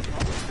shooting people.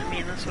 I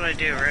mean, that's what I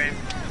do, right?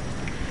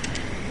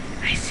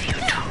 I see you,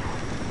 Tom.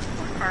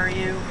 What are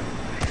you?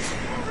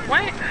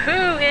 Why?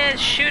 Who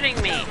is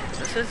shooting me?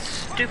 This is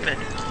stupid.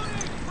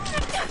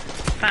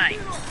 Fine.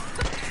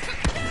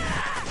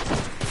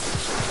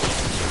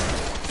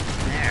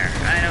 There.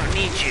 I don't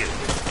need you.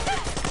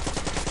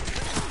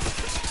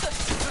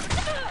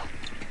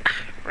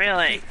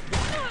 Really?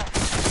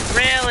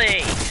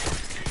 Really?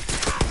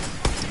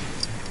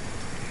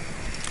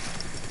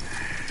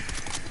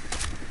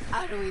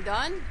 Are we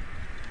done?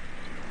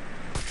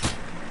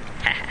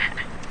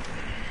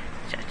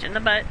 Touch in the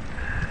butt.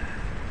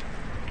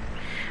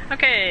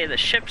 Okay, the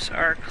ships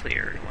are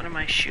cleared. What am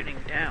I shooting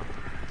down?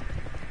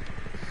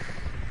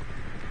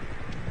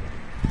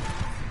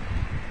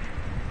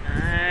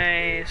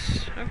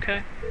 Nice.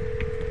 Okay.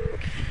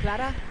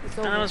 Clara, it's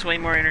over. That was way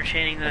more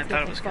entertaining than I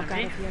thought it was going to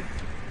be.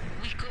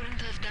 We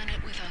couldn't have done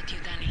it without you,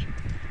 Danny.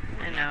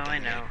 I know, I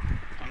know.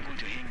 I'm going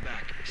to hang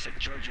back, set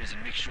charges,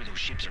 and make sure those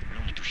ships are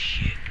blown to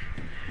shit.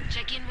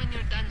 Check in when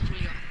you're done,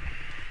 Julio.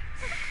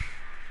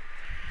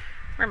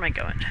 Where am I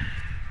going?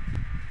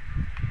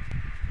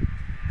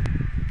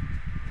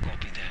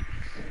 Copy that.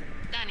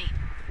 Danny,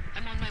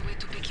 I'm on my way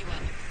to pick you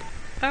up.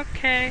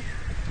 Okay.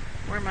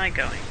 Where am I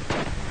going?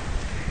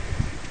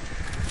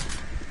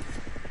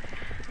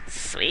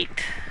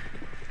 Sweet.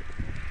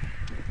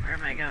 Where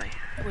am I going?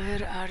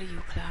 Where are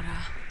you,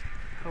 Clara?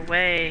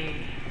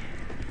 Away.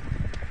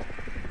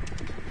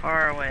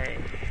 Far away.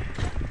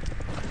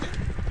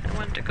 I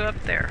wanted to go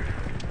up there.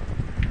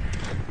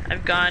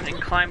 I've gone and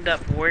climbed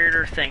up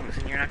weirder things,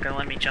 and you're not going to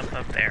let me jump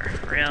up there.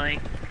 Really?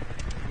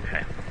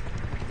 Okay.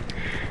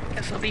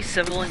 Guess I'll be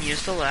civil and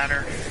use the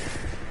ladder.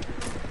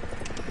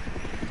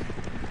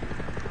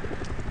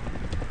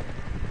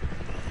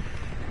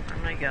 Where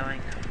am I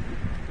going?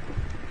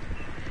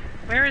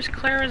 Where is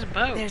Clara's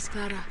boat? There's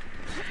Clara.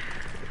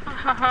 Ha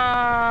ha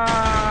ha!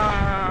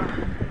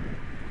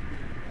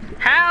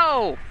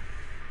 How?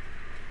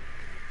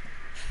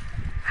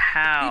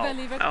 How?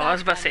 Leave it Oh, I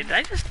was back, about to say,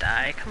 Danny. did I just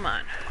die? Come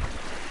on.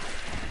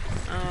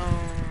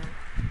 Oh.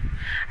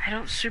 I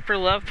don't super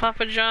love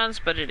Papa John's,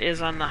 but it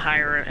is on the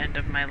higher end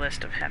of my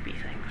list of happy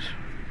things.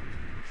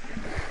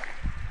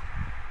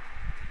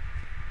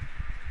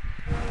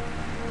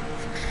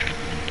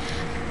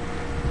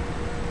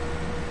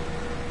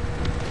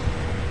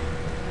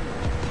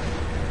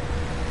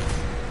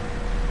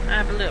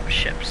 I blew up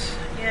ships.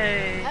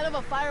 Yay. Hell of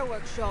a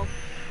fireworks show.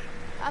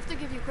 I have to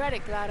give you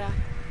credit, Clara.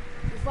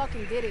 You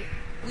fucking did it.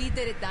 We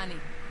did it, Danny.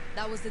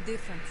 That was the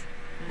difference.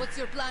 What's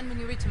your plan when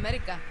you reach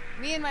America?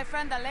 Me and my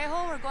friend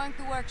Alejo were going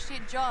to work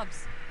shit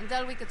jobs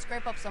until we could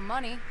scrape up some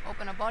money,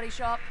 open a body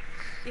shop.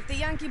 If the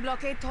Yankee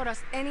blockade taught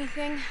us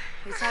anything,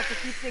 it's how to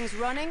keep things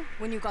running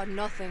when you got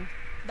nothing.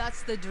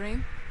 That's the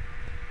dream?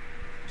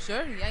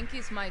 Sure,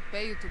 Yankees might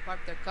pay you to park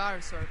their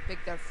cars or pick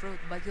their fruit,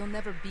 but you'll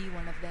never be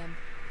one of them.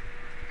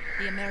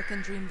 The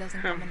American dream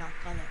doesn't come in our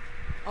color.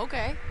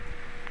 Okay.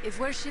 If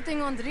we're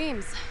shitting on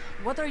dreams,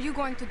 what are you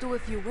going to do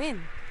if you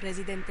win,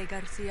 Presidente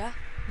Garcia?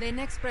 The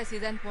next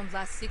president won't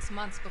last 6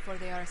 months before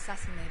they are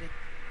assassinated.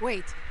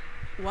 Wait,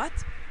 what?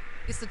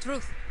 It's the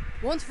truth.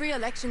 Won't free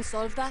election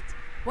solve that?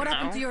 What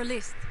happened to No. your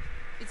list?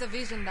 It's a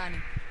vision,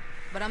 Danny.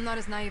 But I'm not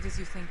as naive as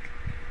you think.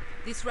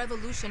 This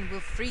revolution will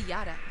free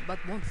Yara, but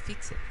won't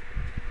fix it.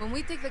 When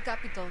we take the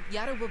capital,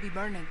 Yara will be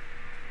burning.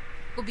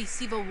 Will be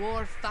civil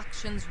war,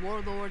 factions,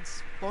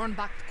 warlords,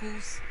 born-backed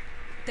coups.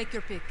 Take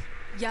your pick.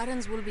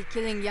 Yarans will be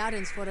killing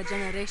Yarans for a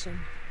generation.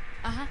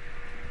 Uh-huh.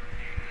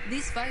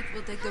 This fight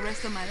will take the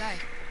rest of my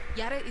life.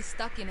 Yara is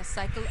stuck in a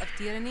cycle of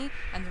tyranny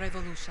and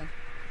revolution.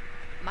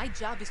 My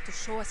job is to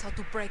show us how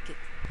to break it.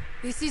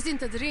 This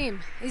isn't a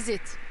dream, is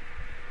it?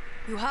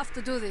 You have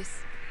to do this.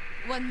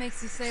 What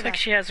makes you say It's that? like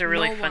she has a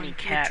really No funny one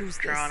cat will choose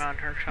drawn this. on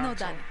her No,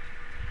 console. Danny.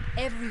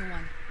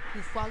 Everyone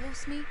who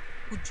follows me,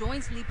 who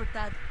joins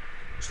Libertad,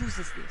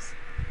 chooses this.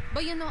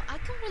 But you know, I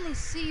can really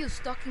see you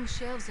stocking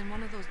shelves in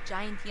one of those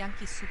giant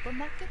Yankee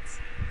supermarkets.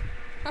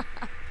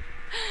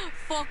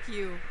 Fuck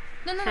you.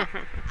 No.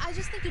 I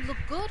just think you'd look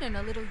good in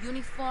a little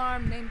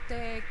uniform, name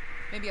tag,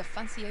 maybe a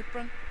fancy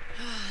apron.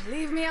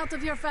 Leave me out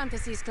of your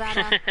fantasies,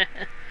 Clara.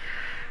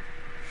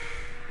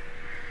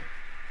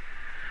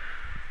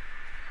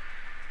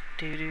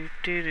 Do do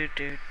do do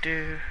do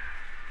do.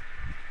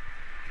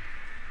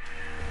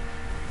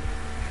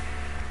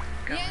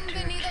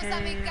 Bienvenidos a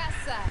mi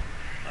casa.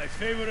 My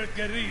favorite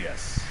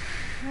guerrillas.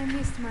 I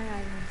missed my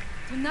island.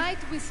 Tonight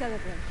we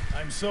celebrate.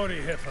 I'm sorry,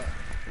 Jefa.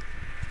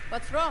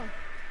 What's wrong?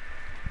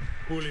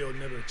 Julio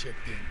never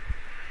checked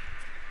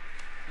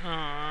in.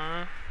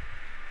 Aww.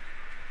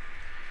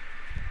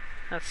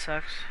 That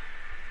sucks.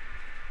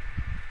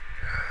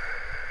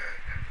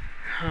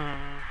 Huh.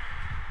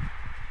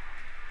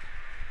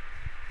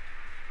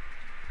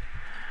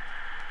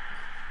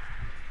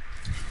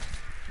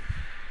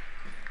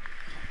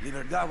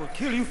 Libertad will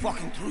kill you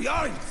fucking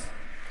Trujans!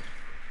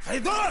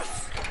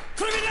 Traidores!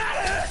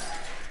 Criminales!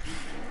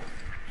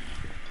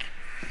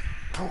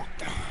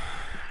 Puta.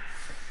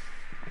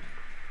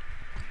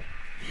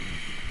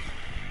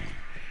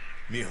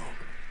 Mijo,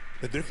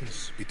 the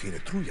difference between a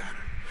true yarn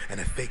and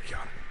a fake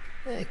yarn,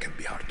 it can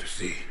be hard to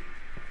see,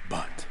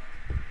 but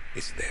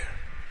it's there.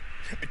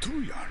 A true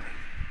yarn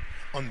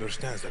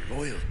understands the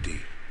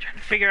loyalty. Trying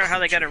to figure out how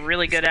they got a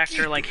really good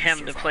actor like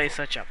him to play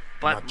such a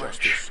butt Not munch.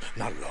 justice,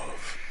 not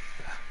love,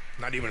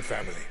 not even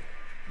family.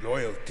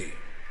 Loyalty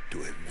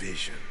to a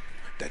vision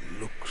that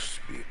looks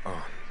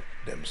beyond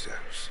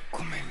themselves.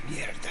 Come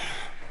mierda.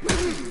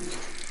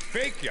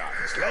 Fake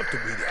yarns love to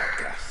be the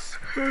outcasts.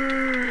 They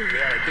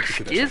are addicted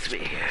to their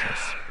Excuse me.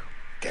 circumstances.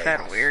 It's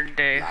had a weird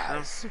day.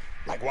 Lies,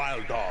 like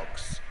wild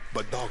dogs.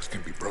 But dogs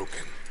can be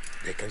broken.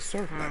 They can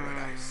serve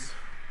paradise.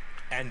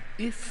 And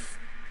if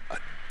a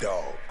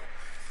dog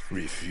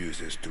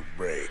refuses to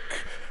break,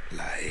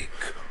 like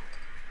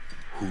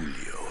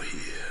Julio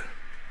here,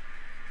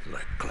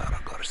 like Clara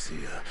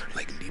Garcia,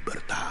 like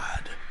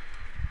Libertad,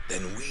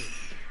 then we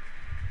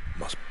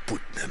must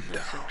put them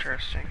That's down.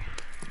 interesting.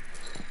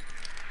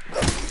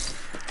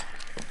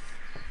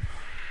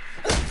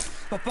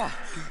 Papa,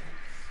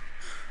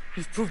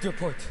 you've proved your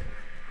point.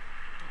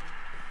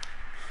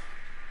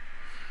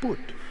 Put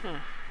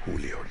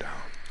Julio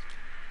down.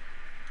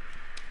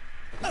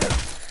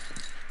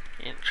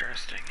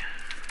 Interesting.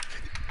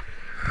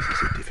 This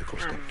is a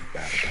difficult step to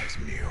paradise,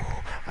 Mio.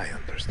 I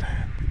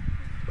understand.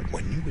 But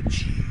when you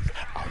achieve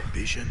our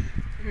vision,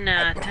 I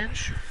Nothing.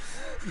 promise you,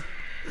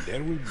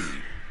 there will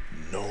be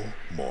no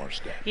more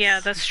steps. Yeah,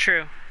 that's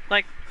true.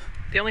 Like,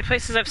 the only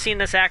places I've seen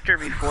this actor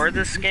before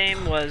this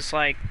game was,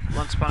 like,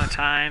 Once Upon a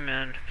Time,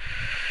 and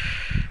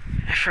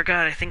I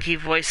forgot, I think he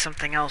voiced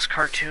something else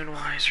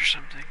cartoon-wise or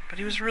something. But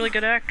he was a really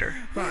good actor.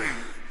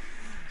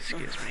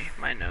 Excuse me,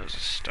 my nose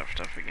is stuffed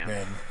up again.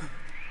 Man,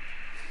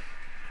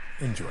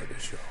 enjoy the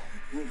show.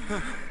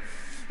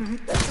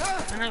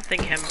 I don't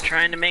think him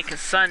trying to make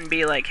his son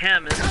be like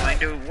him is going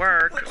to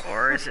work,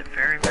 or is it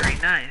very, very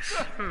nice?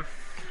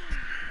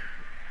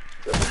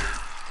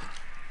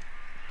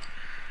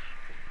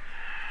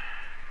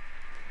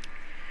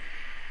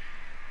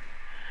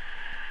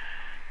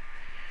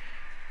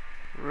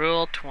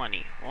 Rule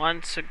 20.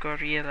 Once a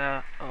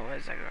gorilla,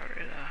 always a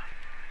gorilla.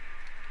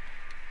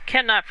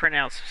 Cannot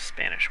pronounce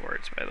Spanish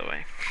words, by the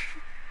way.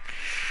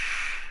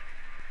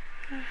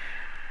 Of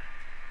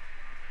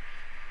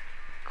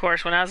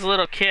course, when I was a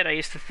little kid, I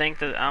used to think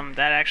that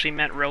that actually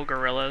meant real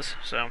gorillas,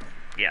 so,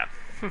 yeah.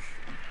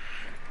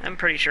 I'm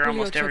pretty sure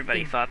almost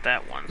everybody thought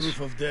that once. Proof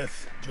of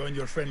death. Join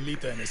your friend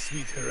Lita in a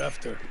suite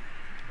hereafter.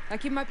 I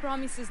keep my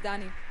promises,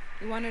 Danny.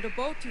 You wanted a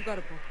boat, you got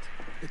a boat.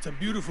 It's a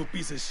beautiful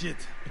piece of shit.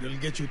 It'll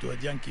get you to a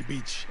Yankee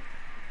beach.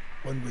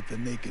 One with the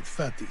naked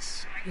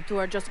fatties. You two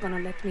are just gonna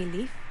let me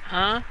leave?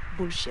 Huh?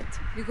 Bullshit.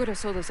 You could have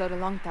sold us out a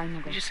long time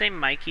ago. Did you say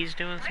Mikey's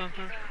doing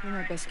something? You're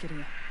my best kid.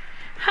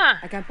 Huh?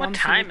 I can't What promise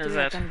time you is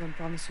victory, it? I can't even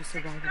promise you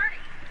survival.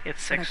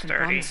 It's What I can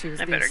promise you 6:30.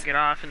 is I better this. get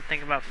off and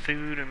think about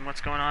food and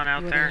what's going on out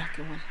You were there.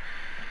 the lucky one.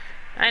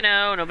 I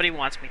know, nobody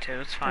wants me to,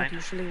 it's That fine.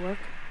 usually work.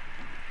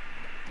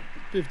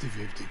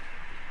 50-50.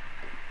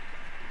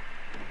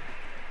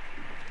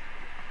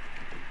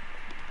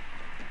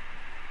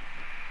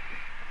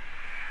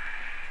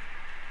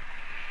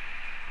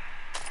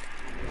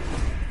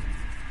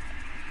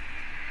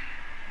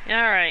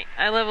 Alright,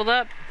 I leveled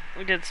up.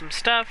 We did some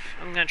stuff.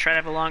 I'm going to try to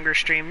have a longer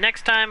stream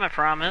next time, I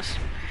promise.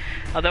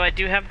 Although I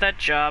do have that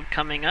job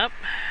coming up.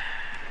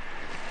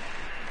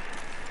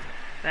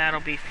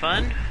 That'll be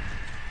fun.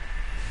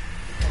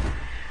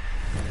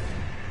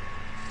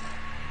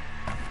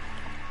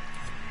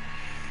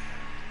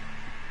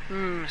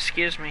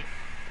 Excuse me.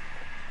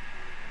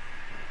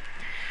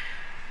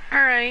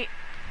 Alright.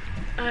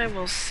 I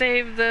will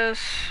save this.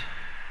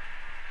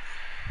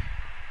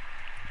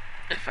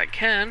 If I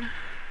can.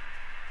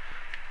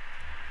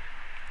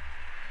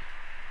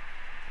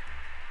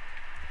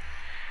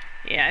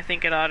 Yeah, I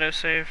think it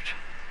auto-saved.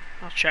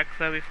 I'll check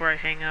though before I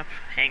hang up.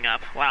 Hang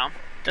up. Wow.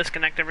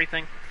 Disconnect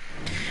everything.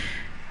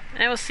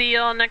 And we'll see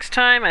y'all next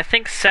time. I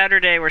think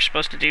Saturday we're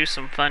supposed to do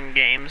some fun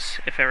games,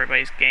 if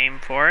everybody's game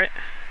for it.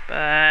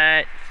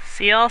 But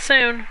see y'all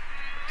soon.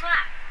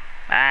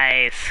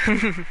 Bye.